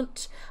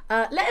engagement.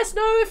 Let us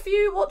know if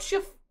you what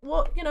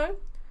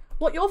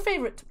your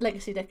favorite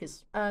Legacy deck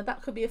is.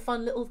 That could be a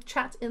fun little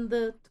chat in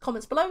the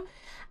comments below.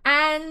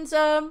 And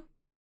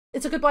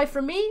it's a goodbye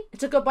from me.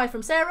 It's a goodbye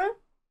from Sarah.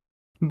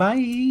 Bye.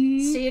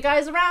 See you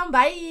guys around.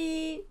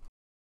 Bye.